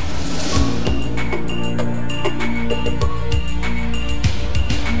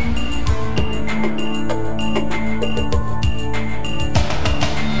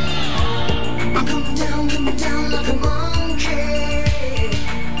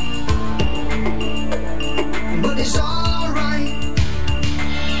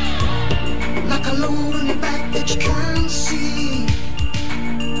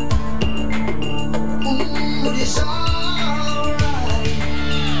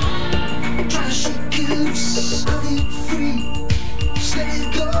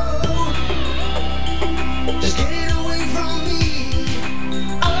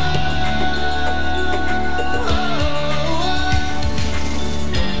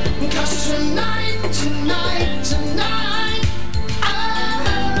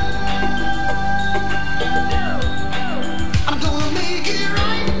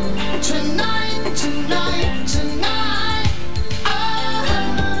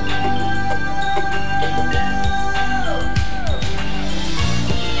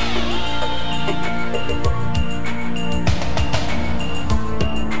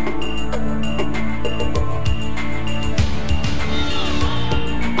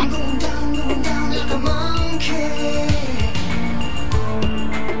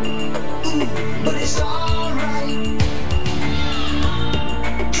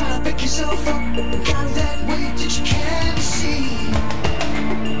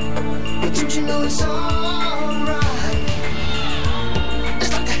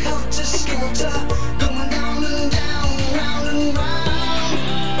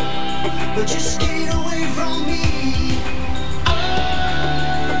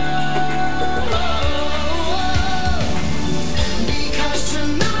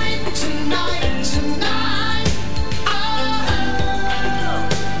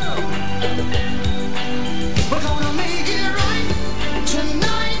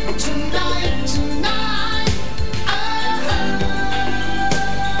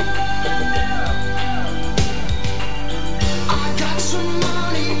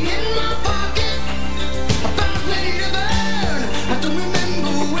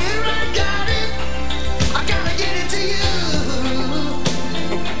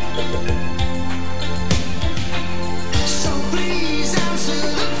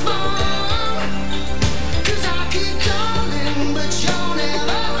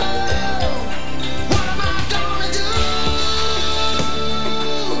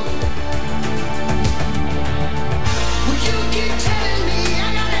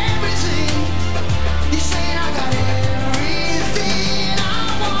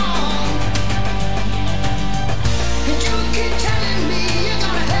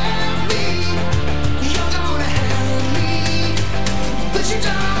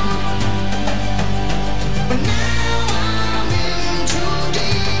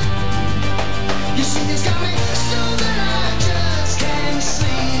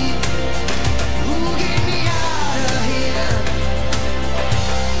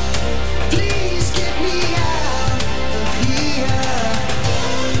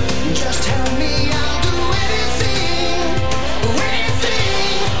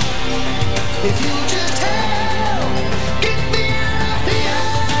 If you just help, get me out of here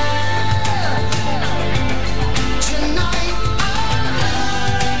tonight.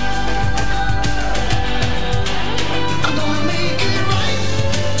 I'm gonna make it right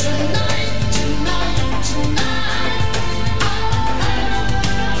tonight, tonight, tonight.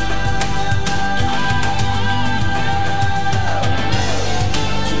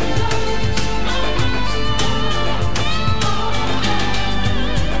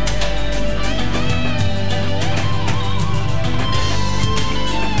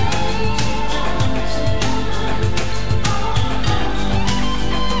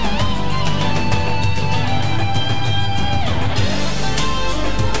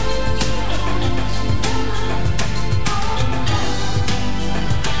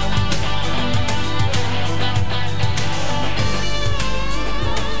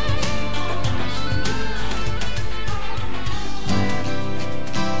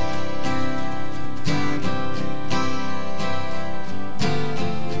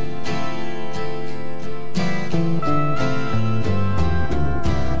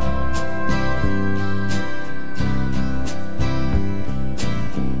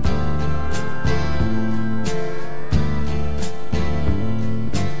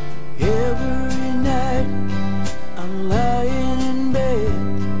 Every night I'm lying in bed,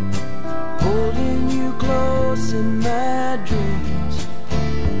 holding you close in my dreams,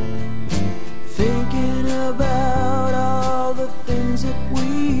 thinking about all the things that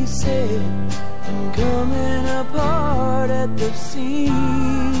we said and coming apart at the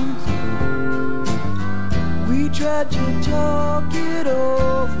seams. We tried to talk it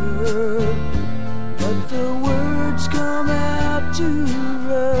over, but the words come out too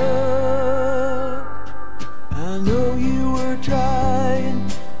rough. I know you were trying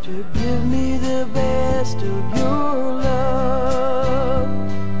to give me the best of your love.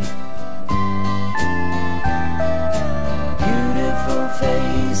 Beautiful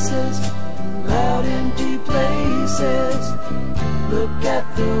faces, loud empty places. Look at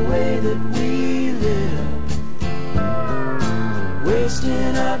the way that we live,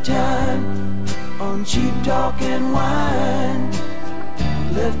 wasting our time on cheap talk and wine.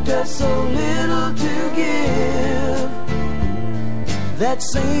 Left us so little to give. That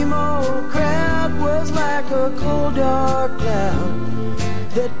same old crowd was like a cold dark cloud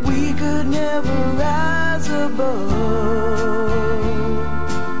that we could never rise above.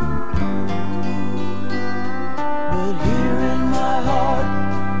 But here in my heart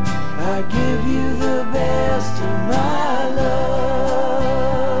I give you the best of my love.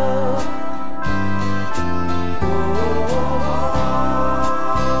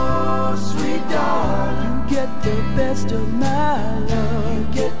 Oh, sweet darling, you get the best of my love. You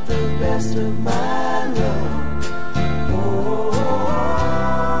get the best of my love. Oh,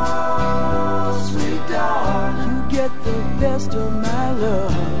 sweet darling, you get the best of my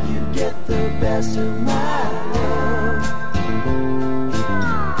love. You get the best of my love.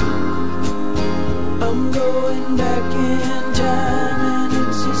 I'm going back in time and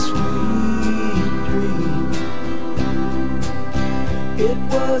it's a sweet dream. It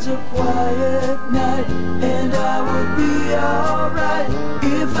was a quiet night and I would be alright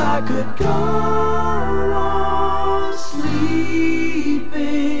if I could go on sleeping.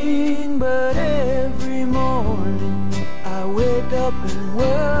 But every morning I wake up and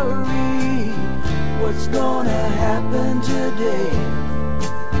worry what's gonna happen today.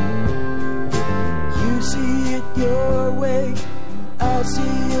 You see it your way, I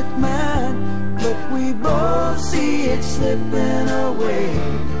see it mine, but we both see it slipping away.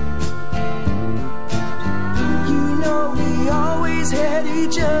 You know we always had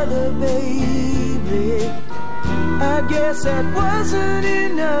each other, baby. I guess that wasn't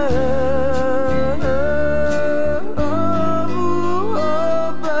enough.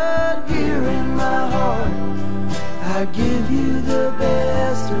 But here in my heart I give you the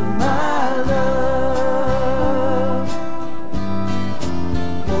best of my love.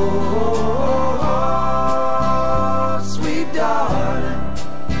 Oh, sweet darling,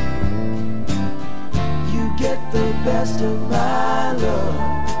 you get the best of my love.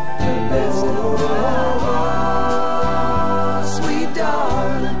 The best of my love. Sweet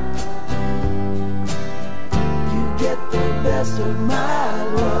darling, you get the best of my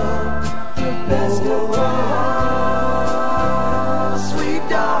love. The best of my love. Sweet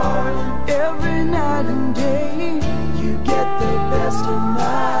darling, every night and day you get the best of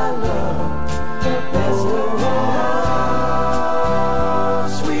my love. The best of my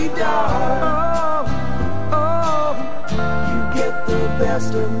love. Sweet darling, oh, you get the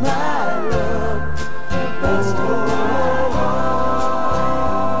best of my love. The best of my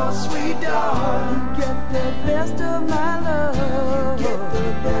love. Sweet darling. of my love. Get the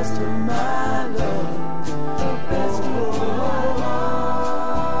best of my love. The best of my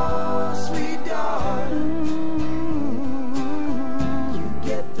love. Sweet darling. You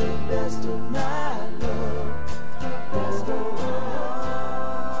get the best of my love. The best of my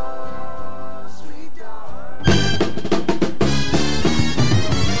love. Sweet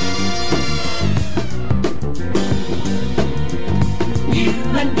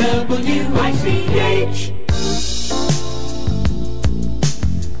UNWICH.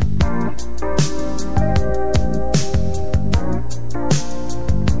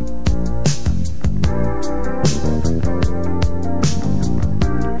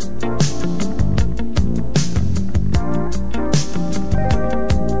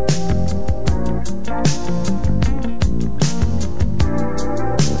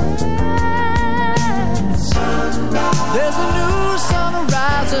 There's a new sun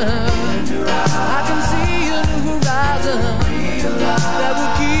rising. I can see a new horizon that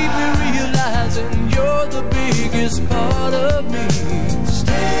will keep me realizing you're the biggest part of me.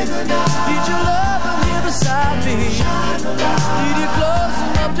 Stay the night. Need your love and here beside me. Need you close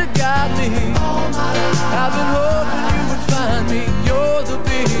enough to guide me. I've been hoping you would find me. You're the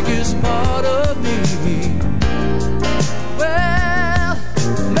biggest part of me. Well,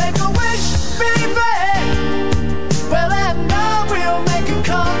 make a wish, baby. Well, and now we'll make it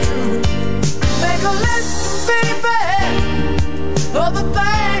come true. Make a list, baby, of the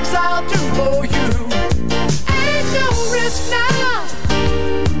things I'll do for you. Ain't no risk now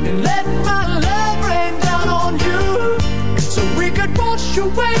in letting my love rain down on you. So we could wash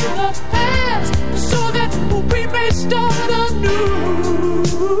away the past so that we may start anew.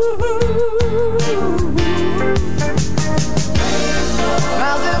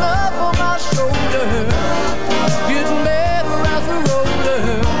 Rising up on my shoulder, getting better as we roll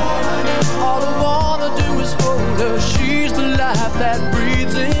her. All I wanna do is hold her. She's the life that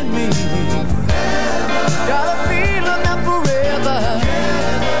breathes in me. Got a feeling that forever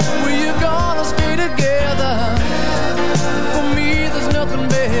we're gonna stay together. For me, there's nothing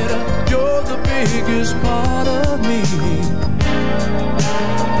better. You're the biggest part of me.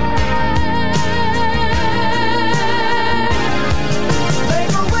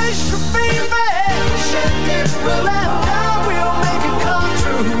 Make a wish, baby. Well, and now we'll make it come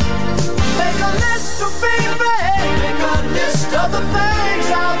true. Make a list, baby. Make a list of the things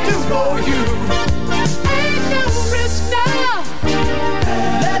I'll do for you. Ain't no risk now.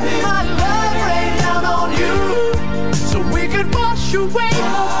 Let my love rain down on you. So we can wash away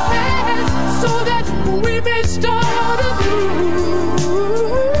the past so that we may start anew.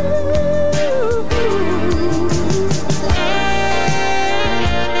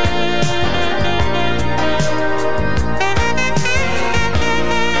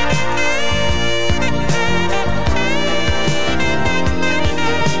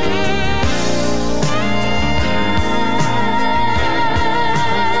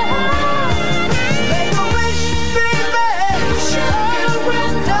 Make a wish, baby. Sure,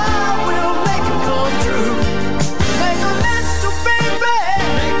 and now we'll make it come true. Make a list, baby.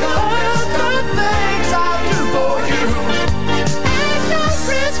 Make a list of the things I'll do for you. Ain't no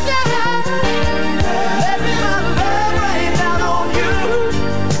risk now. Let my love rain down on you,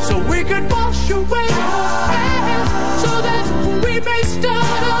 so we could wash away the past, so that we may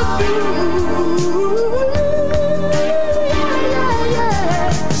start anew.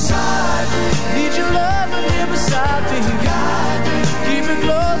 Need your love and here beside me. Keep it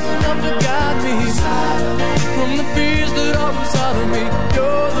close enough to guide me from the fears that are inside of me.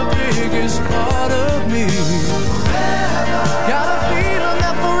 You're the biggest part of me. Got a feeling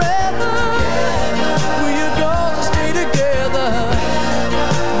that forever we're gonna stay together.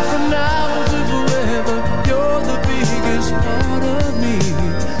 From now until forever, you're the biggest part of me.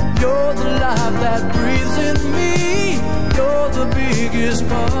 You're the life that breathes in me. You're the biggest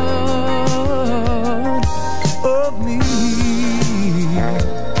part of me.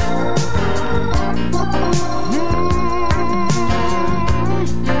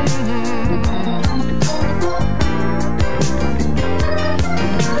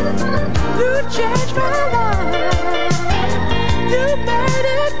 You changed my life. You made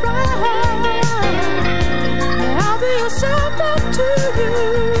it right. I'll be a servant to you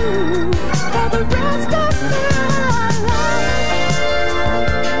for the rest of my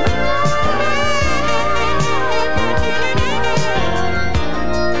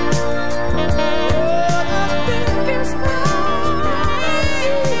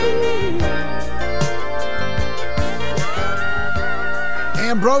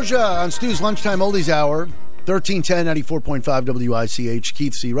Ambrosia on Stu's Lunchtime Oldies Hour, 1310, 94.5 WICH.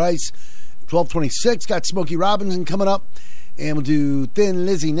 Keith C. Rice, 12:26, got Smokey Robinson coming up, and we'll do Thin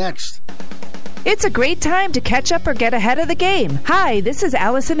Lizzy next. It's a great time to catch up or get ahead of the game. Hi, this is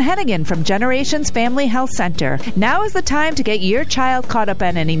Allison Hennigan from Generations Family Health Center. Now is the time to get your child caught up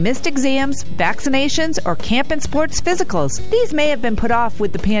on any missed exams, vaccinations, or camp and sports physicals. These may have been put off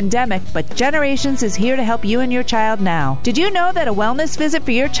with the pandemic, but Generations is here to help you and your child now. Did you know that a wellness visit for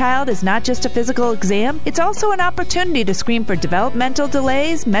your child is not just a physical exam? It's also an opportunity to screen for developmental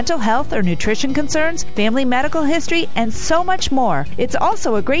delays, mental health or nutrition concerns, family medical history, and so much more. It's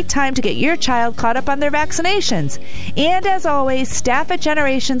also a great time to get your child caught up on their vaccinations. And as always, staff at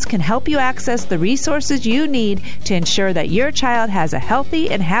Generations can help you access the resources you need to ensure that your child has a healthy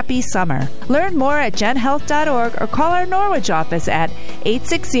and happy summer. Learn more at genhealth.org or call our Norwich office at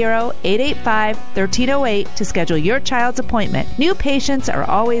 860-885-1308 to schedule your child's appointment. New patients are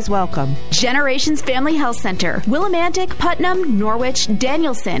always welcome. Generations Family Health Center, Willimantic, Putnam, Norwich,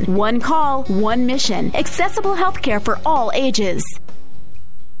 Danielson. One call, one mission. Accessible health care for all ages.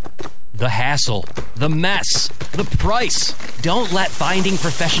 The hassle, the mess, the price. Don't let finding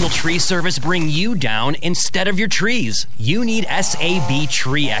professional tree service bring you down instead of your trees. You need SAB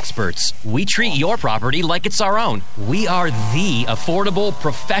Tree Experts. We treat your property like it's our own. We are the affordable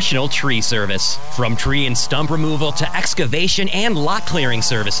professional tree service. From tree and stump removal to excavation and lot clearing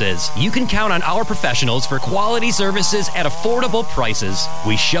services, you can count on our professionals for quality services at affordable prices.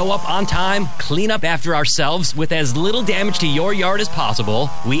 We show up on time, clean up after ourselves with as little damage to your yard as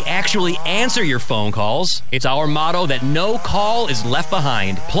possible. We actually answer your phone calls. It's our motto that no call is left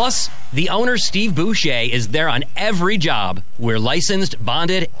behind. Plus, the owner, Steve Boucher, is there on every job. We're licensed,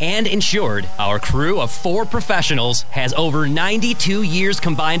 bonded, and insured. Our crew of 4 professionals has over 92 years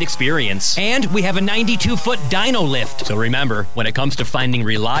combined experience. And we have a 92-foot dyno lift. So remember, when it comes to finding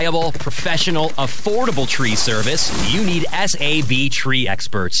reliable, professional, affordable tree service, you need SAB Tree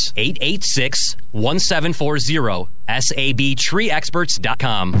Experts. 886-1740.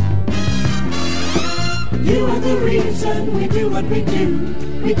 SABTreeExperts.com. You are the reason we do what we do.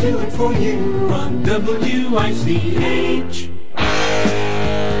 We do it for you on WICH.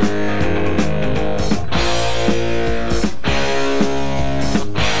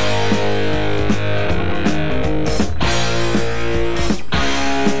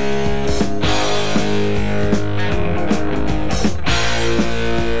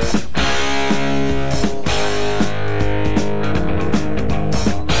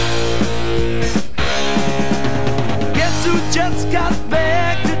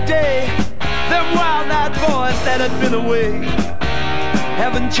 That had been away,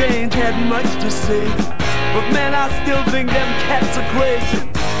 haven't changed, had much to say, but man, I still think them cats are crazy.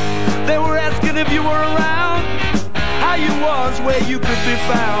 They were asking if you were around, how you was, where you could be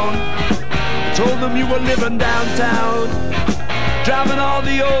found. I told them you were living downtown, driving all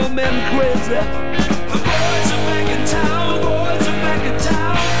the old men crazy. The boys are back in town, boys are back in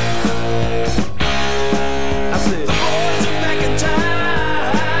town. I said, the boys are back in town.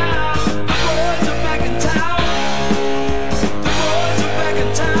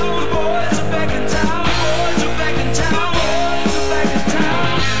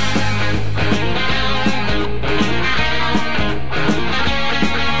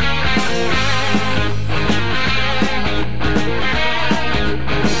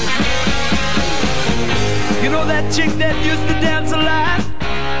 Chick that used to dance a lot,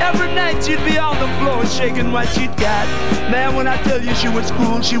 every night she'd be on the floor shaking what she'd got. Man, when I tell you she was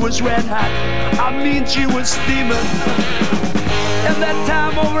cool, she was red hot. I mean, she was steaming. And that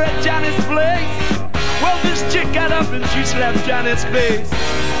time over at Johnny's place, well, this chick got up and she slapped Johnny's face.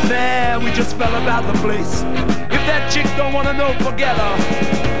 Man, we just fell about the place. If that chick don't wanna know, forget her.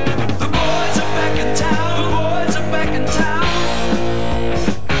 The boys are back in town, the boys are back in town.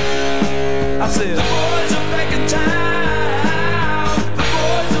 I said, the boys are back in town. The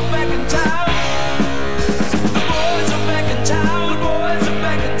boys are back in town. The boys are back in town. The boys are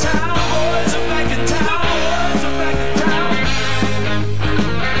back in town. The boys are back in town. The boys are back in town.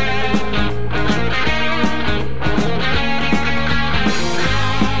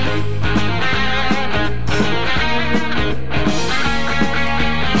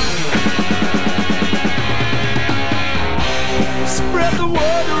 Spread the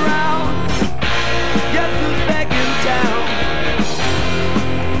word around. Guess who's back in town?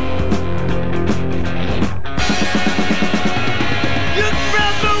 You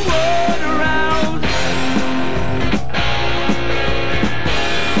spread the word around.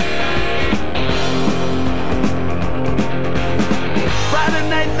 Friday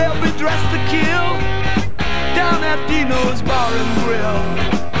night they'll be dressed to kill down at Dino's Bar and Grill.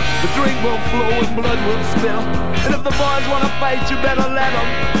 The drink will flow and blood will spill. And if the boys want to fight, you better let them.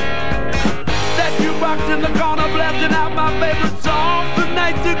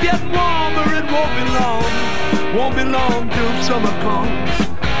 won't be long till summer comes.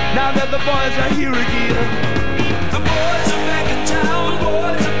 Now that the boys are here again. The boys are back in town. The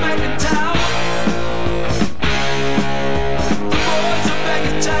boys are back in town. The boys are back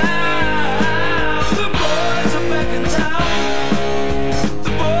in town. The boys are back in town.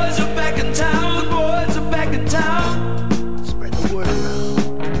 The boys are back in town. The boys are back in town. Spread the word around.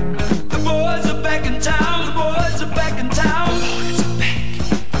 The boys are back in town. The boys are back in town. The boys are back.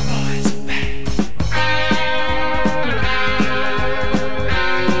 The boys are back.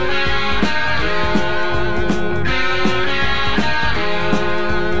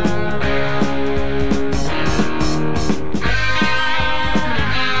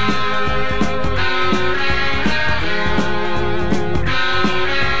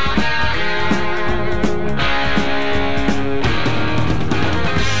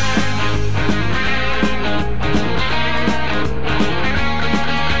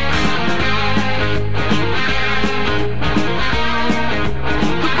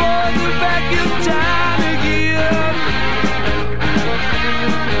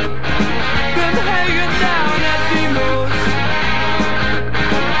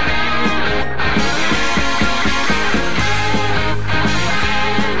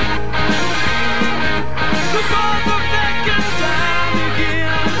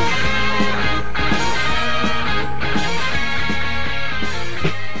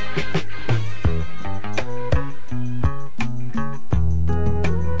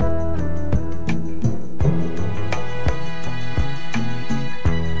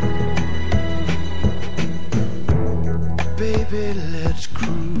 Baby, let's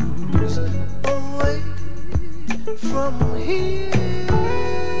cruise away from here.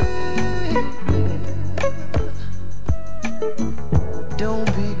 Don't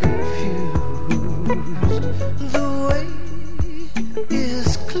be confused, the way is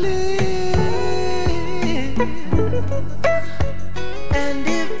clear. And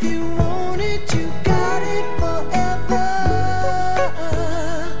if you want it, you got it forever.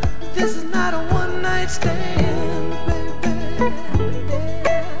 This is not a one-night stand, baby.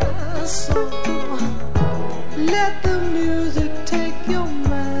 So let the music take your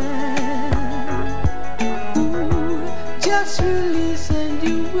mind. Ooh, just release and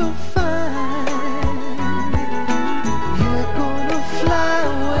you will find you're gonna fly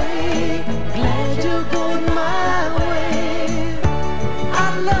away. Glad you're going my way. I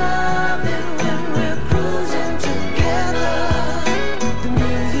love it when we're cruising together. The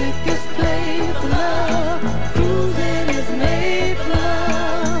music is played for love. Cruising is made for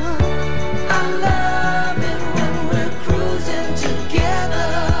love. I love it when we're cruising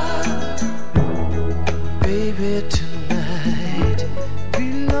together. Baby, tonight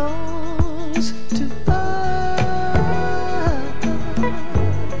belongs to us.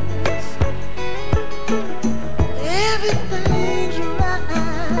 Everything's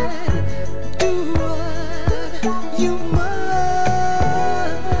right. Do what you must.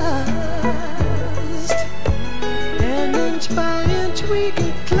 And inch by inch we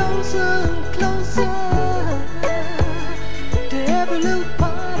get closer and closer to every little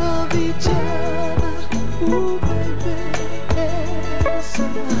part of each other. Ooh, baby, yes.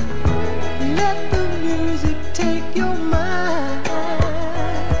 Let the music take your mind.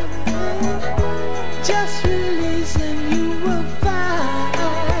 Just release and you will find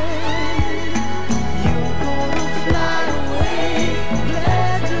you're gonna fly away.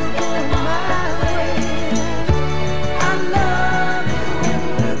 Glad you're going my way. I love it when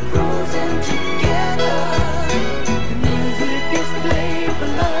we're cruising together. The music is played for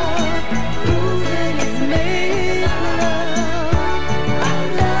love. Cruising is made for love. I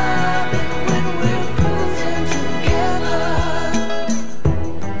love it when we're cruising together.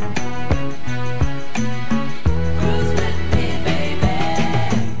 Cruise with me, baby.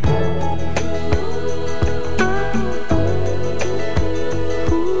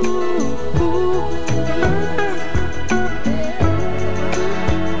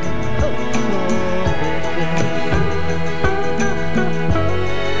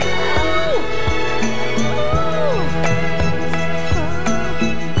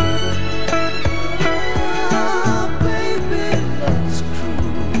 Baby, let's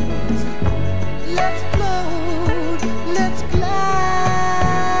cruise. Let's float. Let's glide.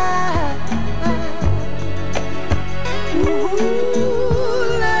 Ooh,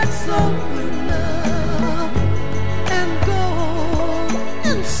 let's open up and go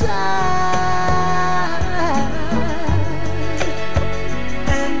inside.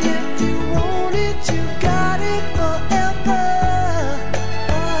 And if you want it, you got it forever.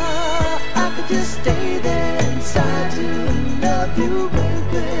 I could just stay there inside you and love you, baby.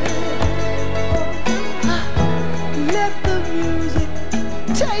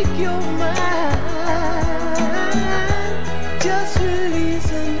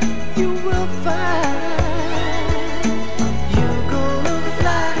 release and you will find you're gonna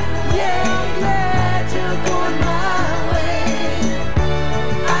fly. Yeah, I'm glad you're going my way.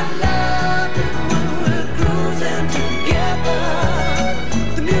 I love it when we're cruising together.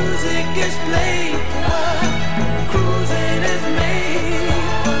 The music is played for, cruising is made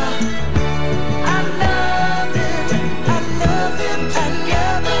for. I love it together.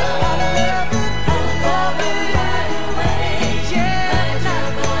 I love it, my way. Yeah,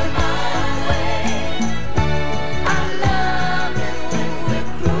 you're going my way. I love it when we're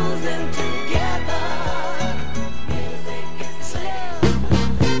cruising together. Music is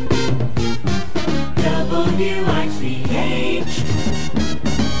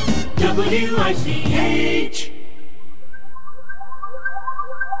WICH.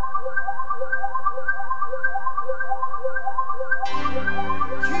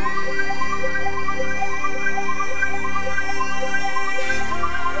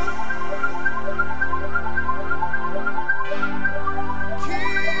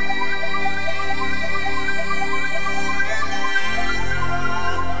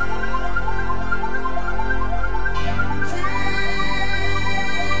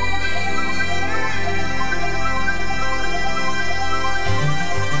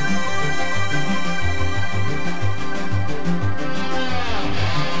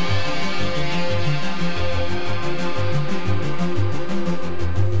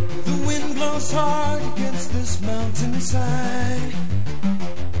 The wind blows hard against this mountainside,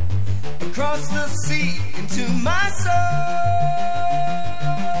 across the sea into my soul.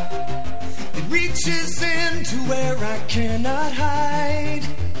 It reaches into where I cannot hide,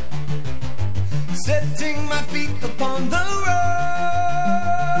 setting my feet upon the road.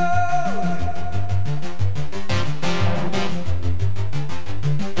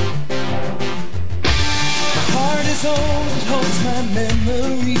 My heart is old, it holds my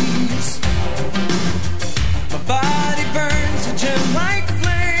memories. My body burns a gem-like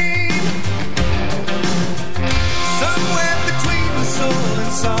flame. Somewhere between the soul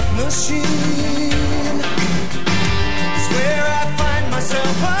and soft machine is where I find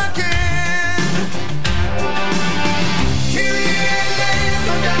myself again. Kyrie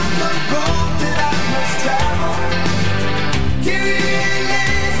eleison, down the road that I must travel. Kyrie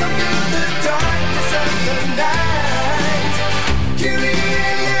eleison, through the darkness of the night. Kyrie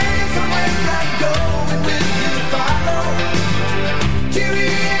eleison, where I go and will you follow?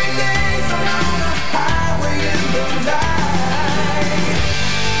 Kyrie eleison, on a highway in the night.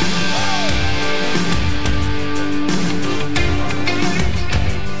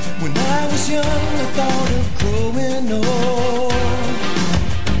 When I was young, I thought of growing old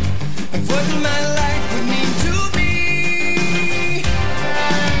and what my life would mean to me.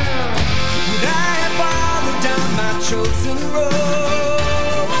 Would I have followed down my chosen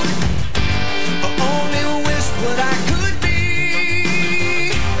road, or only wished what I could be?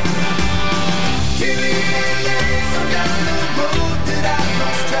 Kyrie eleison, down the road that I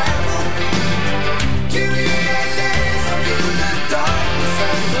must travel. Kyrie eleison, through the darkness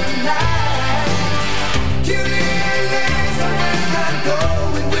of the night. Kyrie eleison, where I go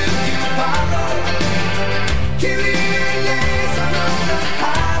and will you follow?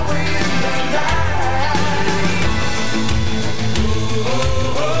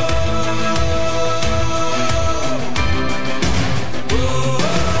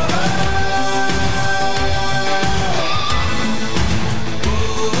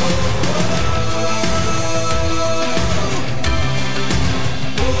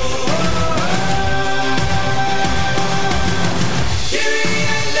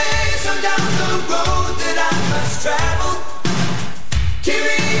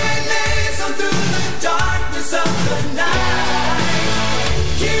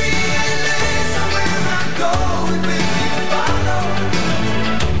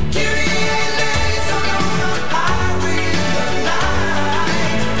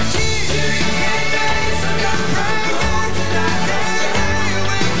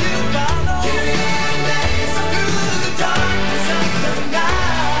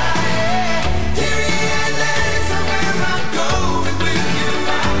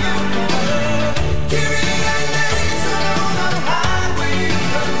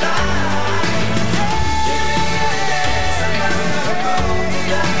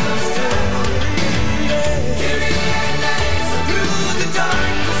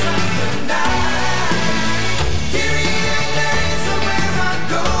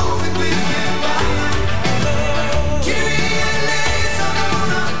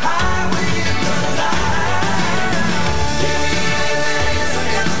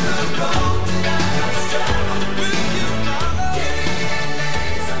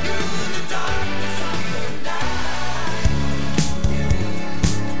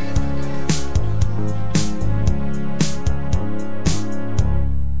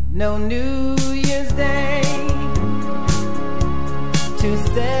 to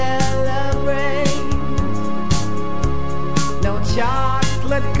celebrate. No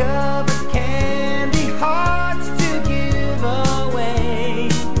chocolate covered candy hearts to give away.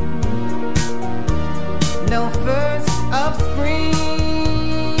 No first of spring,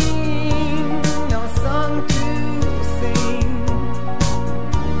 no song to sing.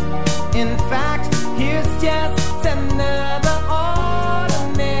 In fact, here's just another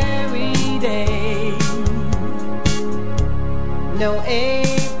ordinary day. No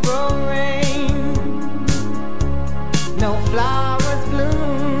April rain, no flowers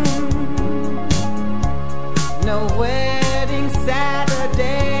bloom, no wedding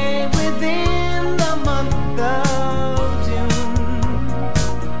Saturday within the month of June.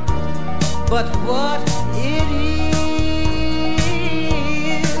 But what it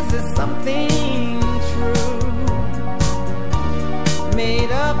is something true,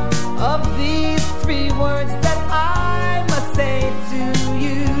 made up of these three words that I must say to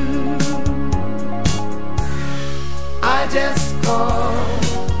you. I just called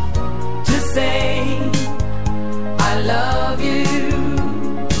to say I love you.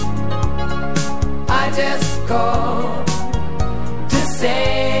 I just called to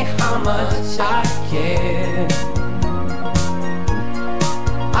say how much I care.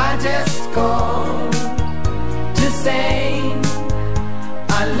 I just called to say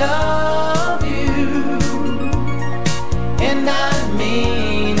I love you, and I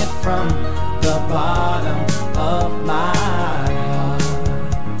mean it from the bottom of my heart.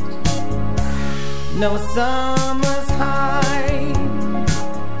 No summer's high,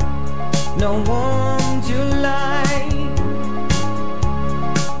 no warm July,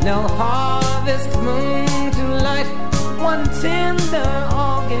 no harvest moon to light one tender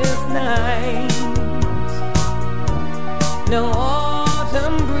August night, no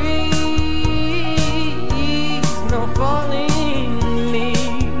autumn breeze, no falling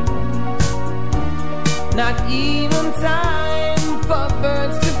leaves, not even time for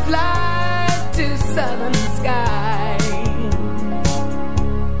birds to fly to southern skies,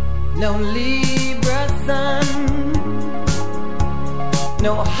 no Libra sun,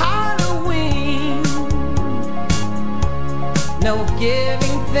 no Halloween, no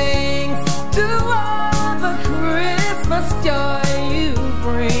giving thanks to all the Christmas joy you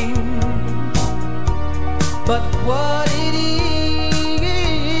bring. But what it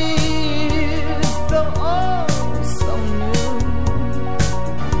is, though oh so new,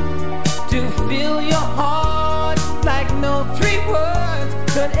 to fill your heart like no three words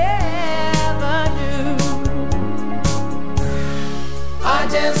could ever do. I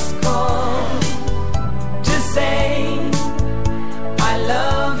just called to say I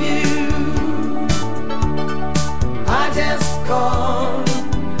love you. I just called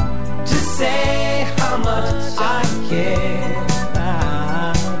to say how much I care. I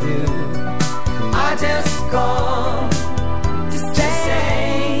do. I just called to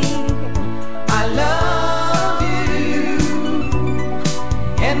say I love you,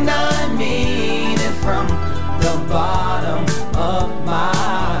 and I mean it from the bottom of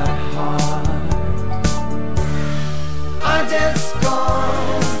my heart. I just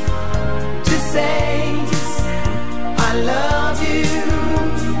called to say I love you.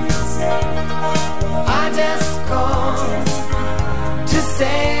 I just called to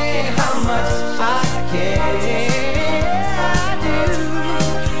say how much I care. I do.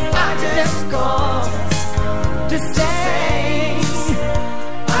 I just called to say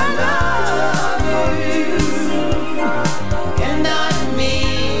I love you, and I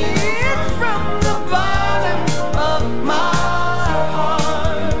mean it from the bottom of my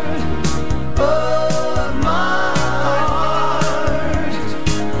heart. Of my heart.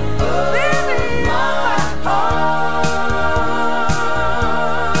 Baby, my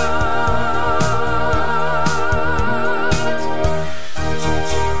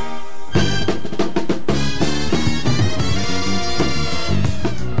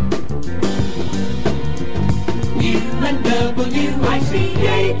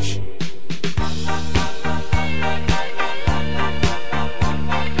UNWICH.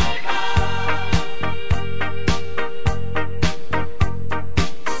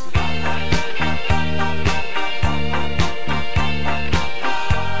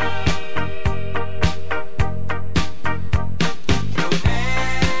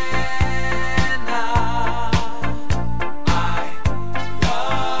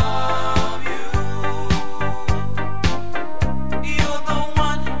 You're the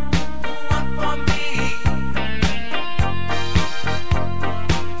one for me.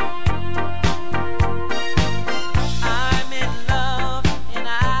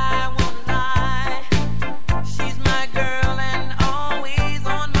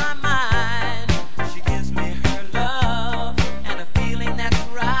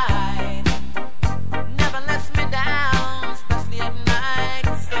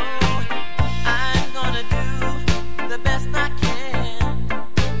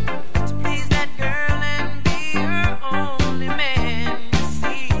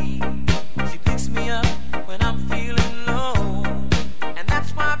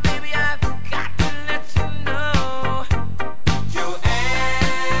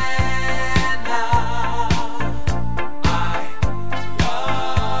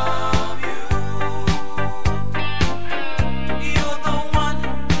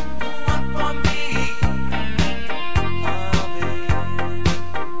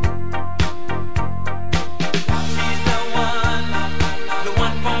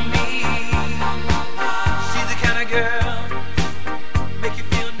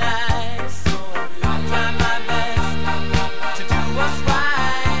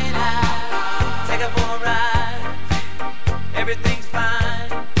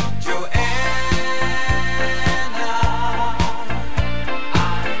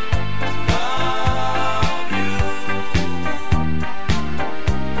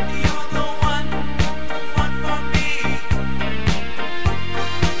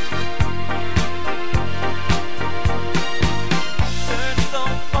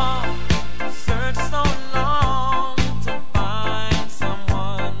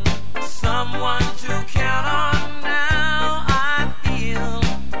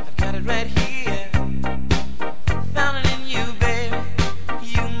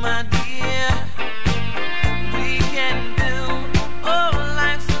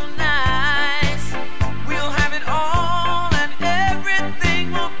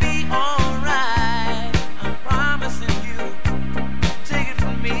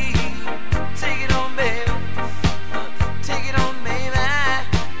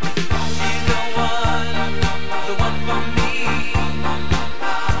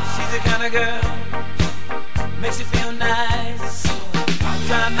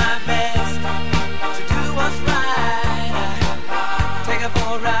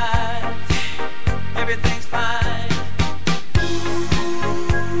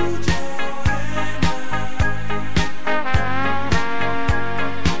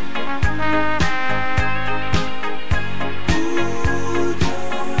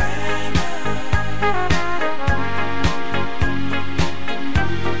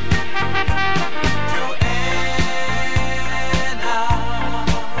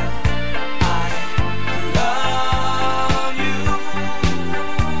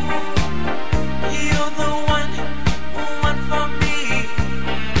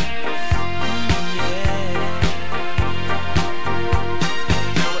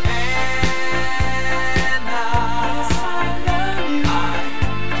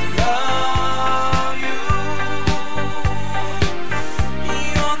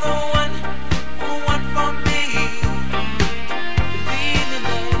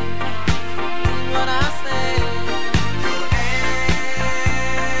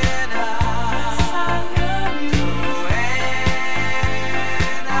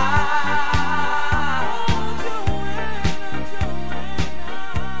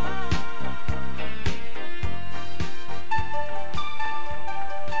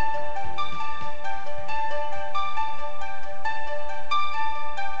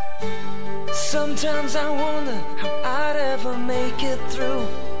 Sometimes I wonder how I'd ever make it through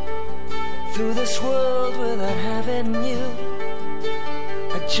this world without having you.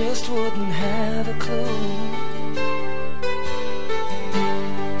 I just wouldn't have a clue.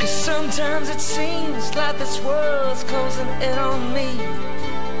 'Cause sometimes it seems like this world's closing in on me,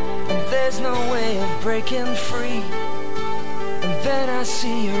 and there's no way of breaking free. And then I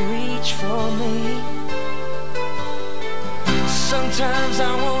see you reach for me. Sometimes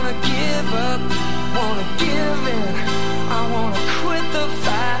I wanna give up, wanna give in, I wanna quit the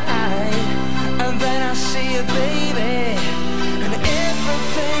fight. And then I see you, baby, and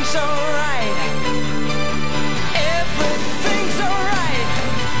everything's alright. Everything's alright.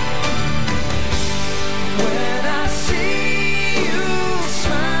 When I see you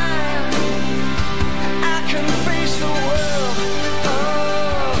smile, I can face the world.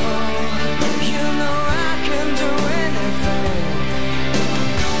 Oh, you know I can do anything.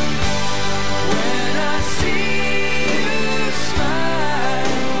 When I see you smile,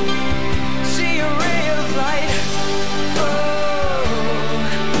 see a ray of light. Oh,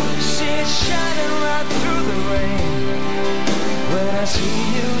 see it shining right through the rain. When I see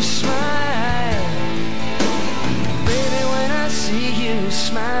you smile, baby, when I see you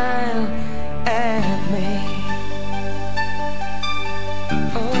smile at me.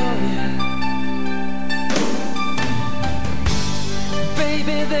 Oh yeah.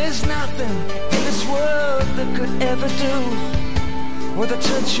 Baby, there's nothing in this world that could ever do what the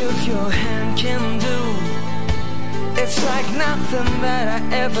touch of your hand can do. It's like nothing that I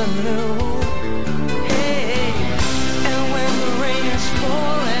ever knew. Hey, and when the rain is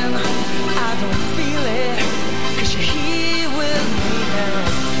falling, I don't feel it, 'cause you're here with me now.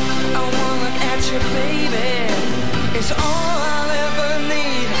 I wanna look at you, baby, it's all I'll ever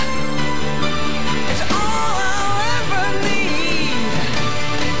need. It's all I'll ever need.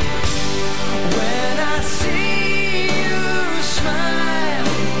 When I see you smile,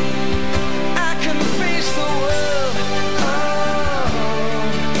 I can face the world. Oh,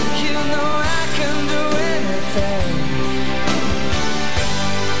 you know I can do anything.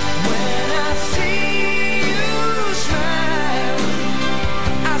 When I see you smile,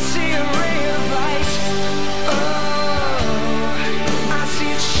 I see a ray of light. Oh, I see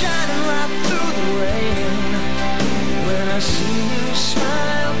it shining right through the rain. When I see you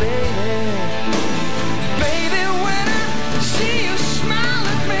smile, baby, baby, when I see you smile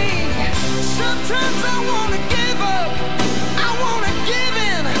at me, sometimes I wanna give up, I wanna give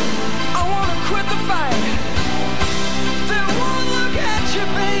in, I wanna quit the fight. Then one look at you,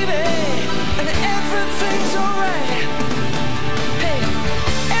 baby, and everything's alright. Hey,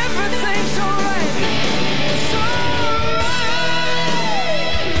 everything's alright. It's alright.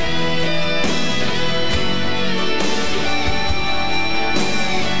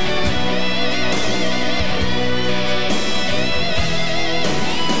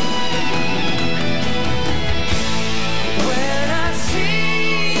 When I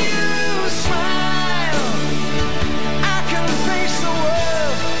see you smile, I can face the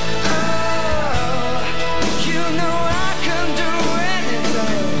world. Oh, you know I can do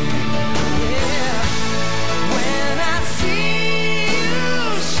anything. Yeah. When I see you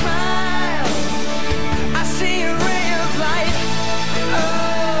smile, I see a ray of light.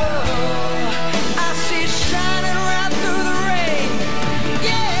 Oh, I see it shining right through the rain.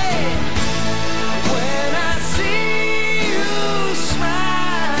 Yeah. When I see you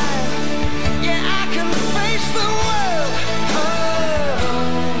smile, yeah, I can face the world. Oh,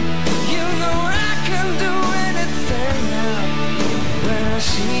 you know I can do anything now. When I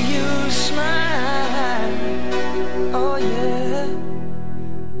see you smile, oh yeah,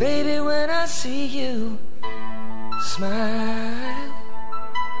 baby, when I see you smile,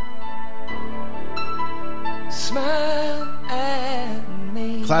 smile at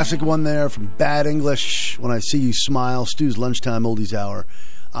me. Classic one there from Bad English, When I See You Smile, Stu's Lunchtime Oldies Hour.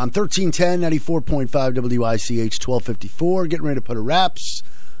 On 1310, 94.5 WICH, 1254. Getting ready to put a wraps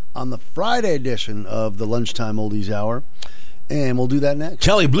on the Friday edition of the Lunchtime Oldies Hour. And we'll do that next.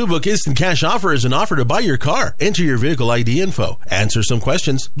 Kelly Blue Book Instant Cash Offer is an offer to buy your car. Enter your vehicle ID info, answer some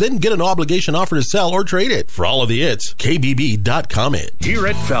questions, then get an obligation offer to sell or trade it. For all of the hits, KBB.com it. Here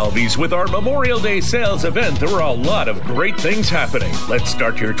at Falvey's with our Memorial Day sales event, there are a lot of great things happening. Let's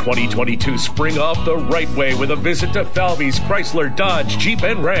start your 2022 spring off the right way with a visit to Falvey's Chrysler, Dodge, Jeep,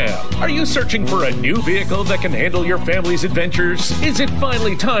 and Ram. Are you searching for a new vehicle that can handle your family's adventures? Is it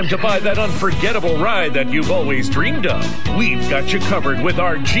finally time to buy that unforgettable ride that you've always dreamed of? We've we've got you covered with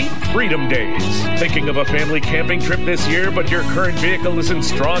our Jeep Freedom Days. Thinking of a family camping trip this year, but your current vehicle isn't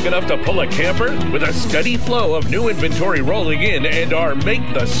strong enough to pull a camper? With a steady flow of new inventory rolling in and our Make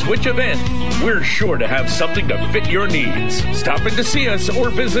the Switch event, we're sure to have something to fit your needs. Stop in to see us or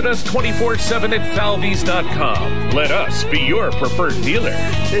visit us 24/7 at falveys.com. Let us be your preferred dealer.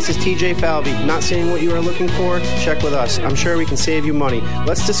 This is TJ Falvey. Not seeing what you are looking for? Check with us. I'm sure we can save you money.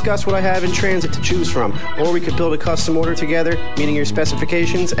 Let's discuss what I have in transit to choose from, or we could build a custom order together, meeting your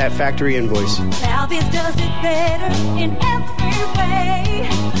specifications at factory invoice. Falvey's does it better in every way.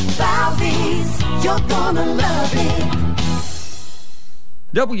 Falvey's, you're gonna love it.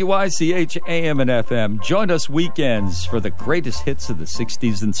 WICH AM and FM. Join us weekends for the greatest hits of the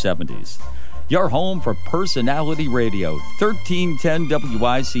 60s and 70s. Your home for personality radio, 1310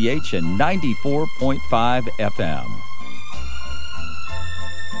 WICH and 94.5 FM.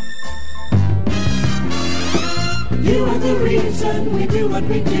 You are the reason we do what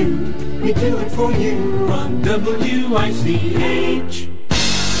we do. We do it for you on WICH.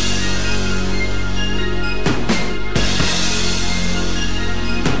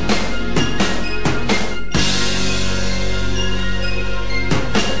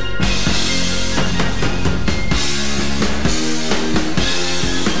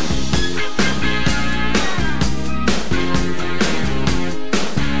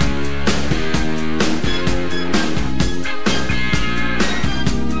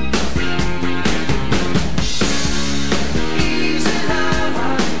 Easy now.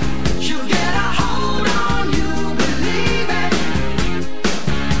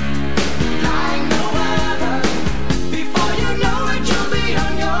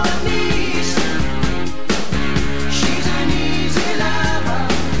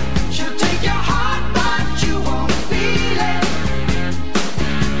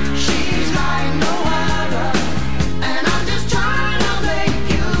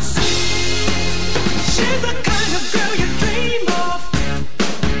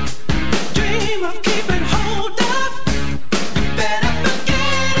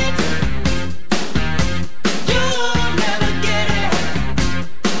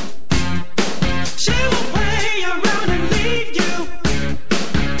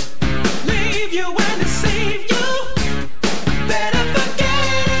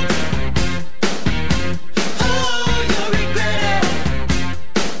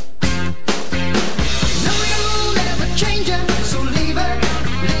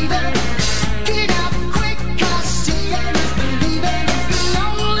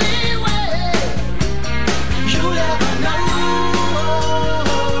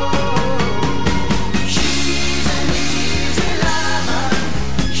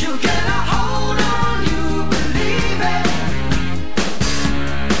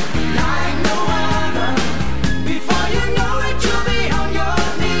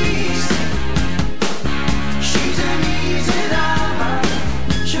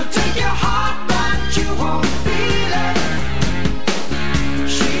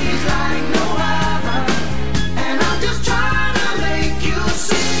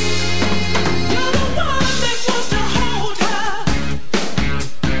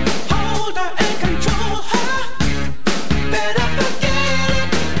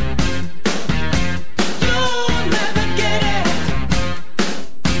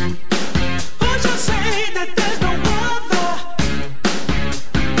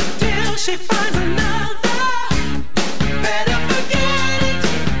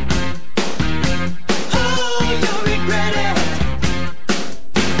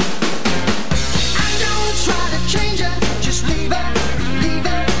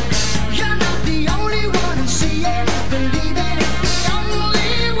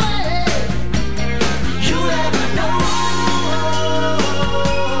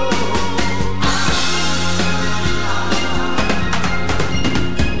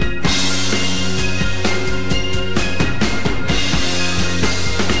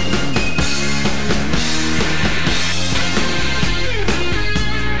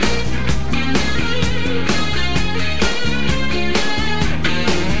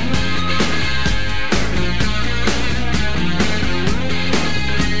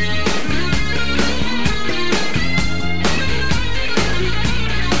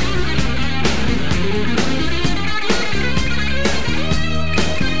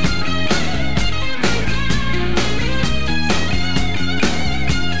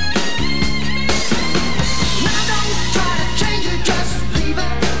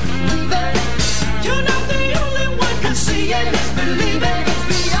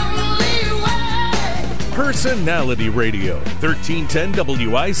 Personality Radio, 1310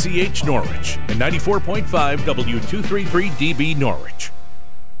 WICH Norwich and 94.5 W233DB Norwich.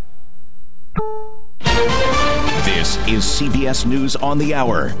 This is CBS News on the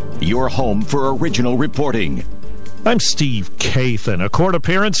Hour, your home for original reporting. I'm Steve Kathan. A court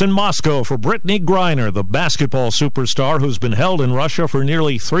appearance in Moscow for Brittany Griner, the basketball superstar who's been held in Russia for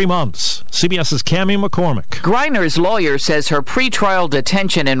nearly 3 months. CBS's Cammie McCormick. Griner's lawyer says her pretrial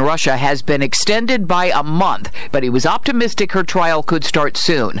detention in Russia has been extended by a month, but he was optimistic her trial could start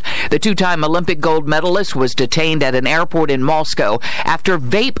soon. The two-time Olympic gold medalist was detained at an airport in Moscow after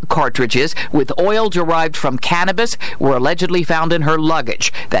vape cartridges with oil derived from cannabis were allegedly found in her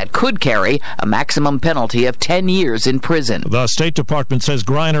luggage. That could carry a maximum penalty of 10 years in prison. The State Department says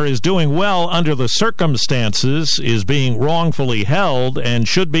Griner is doing well under the circumstances, is being wrongfully held, and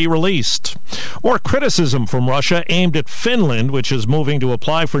should be released. More criticism from Russia aimed at Finland, which is moving to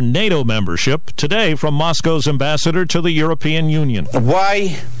apply for NATO membership. Today, from Moscow's ambassador to the European Union.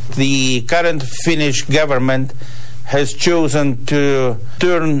 Why the current Finnish government has chosen to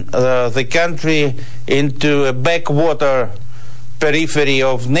turn the country into a backwater periphery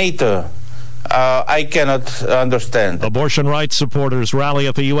of NATO, I cannot understand. Abortion rights supporters rally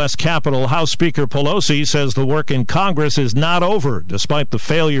at the U.S. Capitol. House Speaker Pelosi says the work in Congress is not over, despite the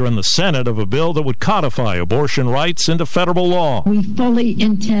failure in the Senate of a bill that would codify abortion rights into federal law. We fully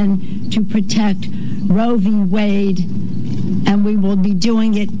intend to protect Roe v. Wade, and we will be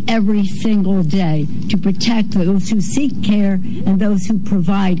doing it every single day to protect those who seek care and those who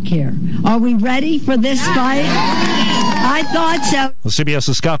provide care. Are we ready for this fight? I thought so.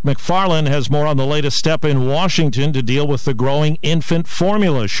 CBS's Scott McFarlane has more on the latest step in Washington to deal with the growing infant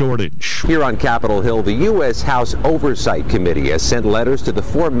formula shortage. Here on Capitol Hill, the U.S. House Oversight Committee has sent letters to the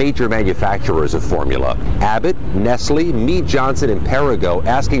 4 major manufacturers of formula: Abbott, Nestle, Mead Johnson, and Perrigo,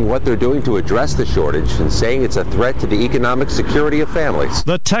 asking what they're doing to address the shortage and saying it's a threat to the economic security of families.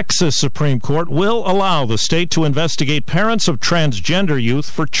 The Texas Supreme Court will allow the state to investigate parents of transgender youth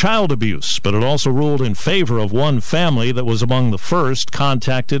for child abuse, but it also ruled in favor of one family that was among the first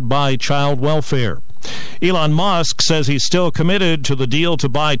contacted by child welfare. Elon Musk says he's still committed to the deal to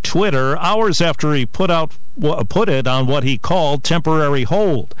buy Twitter hours after he put it on what he called temporary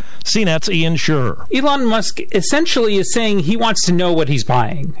hold. CNET's Ian Scherr. Elon Musk essentially is saying he wants to know what he's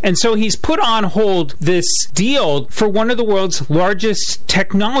buying. And so he's put on hold this deal for one of the world's largest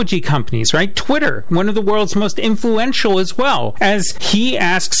technology companies, right? Twitter, one of the world's most influential as well, as he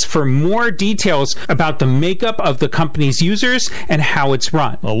asks for more details about the makeup of the company's users and how it's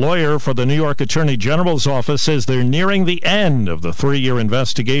run. A lawyer for the New York Attorney General's office says they're nearing the end of the 3-year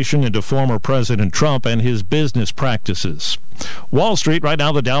investigation into former President Trump and his business practices. Wall Street, right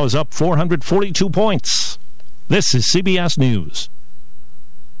now the Dow is up 442 points. This is CBS News.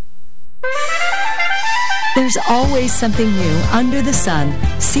 There's always something new under the sun.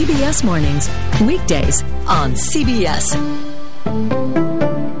 CBS Mornings, weekdays on CBS.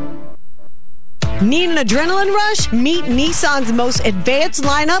 Need an adrenaline rush? Meet Nissan's most advanced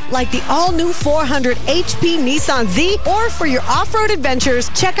lineup like the all-new 400 HP Nissan Z, or for your off-road adventures,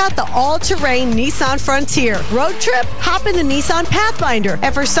 check out the all-terrain Nissan Frontier. Road trip? Hop in the Nissan Pathfinder.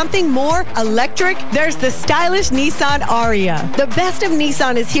 And for something more electric, there's the stylish Nissan Ariya. The best of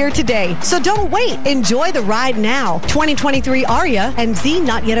Nissan is here today, so don't wait. Enjoy the ride now. 2023 Ariya and Z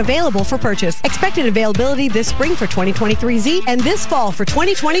not yet available for purchase. Expected availability this spring for 2023 Z and this fall for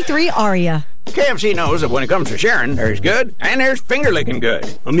 2023 Ariya. KFC knows that when it comes to sharing, there's good and there's finger-licking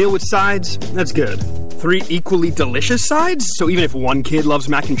good. A meal with sides, that's good. 3 equally delicious sides? So even if one kid loves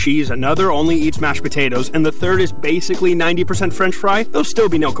mac and cheese, another only eats mashed potatoes, and the third is basically 90% French fry, there'll still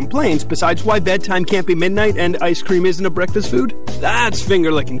be no complaints, besides why bedtime can't be midnight and ice cream isn't a breakfast food? That's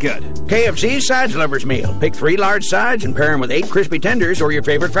finger-licking good. KFC's Sides Lovers Meal. Pick 3 large sides and pair them with 8 crispy tenders or your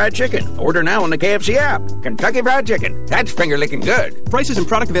favorite fried chicken. Order now on the KFC app. Kentucky Fried Chicken. That's finger-licking good. Prices and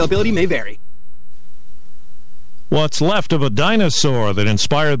product availability may vary. What's left of a dinosaur that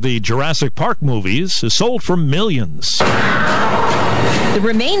inspired the Jurassic Park movies is sold for millions. The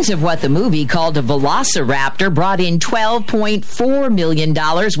remains of what the movie called a velociraptor brought in $12.4 million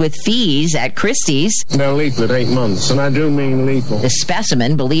with fees at Christie's. They're lethal at 8 months, and I do mean lethal. The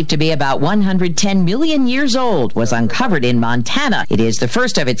specimen, believed to be about 110 million years old, was uncovered in Montana. It is the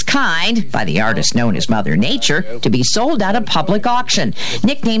first of its kind, by the artist known as Mother Nature, to be sold at a public auction.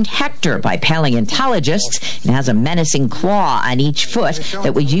 Nicknamed Hector by paleontologists, it has a menacing claw on each foot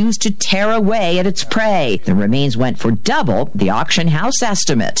that was used to tear away at its prey. The remains went for double the auction house House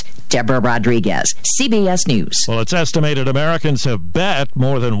estimate. Deborah Rodriguez, CBS News. Well, it's estimated Americans have bet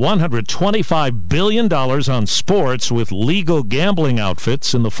more than $125 billion on sports with legal gambling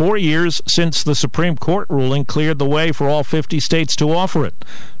outfits in the 4 years since the Supreme Court ruling cleared the way for all 50 states to offer it.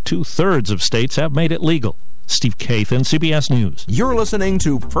 2/3 of states have made it legal. Steve Kathan, CBS News. You're listening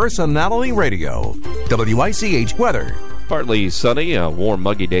to Personality Radio. WICH weather. Partly sunny, a warm,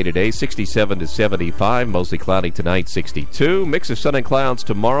 muggy day today, 67 to 75. Mostly cloudy tonight, 62. Mix of sun and clouds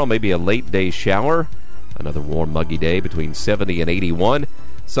tomorrow, maybe a late day shower. Another warm, muggy day between 70 and 81.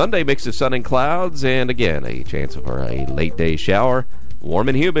 Sunday, mix of sun and clouds, and again, a chance for a late day shower. Warm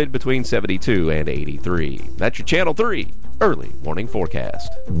and humid between 72 and 83. That's your Channel 3 early morning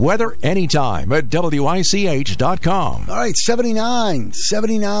forecast. Weather anytime at WICH.com. All right,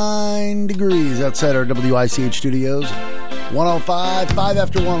 79 degrees outside our WICH studios. 105, 5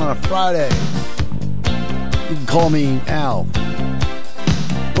 after 1 on a Friday. You can call me Al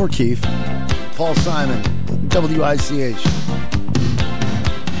or Keith. Paul Simon, WICH.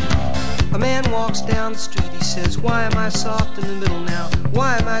 A man walks down the street, he says, why am I soft in the middle now?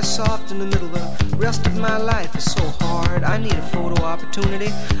 Why am I soft in the middle? The rest of my life is so hard. I need a photo opportunity.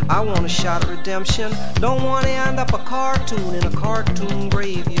 I want a shot of redemption. Don't want to end up a cartoon in a cartoon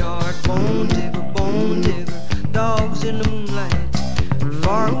graveyard. Bone digger, dogs in the moonlight.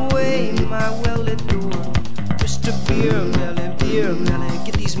 Far away, my well-lit door. Mr. Beer Melly,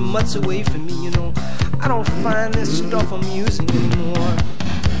 get these mutts away from me, you know. I don't find this stuff amusing anymore.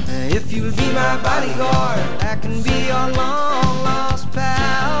 If you'll be my bodyguard, I can be your long-lost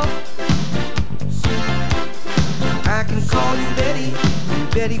pal. I can call you Betty, and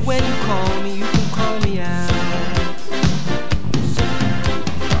Betty, when you call me, you can call me out.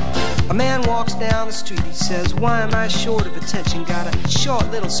 A man walks down the street, he says, why am I short of attention? Got a short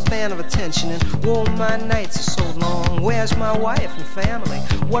little span of attention, and oh, my nights are so long. Where's my wife and family?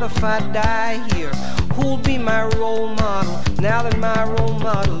 What if I die here? Who'll be my role model now that my role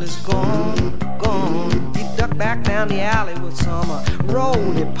model is gone? He ducked back down the alley with some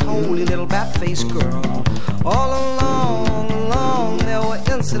roly-poly little bat-faced girl. All along, there were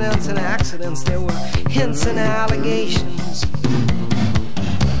incidents and accidents, there were hints and allegations.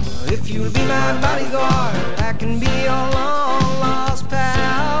 If you'll be my bodyguard, I can be your long-lost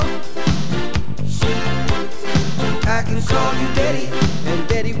pal. I can call you Daddy, and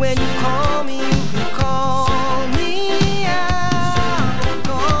Daddy, when you call me, you can call me out.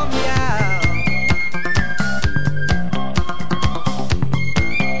 Call me out.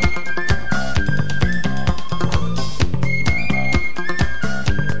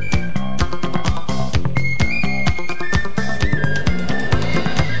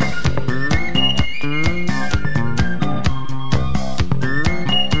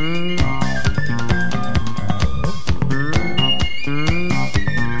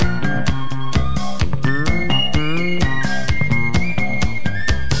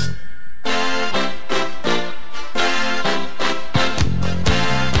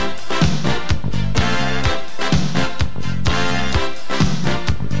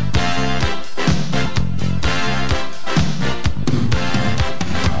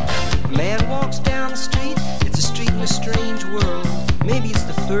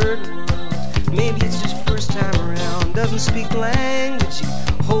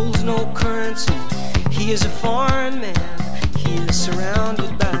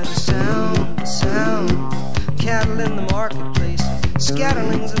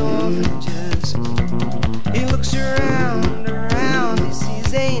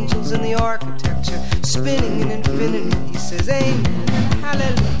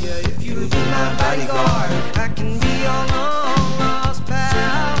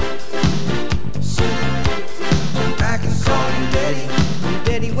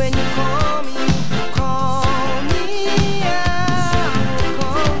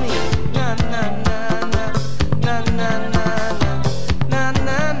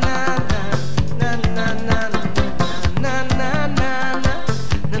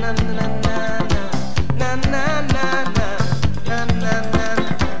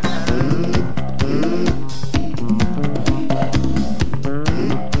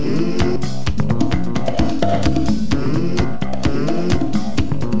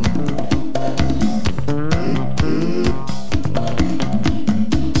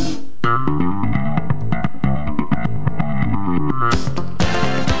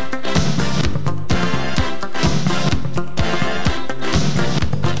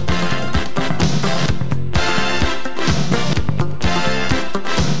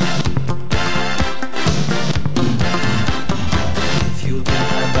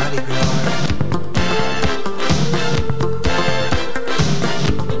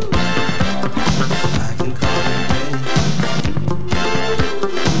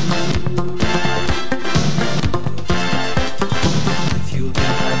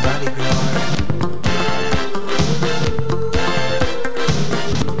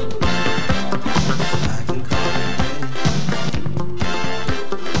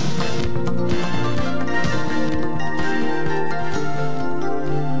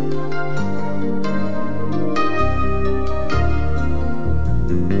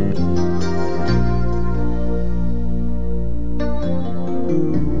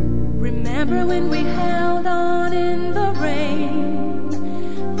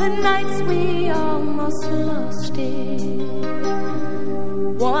 the nights we almost lost it.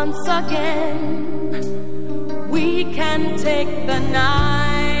 Once again, we can take the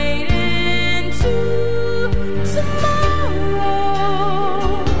night into tomorrow,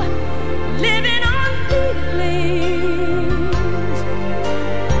 living on feelings,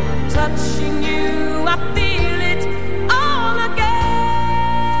 touching you, I feel it all again.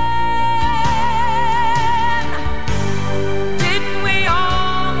 Didn't we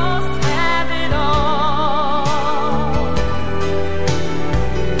almost have it all?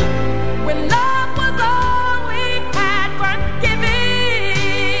 When love was all we had worth giving,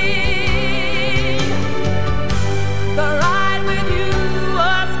 the ride with you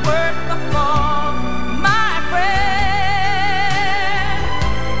was worth the fall, my friend.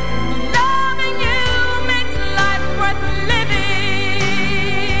 Loving you makes life worth living.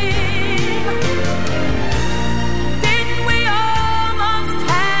 Didn't we almost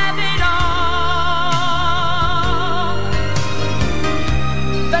have it all?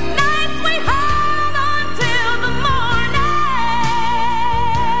 The nights we held until the morning.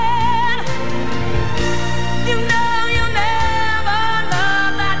 You know you'll never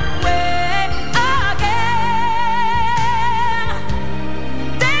love that way again.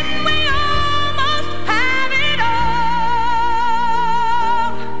 Didn't we almost have it all?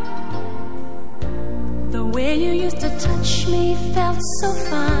 The way you used to touch me felt so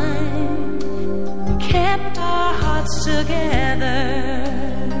fine. Kept our hearts together.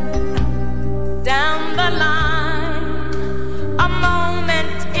 Down the line, a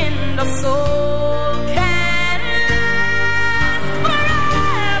moment in the soul can last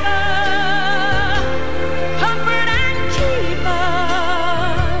forever. Comfort and keep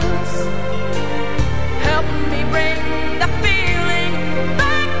us. Help me bring the feeling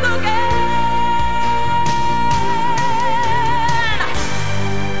back again.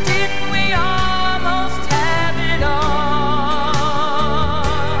 Didn't we almost have it all?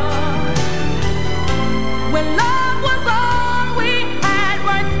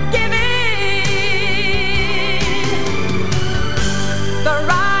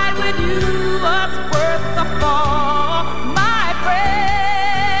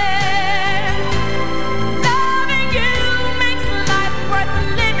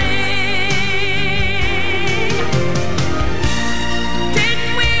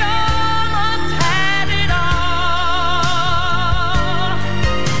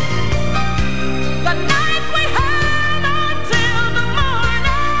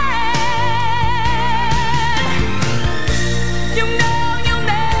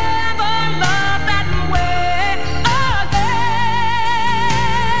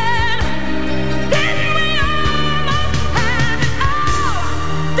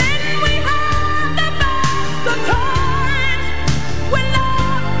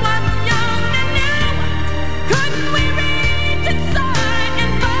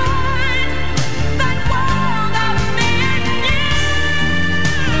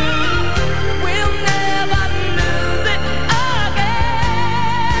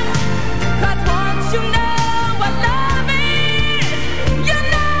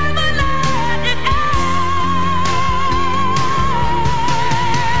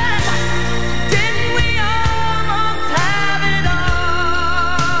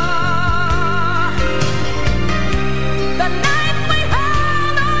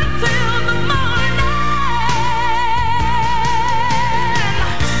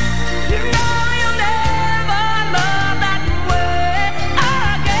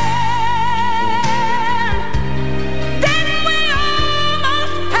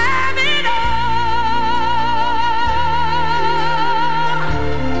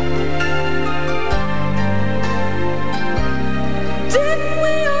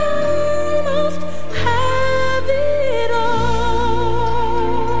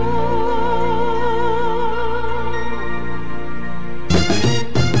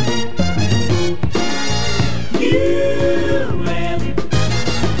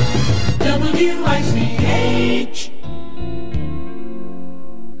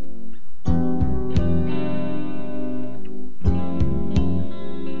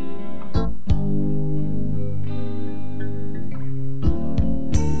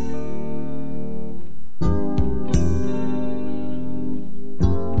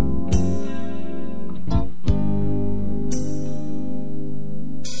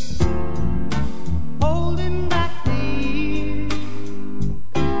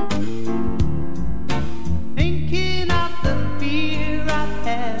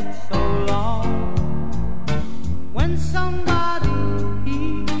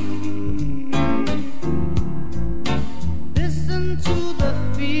 the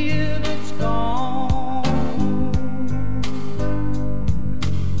field, it's gone.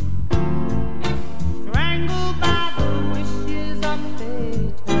 Strangled by the wishes of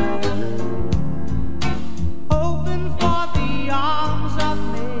fate, hoping for the arms of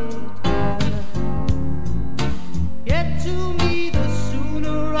mate. Get to me the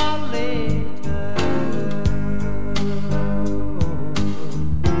sooner or later.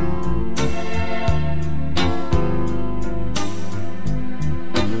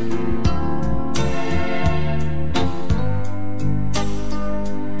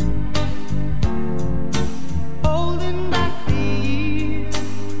 Holding back the years,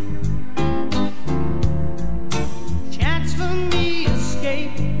 chance for me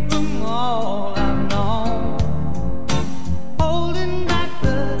escape from all I've known. Holding back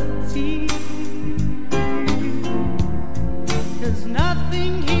the tears, 'cause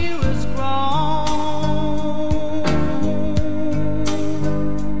nothing here is grown.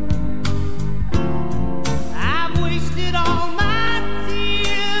 I've wasted all my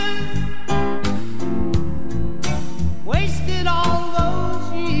tears, wasted all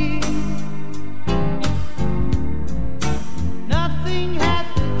those years. Nothing had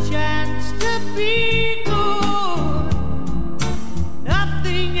the chance to be good.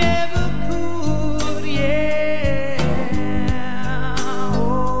 Nothing ever could, yeah.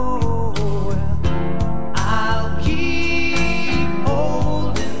 Oh, well, I'll keep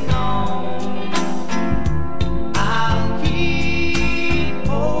holding on. I'll keep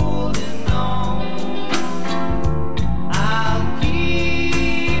holding on. I'll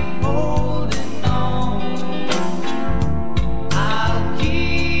keep holding on. I'll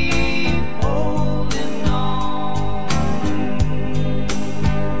keep holding on.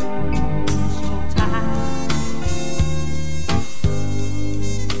 So tight.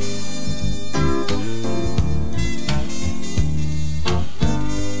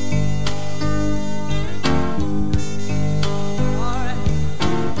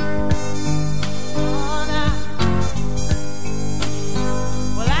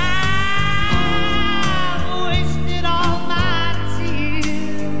 Well, I've wasted all my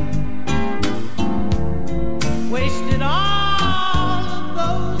tears, wasted all of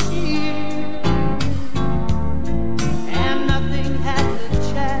those years, and nothing had the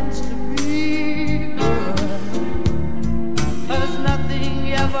chance to be good, 'cause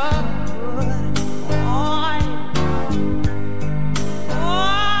nothing ever could.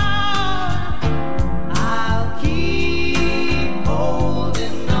 I'll keep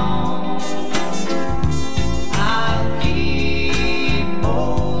holding on. I'll keep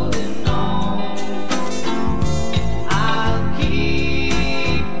holding on. I'll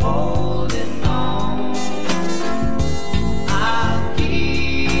keep holding on. I'll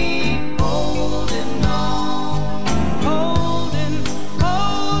keep holding on. Holding,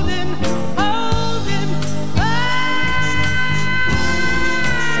 holding, holding.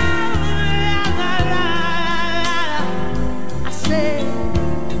 I said,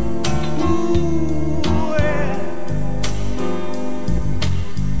 ooh,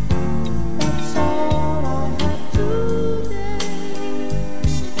 that's all I have today.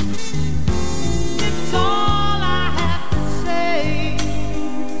 It's all I have to say.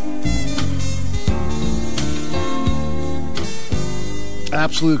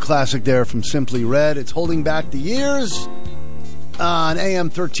 Absolute classic there from Simply Red. It's Holding Back the Years on AM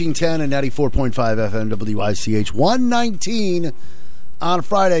 1310 and 94.5 FM WICH. 119 on a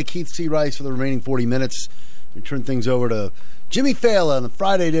Friday. Keith C. Rice for the remaining 40 minutes. We turn things over to Jimmy Fallon on the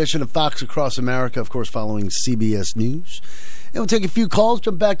Friday edition of Fox Across America, of course, following CBS News. And we'll take a few calls,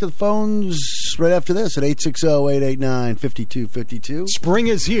 jump back to the phones right after this at 860-889-5252. Spring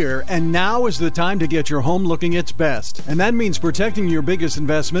is here, and now is the time to get your home looking its best. And that means protecting your biggest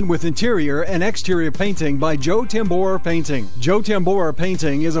investment with interior and exterior painting by Joe Tambora Painting. Joe Tambora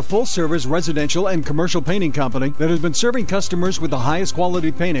Painting is a full-service residential and commercial painting company that has been serving customers with the highest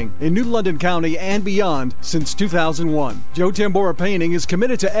quality painting in New London County and beyond since 2001. Joe Tambora Painting is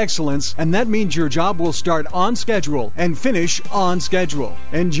committed to excellence, and that means your job will start on schedule and finish on schedule.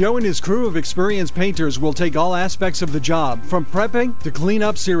 And Joe and his crew of experienced painters will take all aspects of the job, from prepping to clean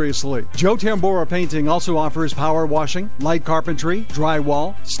up seriously. Joe Tambora Painting also offers power washing, light carpentry,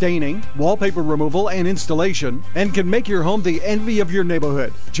 drywall, staining, wallpaper removal, and installation, and can make your home the envy of your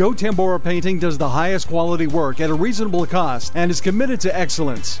neighborhood. Joe Tambora Painting does the highest quality work at a reasonable cost and is committed to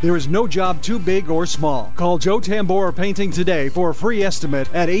excellence. There is no job too big or small. Call Joe Tambora Painting today for a free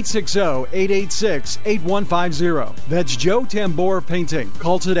estimate at 860-886-8150. That's Joe Tambora Painting.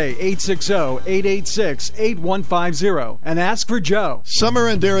 Call today, 860 630-886-8150 and ask for Joe. Summer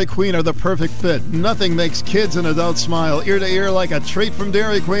and Dairy Queen are the perfect fit. Nothing makes kids and adults smile ear to ear like a treat from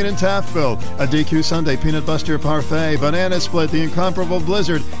Dairy Queen in Taftville. A DQ Sundae Peanut Buster Parfait, Banana Split, the Incomparable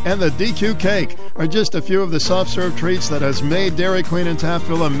Blizzard, and the DQ Cake are just a few of the soft-serve treats that has made Dairy Queen in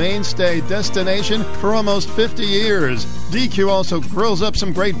Taftville a mainstay destination for almost 50 years. DQ also grills up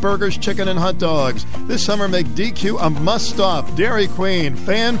some great burgers, chicken, and hot dogs. This summer, make DQ a must-stop. Dairy Queen,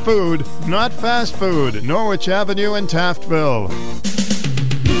 fan food, not fast food. Norwich Avenue in Taftville.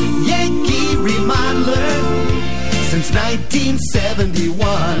 Yankee Remodeler since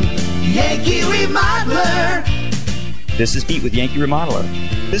 1971. Yankee Remodeler. This is Pete with Yankee Remodeler.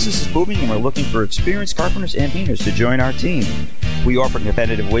 Business is booming and we're looking for experienced carpenters and painters to join our team. We offer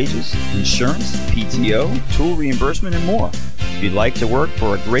competitive wages, insurance, PTO, tool reimbursement, and more. If you'd like to work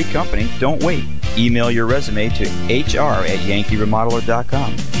for a great company, don't wait. Email your resume to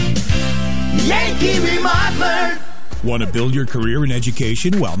hr@yankeeremodeler.com. Yankee Remodeler. Want to build your career in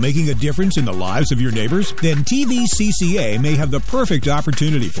education while making a difference in the lives of your neighbors? Then TVCCA may have the perfect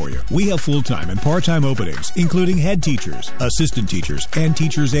opportunity for you. We have full-time and part-time openings, including head teachers, assistant teachers, and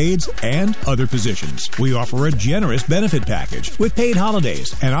teachers' aides, and other positions. We offer a generous benefit package with paid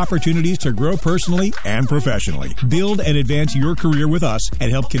holidays and opportunities to grow personally and professionally. Build and advance your career with us and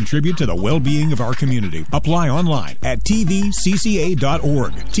help contribute to the well-being of our community. Apply online at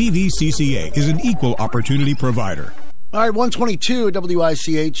tvcca.org. TVCCA is an equal opportunity provider. All right, 122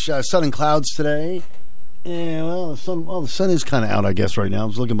 WICH, sun and clouds today. Yeah, well, the sun is kind of out, I guess, right now. I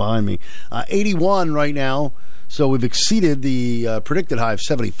was looking behind me. 81 right now, so we've exceeded the predicted high of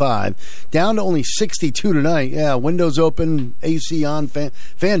 75. Down to only 62 tonight. Yeah, windows open, AC on, fan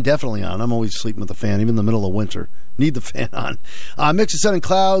definitely on. I'm always sleeping with the fan, even in the middle of winter. Need the fan on. Mix of sun and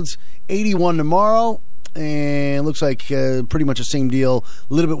clouds, 81 tomorrow. And looks like pretty much the same deal.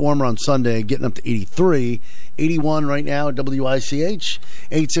 A little bit warmer on Sunday, getting up to 83. 81 right now at WICH.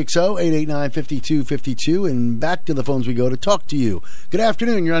 860-889-5252. And back to the phones we go to talk to you. Good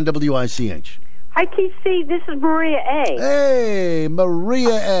afternoon. You're on WICH. Hi, TC. This is Maria A. Hey,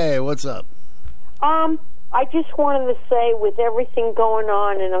 Maria A. What's up? I just wanted to say, with everything going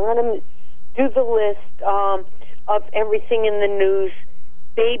on, and I'm going to do the list of everything in the news,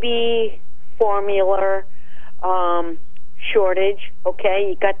 baby formula shortage. Okay,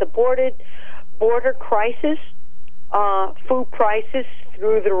 you got the border crisis, food prices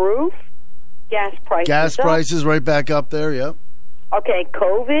through the roof, gas prices right back up there. Yep. Okay,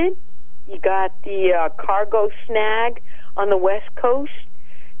 COVID. You got the cargo snag on the West Coast.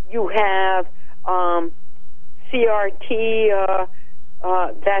 You have CRT.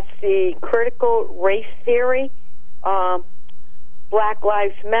 That's the critical race theory. Black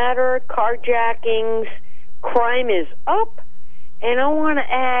Lives Matter, carjackings, crime is up, and I want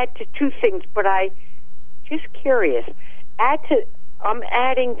to add to two things, but just curious. I'm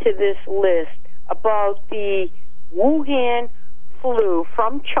adding to this list about the Wuhan flu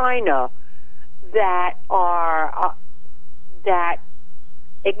from China that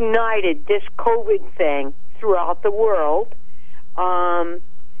ignited this COVID thing throughout the world.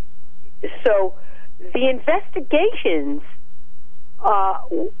 So the investigations,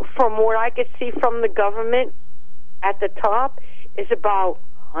 from what I could see from the government at the top, is about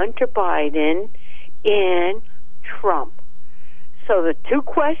Hunter Biden and Trump. So the two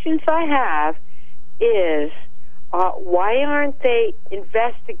questions I have is, why aren't they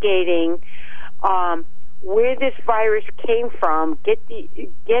investigating where this virus came from,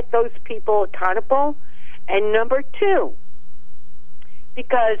 get those people accountable? And number two,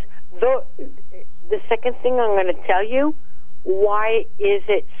 because the second thing I'm going to tell you, why is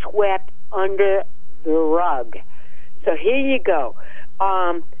it swept under the rug? So here you go.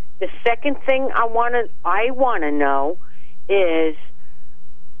 The second thing I want to know is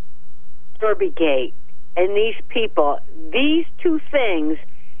Derbygate and these people. These two things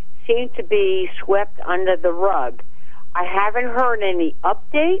seem to be swept under the rug. I haven't heard any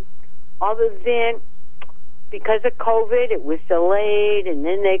update other than because of COVID, it was delayed, and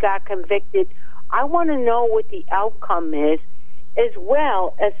then they got convicted. I want to know what the outcome is, as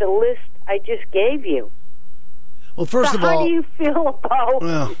well as the list I just gave you. Well, first of all, how do you feel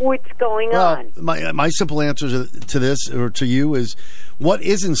about what's going on? My simple answer to this, or to you, is what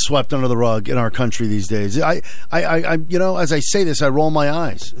isn't swept under the rug in our country these days. I as I say this, I roll my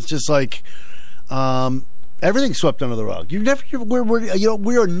eyes. It's just like everything's swept under the rug.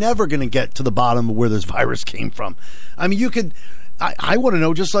 We are never going to get to the bottom of where this virus came from. I mean, you could. I want to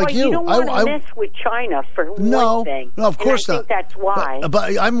know, just like you. You don't want to mess with China for one thing. No, of course not. I not. think that's why.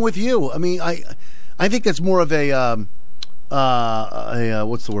 But I'm with you. I mean, I think that's more of a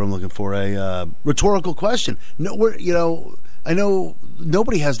what's the word I'm looking for? A rhetorical question. No, I know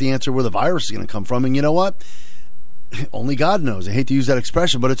nobody has the answer where the virus is going to come from, and you know what? Only God knows. I hate to use that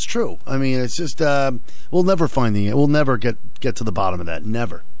expression, but it's true. I mean, it's just we'll never find we'll never get to the bottom of that.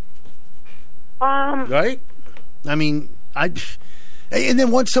 Never. Right? I mean, and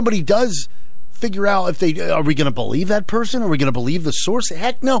then once somebody does figure out if are we going to believe that person? Are we going to believe the source?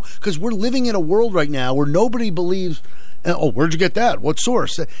 Heck no, because we're living in a world right now where nobody believes. Oh, where'd you get that? What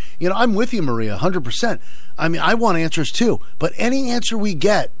source? I'm with you, Maria, 100%. I mean, I want answers too, but any answer we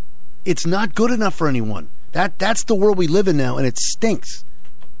get, it's not good enough for anyone. That's the world we live in now, and it stinks.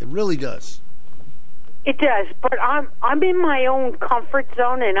 It really does. It does, but I'm in my own comfort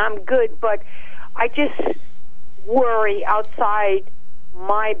zone, and I'm good, but I just worry outside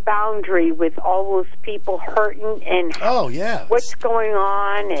my boundary with all those people hurting and what's going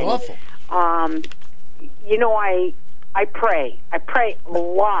on. It's and awful. I pray a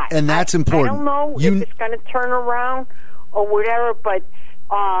lot, and that's important. I don't know if it's going to turn around or whatever, but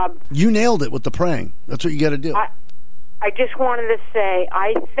you nailed it with the praying. That's what you got to do. I just wanted to say,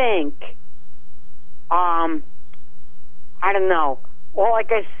 I think, I don't know. All I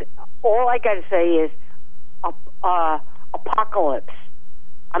got to say is apocalypse.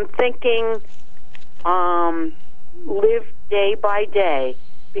 I'm thinking live day by day,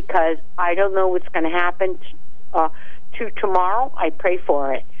 because I don't know what's going to happen to tomorrow. I pray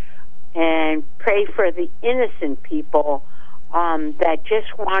for it, and pray for the innocent people that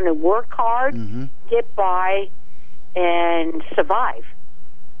just want to work hard, get by, and survive.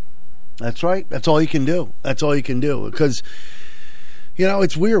 That's right. That's all you can do. That's all you can do. Because,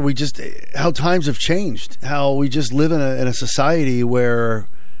 it's weird. How times have changed. How we just live in a society where,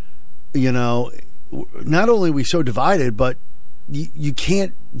 not only are we so divided, but you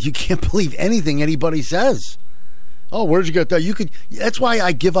can't believe anything anybody says. Oh, where'd you get that? That's why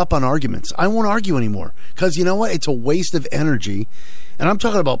I give up on arguments. I won't argue anymore. Because you know what? It's a waste of energy. And I'm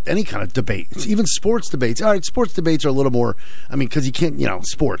talking about any kind of debate. Even sports debates. All right, sports debates are a little more, because you can't,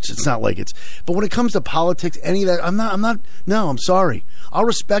 sports. It's not like but when it comes to politics, any of that, I'm sorry. I'll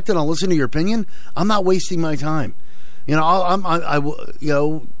respect and I'll listen to your opinion. I'm not wasting my time.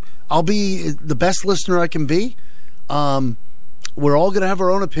 I'll be the best listener I can be. We're all going to have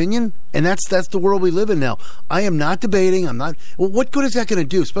our own opinion, and that's the world we live in now. I am not debating. I'm not. Well, what good is that going to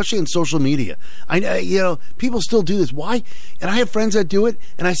do, especially in social media? People still do this. Why? And I have friends that do it,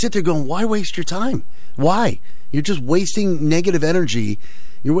 and I sit there going, "Why waste your time? Why? You're just wasting negative energy.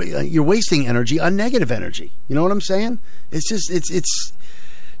 You're wasting energy on negative energy. You know what I'm saying? It's just.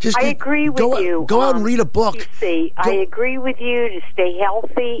 I agree with you. Go out and read a book. I agree with you to stay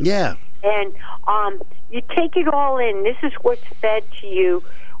healthy. Yeah. And you take it all in. This is what's fed to you,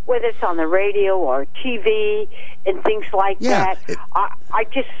 whether it's on the radio or TV and things like that. I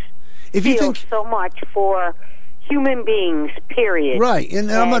just feel so much for human beings, period. Right.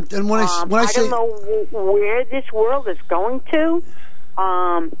 And I'm not. And when I say, I don't know where this world is going to.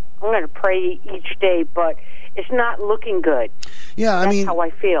 I'm going to pray each day, but it's not looking good. Yeah, That's how I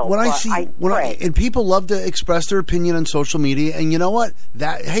feel. And people love to express their opinion on social media, and you know what?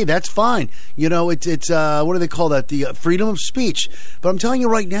 That's fine. It's what do they call that? The freedom of speech. But I'm telling you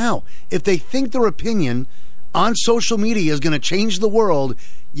right now, if they think their opinion on social media is going to change the world,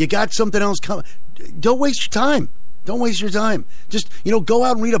 you got something else coming. Don't waste your time. Don't waste your time. Just, go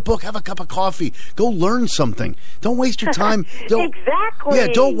out and read a book, have a cup of coffee, go learn something. Don't waste your time. Exactly. Yeah,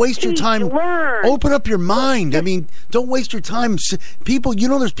 don't waste your time. Learn. Open up your mind. Don't waste your time. People,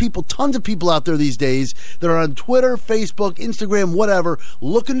 there's tons of people out there these days that are on Twitter, Facebook, Instagram, whatever,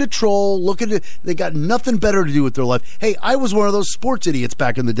 looking to troll, they got nothing better to do with their life. Hey, I was one of those sports idiots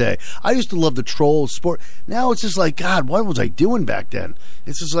back in the day. I used to love to troll sport. Now it's just like, God, what was I doing back then?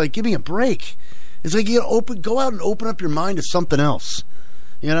 It's just like, give me a break. It's like go out and open up your mind to something else.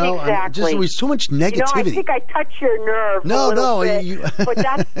 Exactly. There's so much negativity. I think I touch your nerve. No, bit, but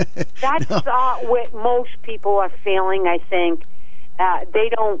that's what most people are feeling. I think they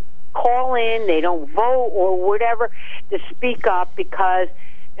don't call in, they don't vote or whatever to speak up because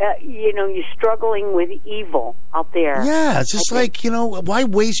you're struggling with evil out there. Yeah, it's just why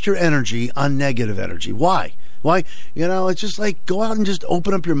waste your energy on negative energy? Why? Why? It's just like go out and just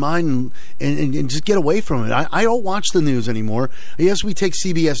open up your mind and just get away from it. I don't watch the news anymore. Yes, we take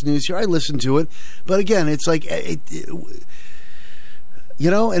CBS News here. I listen to it. But again, it's like,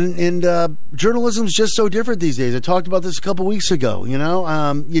 journalism's just so different these days. I talked about this a couple weeks ago.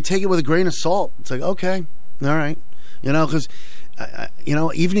 You take it with a grain of salt. It's like, okay, all right. Because,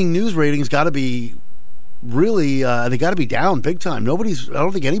 evening news ratings got to be really, they got to be down big time. I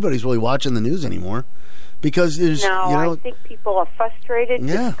don't think anybody's really watching the news anymore. Because there's, I think people are frustrated,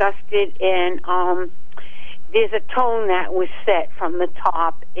 disgusted, and there's a tone that was set from the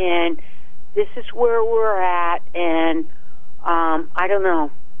top, and this is where we're at, and I don't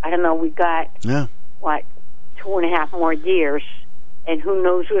know. We got, 2.5 more years, and who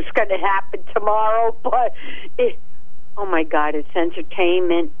knows what's going to happen tomorrow, but oh my God, it's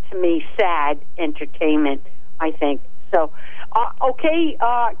entertainment to me, sad entertainment, I think. So, okay,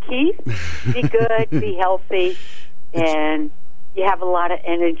 Keith, be good, be healthy, and you have a lot of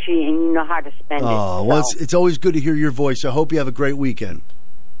energy, and you know how to spend it. Oh, well, it's always good to hear your voice. I hope you have a great weekend.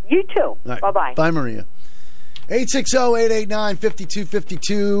 You too. Right. Bye-bye. Bye, Maria.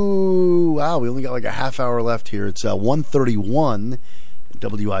 860-889-5252. Wow, we only got like a half hour left here. It's 1:31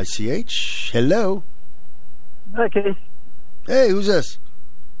 WICH. Hello. Hi, Keith. Hey, who's this?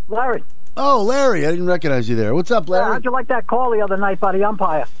 Larry. Oh, Larry. I didn't recognize you there. What's up, Larry? How'd you like that call the other night by the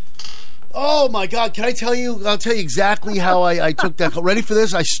umpire? Oh, my God. Can I tell you? I'll tell you exactly how I took that call. Ready for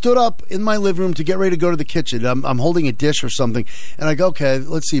this? I stood up in my living room to get ready to go to the kitchen. I'm holding a dish or something. And I go, okay,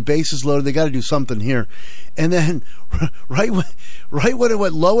 let's see. Bases loaded. They got to do something here. And then right when it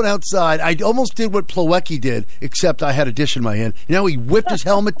went low and outside, I almost did what Plawecki did, except I had a dish in my hand. You know, he whipped his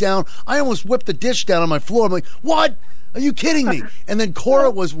helmet down. I almost whipped the dish down on my floor. I'm like, what? Are you kidding me? And then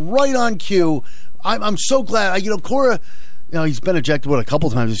Cora was right on cue. I'm so glad. Cora... he's been ejected a couple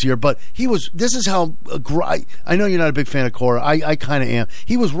times this year, but this is how, I know you're not a big fan of Cora. I kind of am.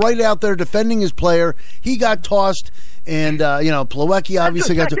 He was right out there defending his player. He got tossed, and, Plawecki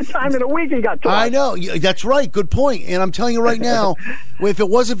obviously got second time in a week he got tossed. I know. That's right. Good point. And I'm telling you right now, if it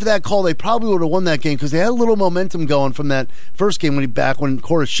wasn't for that call, they probably would have won that game because they had a little momentum going from that first game when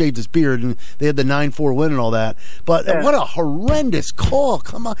Cora shaved his beard and they had the 9-4 win and all that. But what a horrendous call.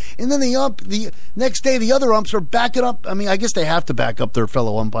 Come on. And then the next day, the other umps are backing up. I mean, I guess they have to back up their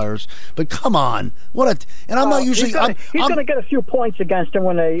fellow umpires. But come on. And I'm not usually... He's going to get a few points against him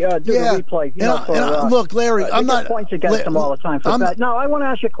when they do the replay. Look, Larry, I'm not... points against him all the time for that. No, I want to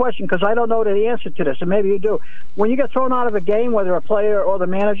ask you a question because I don't know the answer to this, and maybe you do. When you get thrown out of a game, whether a player or the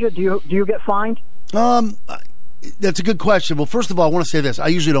manager, do you get fined? That's a good question. Well, first of all, I want to say this. I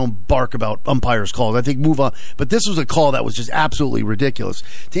usually don't bark about umpires' calls. I think move on. But this was a call that was just absolutely ridiculous.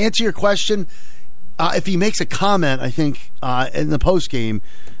 To answer your question, if he makes a comment, I think in the post game,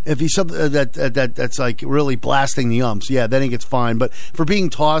 if he's something that's like really blasting the umps, then he gets fined. But for being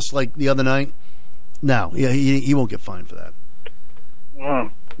tossed like the other night, no, he won't get fined for that.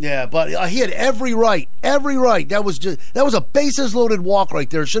 Yeah, but he had every right. That was a bases loaded walk right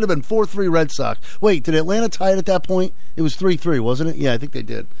there. It should have been 4-3 Red Sox. Wait, did Atlanta tie it at that point? It was 3-3, wasn't it? Yeah, I think they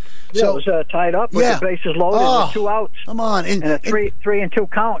did. Yeah, it was tied up with the bases loaded with 2 outs. Come on, and a 3-2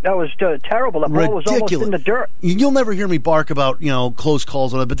 count. That was terrible. The ball was almost in the dirt. You'll never hear me bark about close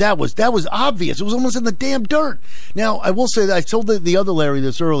calls on it, but that was obvious. It was almost in the damn dirt. Now I will say that I told the other Larry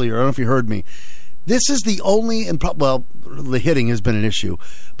this earlier. I don't know if you heard me. This is the only, the hitting has been an issue,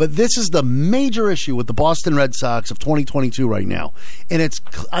 but this is the major issue with the Boston Red Sox of 2022 right now. And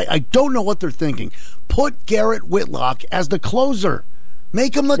I don't know what they're thinking. Put Garrett Whitlock as the closer.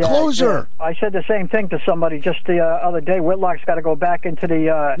 Make him the closer. Yeah. I said the same thing to somebody just the other day. Whitlock's got to go back into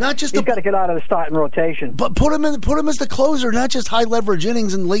the. He's got to get out of the starting rotation. But put him as the closer, not just high leverage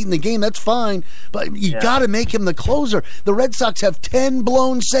innings and late in the game. That's fine, but you got to make him the closer. The Red Sox have 10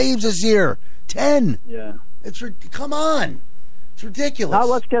 blown saves this year. 10. Yeah. Come on. It's ridiculous. Now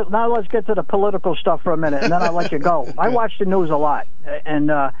let's get to the political stuff for a minute, and then I'll let you go. I watch the news a lot, and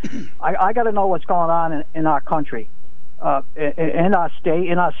I got to know what's going on in our country, in our state,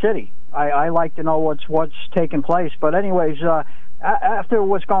 in our city. I like to know what's taking place. But anyways, after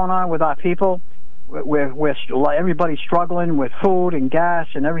what's going on with our people, we're everybody's struggling with food and gas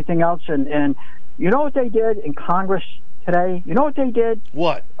and everything else, and you know what they did in Congress today? You know what they did?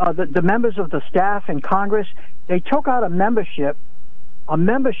 What? The members of the staff in Congress, they took out a membership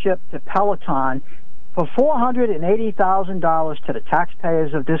to Peloton for $480,000 to the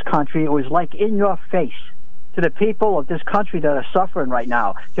taxpayers of this country. It was like in your face to the people of this country that are suffering right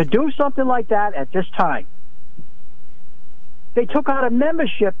now. To do something like that at this time. They took out a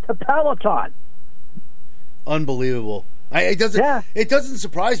membership to Peloton. Unbelievable. It doesn't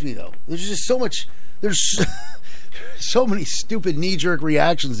surprise me, though. There's just so much... There's so many stupid knee-jerk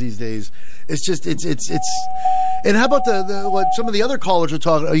reactions these days. It's just it's. And how about what some of the other callers are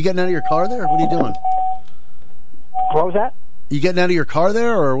talking? Are you getting out of your car there? What are you doing? What was that? You getting out of your car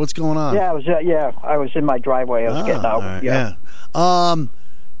there, or what's going on? Yeah, I was in my driveway. I was getting out. Right, yeah.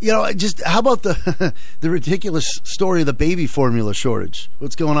 Just how about the ridiculous story of the baby formula shortage?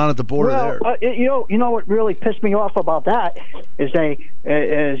 What's going on at the border there? You know what really pissed me off about that is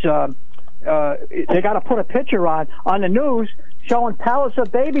they got to put a picture on the news showing pallets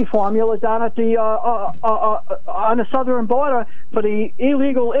of baby formula down at the on the southern border for the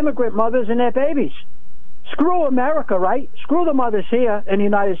illegal immigrant mothers and their babies. Screw America, right? Screw the mothers here in the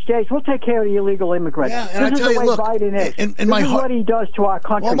United States. We'll take care of the illegal immigrants. Yeah, and this is the way Biden is. And this my is what he does to our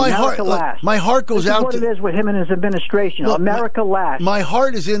country. Well, my heart goes this out. Is what it is with him and his administration. Look, America last. My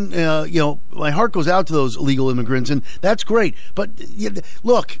heart is in. My heart goes out to those illegal immigrants, and that's great. But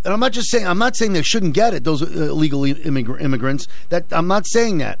look, and I'm not saying they shouldn't get it. Those illegal immigrants. That I'm not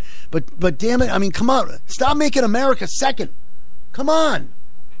saying that. But damn it, I mean, come on, stop making America second. Come on.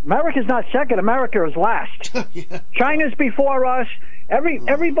 America's not second. America is last. Yeah. China's before us.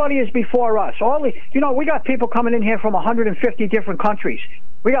 Everybody is before us. We got people coming in here from 150 different countries.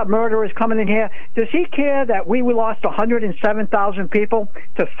 We got murderers coming in here. Does he care that we lost 107,000 people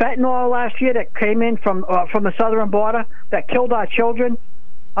to fentanyl last year that came in from the southern border that killed our children?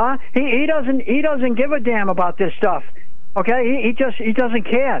 Huh? He doesn't give a damn about this stuff. Okay, he doesn't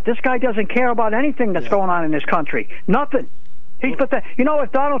care. This guy doesn't care about anything that's going on in this country. Nothing. He's pathetic.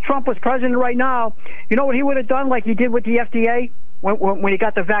 If Donald Trump was president right now, you know what he would have done like he did with the FDA when he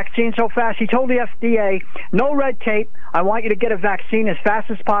got the vaccine so fast? He told the FDA, no red tape. I want you to get a vaccine as fast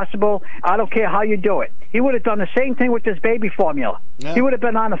as possible. I don't care how you do it. He would have done the same thing with this baby formula. Yeah. He would have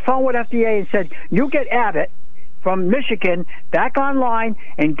been on the phone with FDA and said, you get Abbott from Michigan back online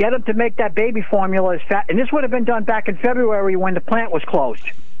and get him to make that baby formula as fast. And this would have been done back in February when the plant was closed.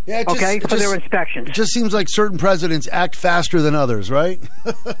 Yeah, for their inspections. It just seems like certain presidents act faster than others, right?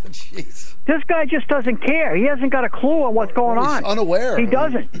 Jeez. This guy just doesn't care. He hasn't got a clue on what's going on. He's unaware. He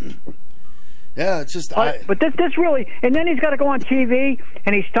doesn't. Yeah, it's just... But this really... And then he's got to go on TV,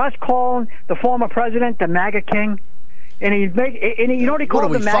 and he starts calling the former president the MAGA king. And you know what he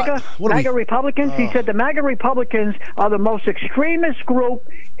called the MAGA Republicans? He said the MAGA Republicans are the most extremist group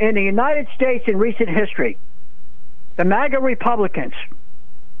in the United States in recent history. The MAGA Republicans.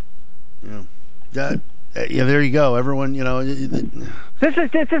 Yeah, there you go. Everyone, This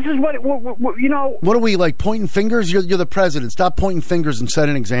is what What are we like pointing fingers? You're the president. Stop pointing fingers and set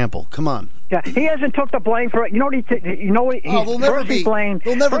an example. Come on. Yeah, he hasn't took the blame for it. They'll never be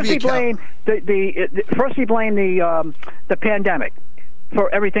First he blamed the pandemic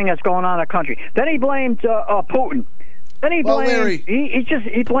for everything that's going on in our country. Then he blamed Putin. Then he blamed. Larry,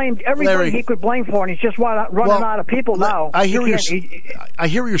 he blamed everybody he could blame for, and he's just running out of people now. I hear what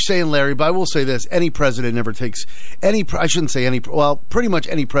you're saying, Larry. But I will say this: any president never takes any. I shouldn't say any. Well, pretty much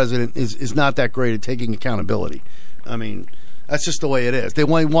any president is not that great at taking accountability. I mean, that's just the way it is. They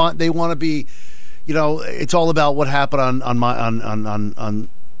want to be. It's all about what happened on my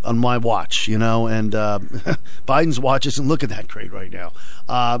watch, and Biden's watch isn't looking that great right now.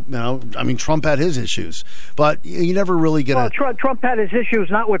 Trump had his issues, but you never really get Trump had his issues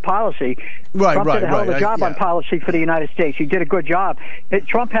not with policy. Right, Trump did a hell of a job on policy for the United States. He did a good job.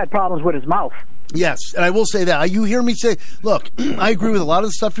 Trump had problems with his mouth. Yes, and I will say that. You hear me say, look, I agree with a lot of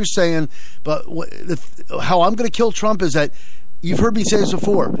the stuff you're saying, but how I'm going to kill Trump is that you've heard me say this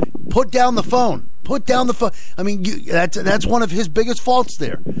before. Put down the phone. Put down the phone. I mean, that's one of his biggest faults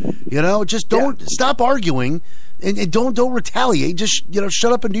there. Just don't stop arguing and don't retaliate. Just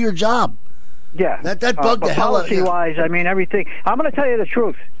shut up and do your job. Yeah, that bugged the hell out of you. Policy-wise, I mean, everything. I'm going to tell you the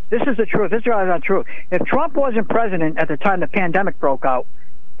truth. This is the truth. This is the truth. If Trump wasn't president at the time the pandemic broke out,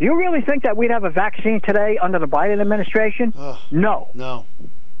 do you really think that we'd have a vaccine today under the Biden administration? No,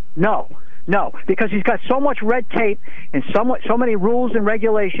 because he's got so much red tape and so many rules and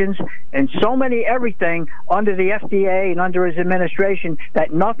regulations and so many everything under the FDA and under his administration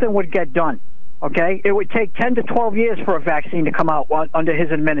that nothing would get done. Okay? It would take 10 to 12 years for a vaccine to come out under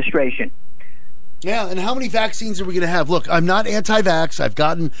his administration. Yeah, and how many vaccines are we going to have? Look, I'm not anti-vax.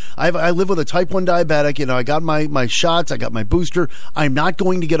 I live with a type 1 diabetic. I got my shots. I got my booster. I'm not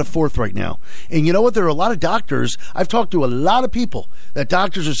going to get a fourth right now. And you know what? There are a lot of doctors. I've talked to a lot of people that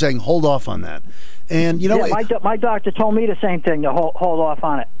doctors are saying, hold off on that. And my doctor told me the same thing, to hold off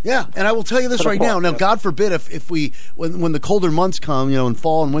on it. Yeah, and I will tell you this right now. Now, God forbid if we when the colder months come, in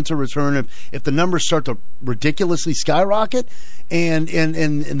fall and winter return, if the numbers start to ridiculously skyrocket, and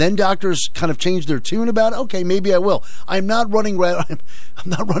then doctors kind of change their tune about it, okay, maybe I will. I'm not running right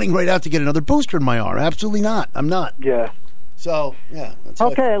out to get another booster in my arm. Absolutely not. I'm not. Yeah. So, yeah.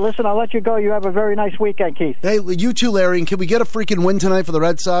 Okay, listen, I'll let you go. You have a very nice weekend, Keith. Hey, you too, Larry. And can we get a freaking win tonight for the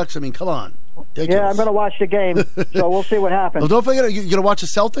Red Sox? I mean, come on. Yeah, I'm going to watch the game, so we'll see what happens. Well, don't forget, you're going to watch the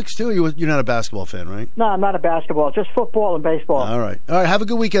Celtics, too? You're not a basketball fan, right? No, I'm not a basketball. Just football and baseball. All right. Have a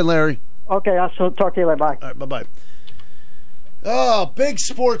good weekend, Larry. Okay, I'll talk to you later. Bye. All right, bye-bye. Oh, big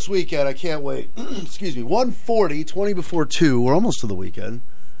sports weekend. I can't wait. Excuse me. 1:40, 20 before 2. We're almost to the weekend.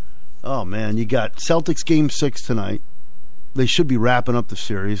 Oh, man, you got Celtics Game 6 tonight. They should be wrapping up the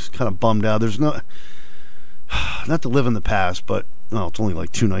series. Kind of bummed out. There's not to live in the past, but it's only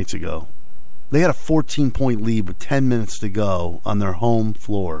like 2 nights ago. They had a 14-point lead with 10 minutes to go on their home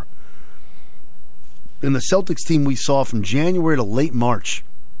floor. And the Celtics team we saw from January to late March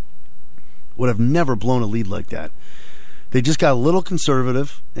would have never blown a lead like that. They just got a little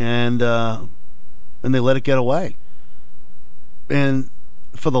conservative, and they let it get away. And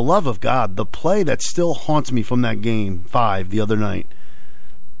for the love of God, the play that still haunts me from that game 5 the other night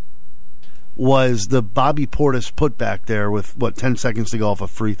was the Bobby Portis putback there with, 10 seconds to go off a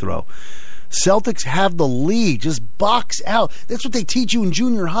free throw. Celtics have the lead. Just box out. That's what they teach you in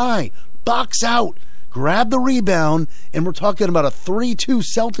junior high. Box out. Grab the rebound, and we're talking about a 3-2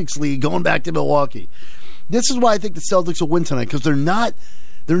 Celtics lead going back to Milwaukee. This is why I think the Celtics will win tonight, because they're not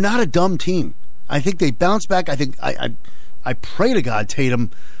a dumb team. I think they bounce back. I think I pray to God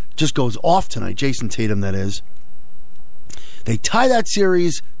Tatum just goes off tonight. Jason Tatum, that is. They tie that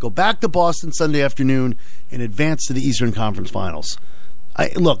series, go back to Boston Sunday afternoon, and advance to the Eastern Conference Finals.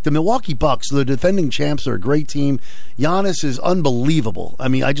 Look, the Milwaukee Bucks, the defending champs, are a great team. Giannis is unbelievable. I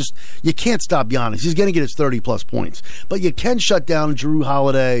mean, you can't stop Giannis. He's going to get his 30-plus points. But you can shut down Jrue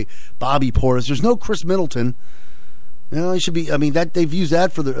Holiday, Bobby Portis. There's no Chris Middleton. He should be. I mean, that they've used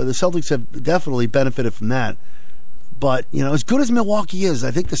that for the Celtics have definitely benefited from that. But, as good as Milwaukee is, I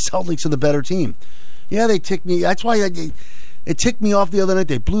think the Celtics are the better team. Yeah, they ticked me. That's why it ticked me off the other night.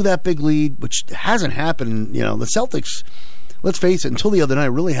 They blew that big lead, which hasn't happened. The Celtics, let's face it, until the other night,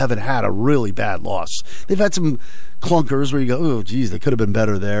 really haven't had a really bad loss. They've had some clunkers where you go, oh, geez, they could have been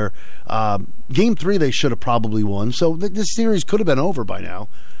better there. Game 3, they should have probably won. So this series could have been over by now.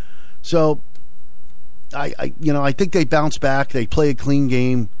 So, I think they bounce back. They play a clean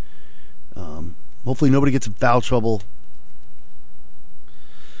game. Hopefully nobody gets in foul trouble.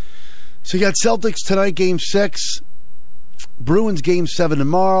 So you got Celtics tonight, Game 6. Bruins Game 7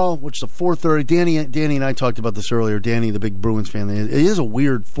 tomorrow, which is a 4:30. Danny and I talked about this earlier. Danny, the big Bruins fan, it is a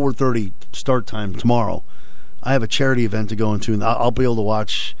weird 4:30 start time tomorrow. I have a charity event to go into, and I'll be able to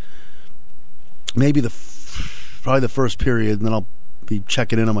watch maybe probably the first period, and then I'll be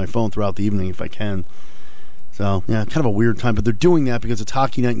checking in on my phone throughout the evening if I can. So, yeah, kind of a weird time. But they're doing that because it's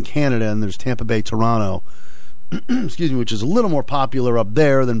hockey night in Canada, and there's Tampa Bay, Toronto, excuse me, which is a little more popular up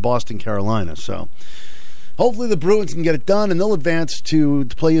there than Boston, Carolina. So, hopefully the Bruins can get it done, and they'll advance to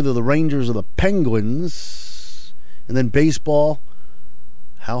play either the Rangers or the Penguins. And then baseball.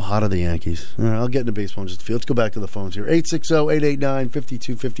 How hot are the Yankees? All right, I'll get into baseball in just a few. Let's go back to the phones here.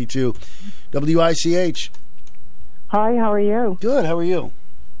 860-889-5252. WICH. Hi, how are you? Good, how are you?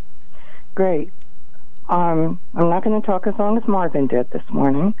 Great. I'm not going to talk as long as Marvin did this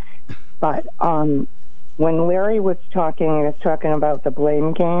morning, but when Larry was talking, he was talking about the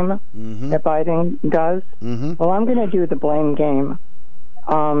blame game that Biden does. Well, I'm going to do the blame game.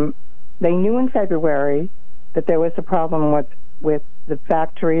 They knew in February that there was a problem with the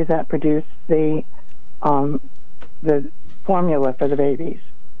factories that produce the formula for the babies.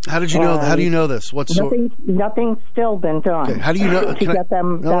 How did you know? How do you know this? Nothing's still been done. Okay, how do you know to get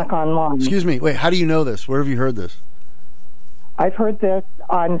them back online? Excuse me. Wait. How do you know this? Where have you heard this? I've heard this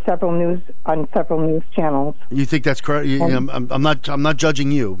on several news channels. You think that's correct? I'm not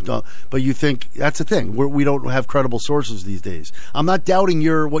judging you, but you think that's the thing. We don't have credible sources these days. I'm not doubting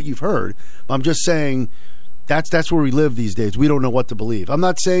what you've heard. I'm just saying that's where we live these days. We don't know what to believe. I'm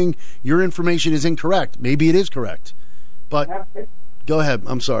not saying your information is incorrect. Maybe it is correct, but. Go ahead.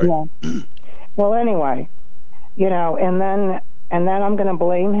 I'm sorry. Yeah. Well, anyway, and then I'm going to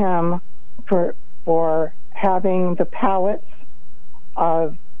blame him for having the pallets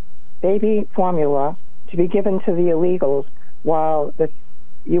of baby formula to be given to the illegals while the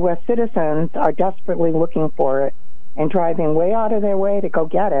U.S. citizens are desperately looking for it and driving way out of their way to go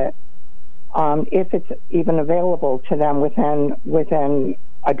get it, if it's even available to them within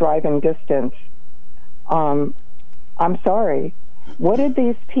a driving distance. I'm sorry. What did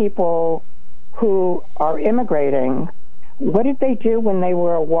these people who are immigrating, what did they do when they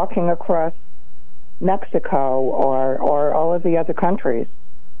were walking across Mexico or all of the other countries?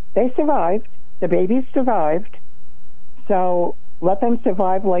 They survived. The babies survived. So let them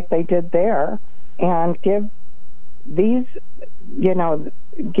survive like they did there and give this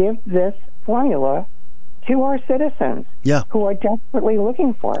formula to our citizens who are desperately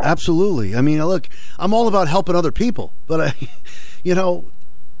looking for it. Absolutely. I mean, look, I'm all about helping other people, but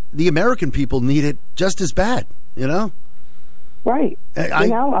the American people need it just as bad, Right.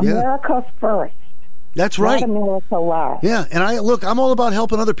 America first. That's right. Not America last. Yeah, and I'm all about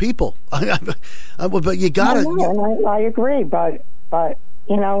helping other people. But you got to. I agree, but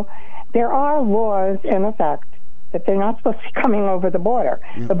You know, there are laws in effect that they're not supposed to be coming over the border.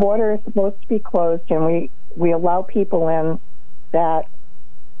 Yeah. The border is supposed to be closed, and we allow people in that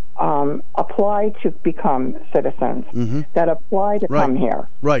apply to become citizens, that apply to come here.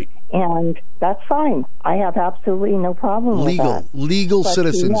 Right. And that's fine. I have absolutely no problem with that. Legal But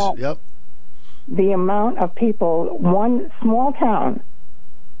citizens. yet, the amount of people, one small town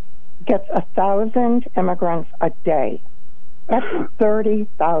gets 1,000 immigrants a day. That's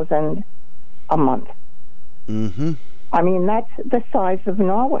 30,000 a month. Mm-hmm. I mean, that's the size of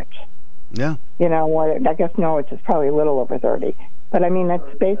Norwich. Yeah. You know, I guess Norwich is probably a little over 30. But I mean,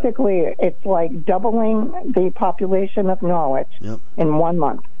 it's like doubling the population of Norwich in 1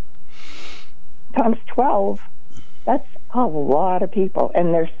 month. Times 12, that's a lot of people.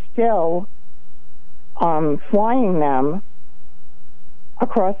 And they're still flying them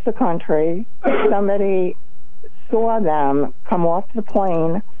across the country. Somebody saw them come off the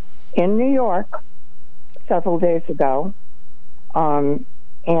plane in New York several days ago, and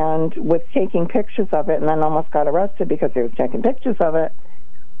was taking pictures of it, and then almost got arrested because he was taking pictures of it,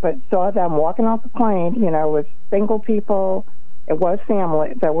 but saw them walking off the plane, you know, with single people. It was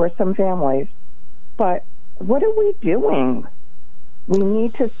family. There were some families. But what are we doing? We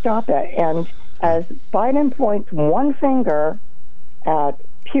need to stop it. And as Biden points one finger at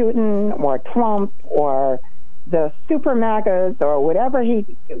Putin or Trump or the super MAGAs or whatever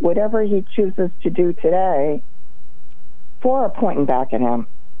he chooses to do today, four are pointing back at him.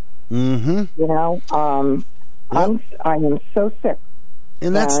 Mm-hmm. You know, I am so sick.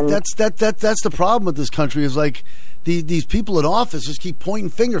 And that's the problem with this country is like these people in office just keep pointing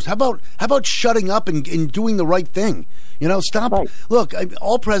fingers. How about shutting up and doing the right thing? You know, stop. Right. Look,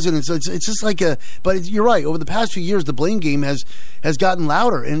 all presidents. It's just like But you're right. Over the past few years, the blame game has gotten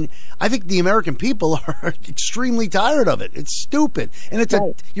louder, and I think the American people are extremely tired of it. It's stupid,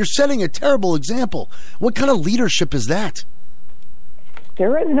 and you're setting a terrible example. What kind of leadership is that?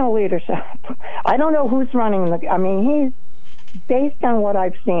 There is no leadership. I don't know who's running I mean, he's based on what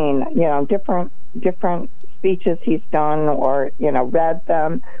I've seen. You know, different speeches he's done, or read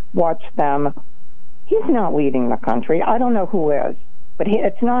them, watched them. He's not leading the country. I don't know who is, but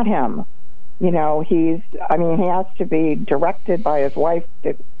it's not him. You know, he has to be directed by his wife.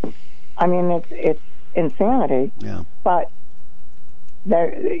 It's insanity. Yeah. But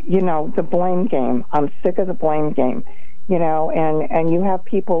the blame game. I'm sick of the blame game. You know, and you have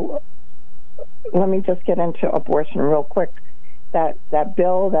people. Let me just get into abortion real quick. That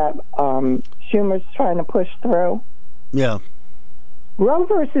bill that Schumer's trying to push through. Yeah. Roe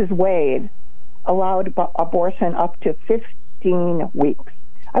versus Wade allowed abortion up to 15 weeks.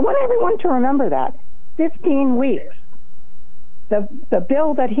 I want everyone to remember that. 15 weeks. The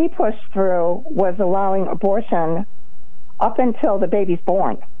bill that he pushed through was allowing abortion up until the baby's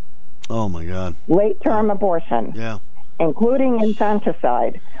born. Oh, my God. Late-term abortion. Yeah. Including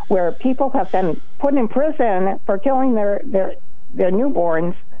infanticide, where people have been put in prison for killing their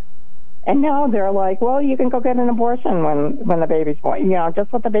newborns, and now they're like, well, you can go get an abortion when the baby's born.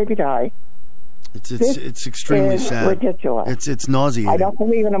 Just let the baby die. It's extremely sad. Ridiculous. It's nauseating. I don't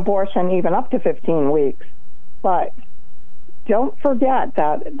believe in abortion even up to 15 weeks, but don't forget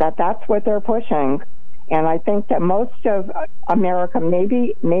that's what they're pushing. And I think that most of America,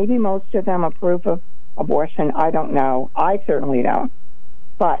 maybe most of them approve of abortion. I don't know. I certainly don't.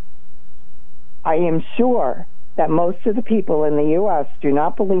 But I am sure that most of the people in the U.S. do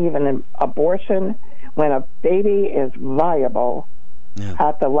not believe in an abortion when a baby is viable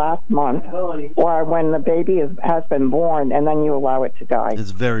at the last month, or when the baby has been born and then you allow it to die.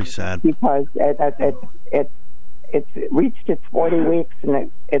 It's very sad. Because it's reached its 40 weeks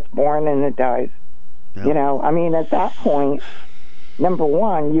and it's born and it dies. Yeah. You know, I mean, at that point, number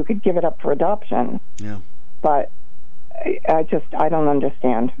one, you could give it up for adoption. Yeah. But I don't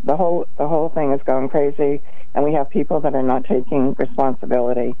understand. The whole thing is going crazy, and we have people that are not taking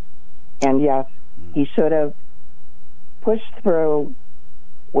responsibility. And yes, he should have pushed through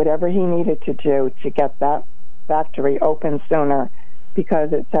whatever he needed to do to get that factory open sooner,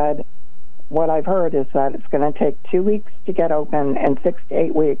 because it said, what I've heard is that it's going to take 2 weeks to get open and 6 to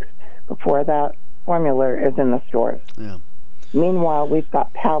 8 weeks before that formula is in the stores. Yeah. Meanwhile, we've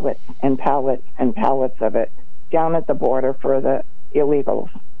got pallets and pallets and pallets of it down at the border for the illegals.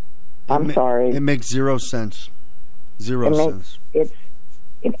 I'm sorry. It makes zero sense. Zero sense. It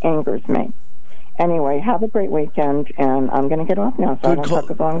angers me. Anyway, have a great weekend, and I'm going to get off now, so I don't talk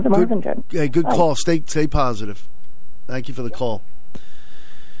as long as Marvin did. Yeah, good call. Stay positive. Thank you for the call.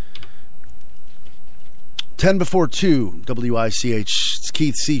 10 before 2, WICH. It's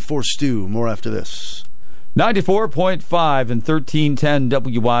Keith C. for Stu. More after this. 94.5 and 1310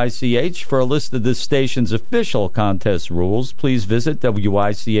 WICH. For a list of this station's official contest rules, please visit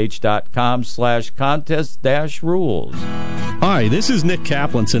WICH.com/contest-rules. Hi, this is Nick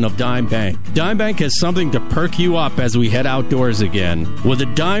Kaplanson of Dime Bank. Dime Bank has something to perk you up as we head outdoors again. With a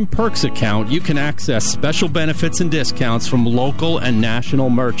Dime Perks account, you can access special benefits and discounts from local and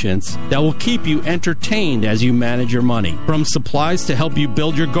national merchants that will keep you entertained as you manage your money. From supplies to help you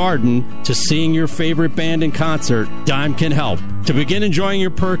build your garden to seeing your favorite band in concert, Dime can help. To begin enjoying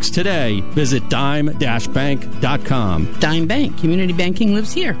your perks today, visit dime-bank.com. Dime Bank. Community banking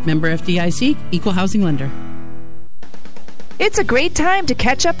lives here. Member FDIC. Equal housing lender. It's a great time to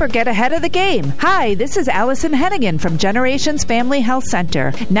catch up or get ahead of the game. Hi, this is Allison Hennigan from Generations Family Health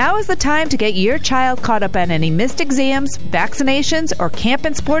Center. Now is the time to get your child caught up on any missed exams, vaccinations, or camp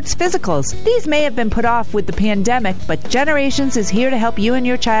and sports physicals. These may have been put off with the pandemic, but Generations is here to help you and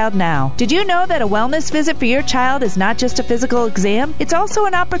your child now. Did you know that a wellness visit for your child is not just a physical exam? It's also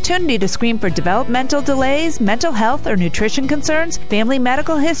an opportunity to screen for developmental delays, mental health or nutrition concerns, family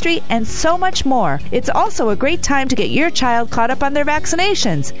medical history, and so much more. It's also a great time to get your child caught up on their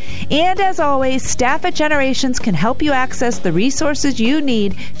vaccinations. And as always, staff at Generations can help you access the resources you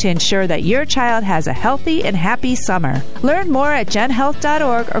need to ensure that your child has a healthy and happy summer. Learn more at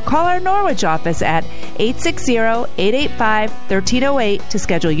genhealth.org or call our Norwich office at 860-885-1308 to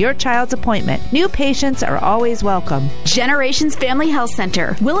schedule your child's appointment. New patients are always welcome. Generations Family Health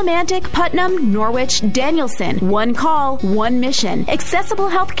Center, Willimantic, Putnam, Norwich, Danielson. One call, one mission. Accessible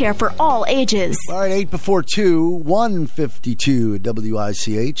health care for all ages. All right, 8 before 2, 1:52 at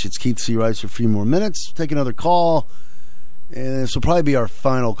WICH. It's Keith C. Rice for a few more minutes. Take another call. And this will probably be our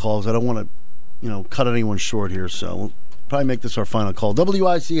final calls. I don't want to, cut anyone short here, so we'll probably make this our final call.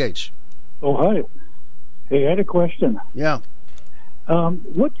 WICH. Oh, hi. Hey, I had a question. Yeah.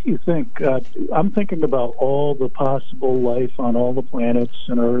 What do you think? I'm thinking about all the possible life on all the planets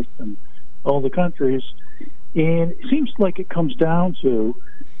and Earth and all the countries, and it seems like it comes down to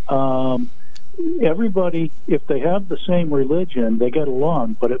everybody, if they have the same religion, they get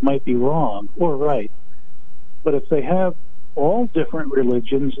along, but it might be wrong or right. But if they have all different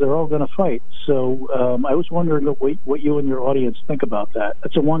religions, they're all going to fight. So I was wondering what you and your audience think about that.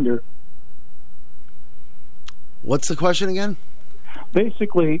 It's a wonder. What's the question again?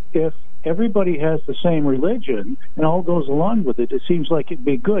 Basically, if everybody has the same religion and all goes along with it, it seems like it'd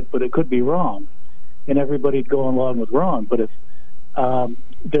be good, but it could be wrong. And everybody'd go along with wrong. But if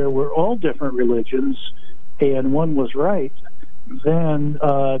there were all different religions and one was right, then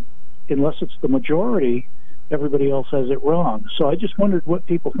unless it's the majority, everybody else has it wrong. So I just wondered what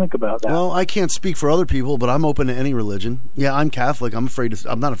people think about that. Well, I can't speak for other people, but I'm open to any religion. Yeah, I'm Catholic. I'm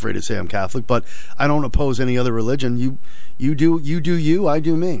not afraid to say I'm Catholic, but I don't oppose any other religion. You do you, I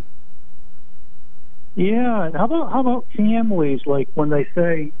do me. Yeah, and how about families? Like when they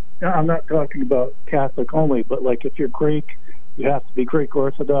say, I'm not talking about Catholic only, but like if you're Greek, you have to be Greek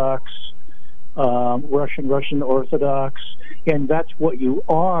Orthodox, Russian Orthodox, and that's what you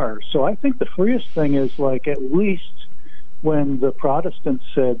are. So I think the freest thing is, like, at least when the Protestants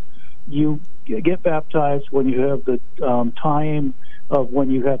said you get baptized when you have the time of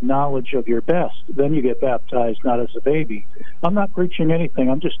when you have knowledge of your best, then you get baptized, not as a baby. I'm not preaching anything.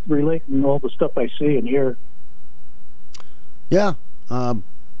 I'm just relating all the stuff I see and hear. Yeah,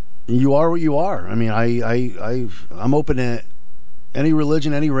 you are what you are. I mean, I'm open to any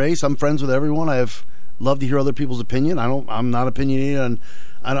religion, any race. I'm friends with everyone. I've love to hear other people's opinion. I'm not opinionated, and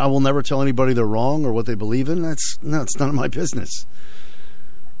I will never tell anybody they're wrong or what they believe in. It's none of my business.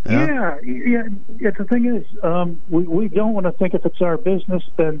 Yeah. The thing is, we don't want to think if it's our business.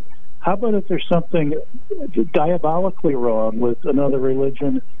 Then how about if there's something diabolically wrong with another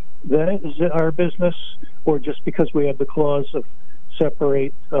religion? Then is it our business, or just because we have the clause of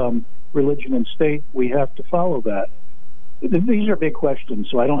separate religion and state, we have to follow that? These are big questions,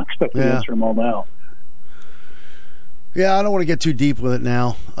 so I don't expect to answer them all now. Yeah, I don't want to get too deep with it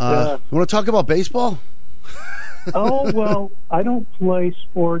now. You want to talk about baseball? Oh, well, I don't play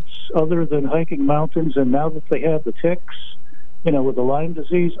sports other than hiking mountains, and now that they have the ticks, with the Lyme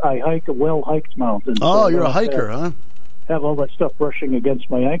disease, I hike a well-hiked mountain. Oh, so you're a hiker, huh? Have all that stuff brushing against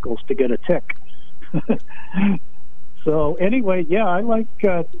my ankles to get a tick. So anyway, yeah, I like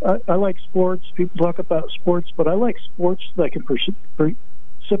sports. People talk about sports, but I like sports that I can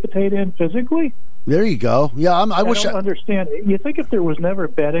precipitate in physically. There you go. Yeah, I wish don't understand. You think if there was never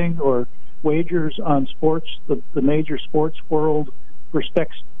betting or wagers on sports, the major sports world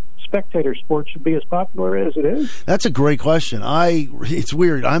respects spectator sport should be as popular as it is? That's a great question. It's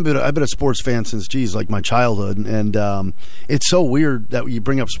weird. I've been a sports fan since, like my childhood, and it's so weird that you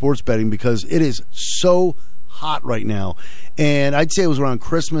bring up sports betting because it is so hot right now. And I'd say it was around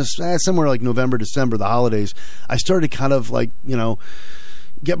Christmas, somewhere like November, December, the holidays. I started to kind of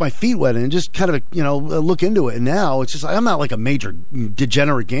get my feet wet and just kind of, look into it. And now it's just, I'm not like a major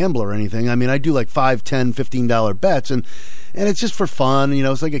degenerate gambler or anything. I mean, I do like $5, $10, $15 bets, and it's just for fun.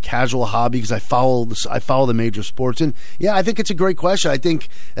 It's like a casual hobby because I follow the major sports. And yeah, I think it's a great question. I think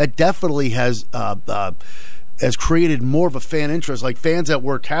that definitely has created more of a fan interest. Like fans that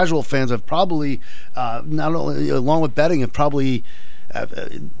were casual fans have probably, not only along with betting, have probably,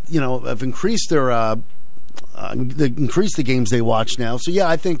 have increased their. Increase the games they watch now. So yeah,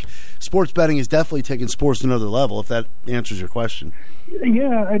 I think sports betting is definitely taking sports to another level, if that answers your question.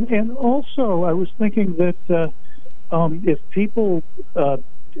 Yeah, and also I was thinking that if people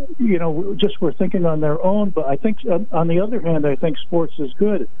just were thinking on their own, but I think on the other hand, I think sports is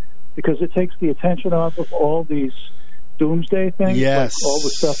good because it takes the attention off of all these doomsday things. Yes, like all the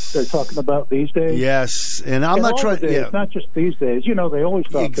stuff they're talking about these days. Yes, and I'm not trying. Yeah, it's not just these days. They always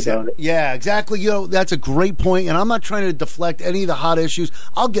talk about it. Yeah, exactly. That's a great point, and I'm not trying to deflect any of the hot issues.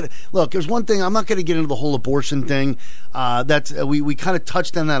 Look, there's one thing I'm not going to get into the whole abortion thing. That's we kind of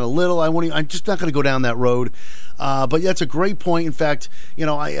touched on that a little. I'm just not going to go down that road. But that's a great point. In fact,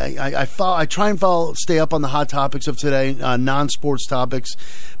 I try and stay up on the hot topics of today, non-sports topics.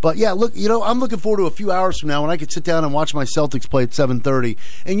 But yeah, look, I'm looking forward to a few hours from now when I could sit down and watch my Celtics play at 7:30.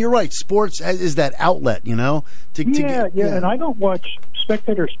 And you're right, sports is that outlet, Yeah, and I don't watch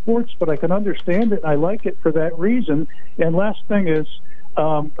spectator sports, but I can understand it. I like it for that reason. And last thing is,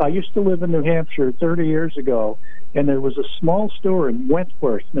 I used to live in New Hampshire 30 years ago, and there was a small store in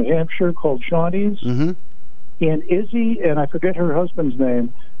Wentworth, New Hampshire, called Shawnee's. Mm-hmm. And Izzy, and I forget her husband's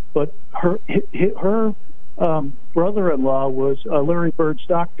name, but her brother-in-law was Larry Bird's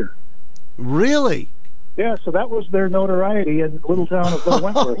doctor. Really? Yeah, so that was their notoriety in the little town of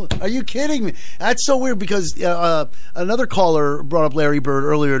Wentworth. Are you kidding me? That's so weird because another caller brought up Larry Bird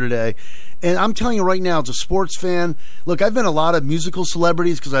earlier today, and I'm telling you right now, as a sports fan, look, I've been a lot of musical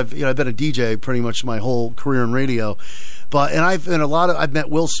celebrities because I've been a DJ pretty much my whole career in radio. I've met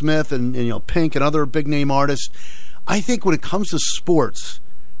Will Smith and Pink and other big name artists. I think when it comes to sports,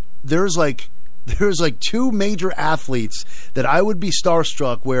 there's like two major athletes that I would be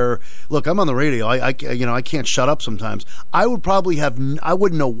starstruck. Where look, I'm on the radio. I can't shut up sometimes. I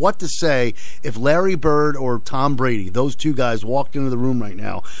wouldn't know what to say if Larry Bird or Tom Brady, those two guys, walked into the room right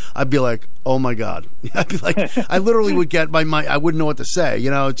now. I'd be like, oh my God. I'd be like, I literally would get my mind. I wouldn't know what to say.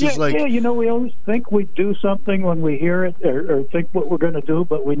 It's just we always think we do something when we hear it or think what we're going to do,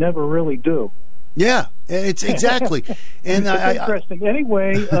 but we never really do. Yeah, it's exactly. And it's interesting.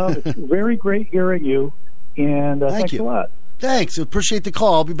 Anyway, it's very great hearing you, and thanks a lot. Thanks. Appreciate the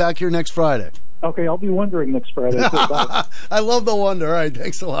call. I'll be back here next Friday. Okay, I'll be wondering next Friday. I love the Wonder. All right,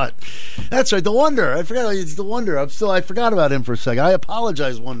 thanks a lot. That's right, the Wonder. I forgot it's the Wonder. I forgot about him for a second. I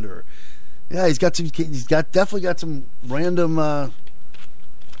apologize, Wonder. Yeah, he's definitely got some random.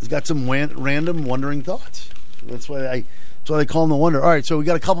 He's got some random wondering thoughts. That's why they call him the Wonder. All right, so we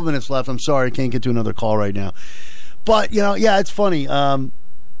got a couple minutes left. I'm sorry, I can't get to another call right now. But it's funny. I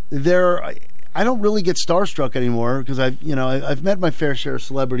don't really get starstruck anymore because I've met my fair share of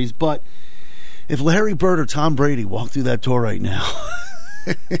celebrities. But if Larry Bird or Tom Brady walked through that door right now,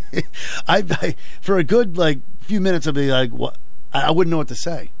 I for a good few minutes I'd be like, what? I wouldn't know what to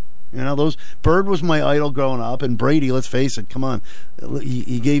say. Bird was my idol growing up, and Brady, let's face it, come on,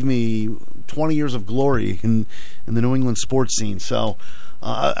 he gave me 20 years of glory in the New England sports scene. So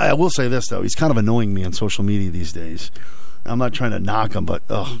I will say this, though. He's kind of annoying me on social media these days. I'm not trying to knock him, but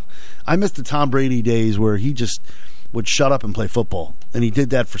I miss the Tom Brady days where he just would shut up and play football. And he did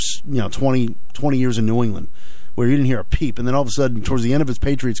that for 20 years in New England, where you didn't hear a peep. And then all of a sudden, towards the end of his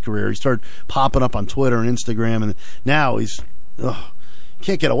Patriots career, he started popping up on Twitter and Instagram, and now he's...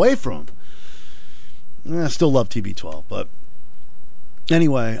 can't get away from him. I still love TB12, but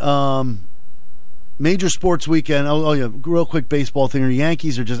anyway, major sports weekend. Oh yeah, real quick baseball thing. The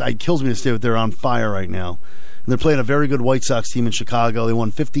Yankees are it kills me to say that they're on fire right now. And they're playing a very good White Sox team in Chicago. They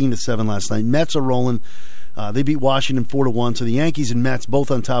won 15-7 last night. Mets are rolling. They beat Washington 4-1. So the Yankees and Mets both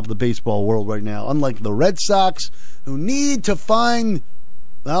on top of the baseball world right now. Unlike the Red Sox, who need to find...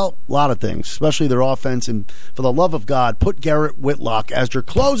 Well, a lot of things, especially their offense. And for the love of God, put Garrett Whitlock as your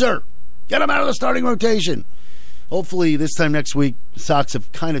closer. Get him out of the starting rotation. Hopefully, this time next week, the Sox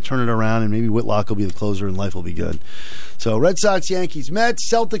have kind of turned it around, and maybe Whitlock will be the closer, and life will be good. So, Red Sox, Yankees,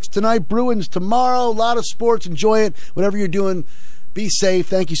 Mets, Celtics tonight, Bruins tomorrow. A lot of sports. Enjoy it. Whatever you're doing, Be safe.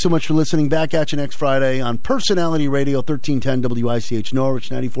 Thank you so much for listening. Back at you next Friday on Personality Radio, 1310 WICH Norwich,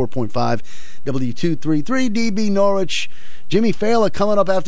 94.5 W233 DB Norwich. Jimmy Fallon coming up after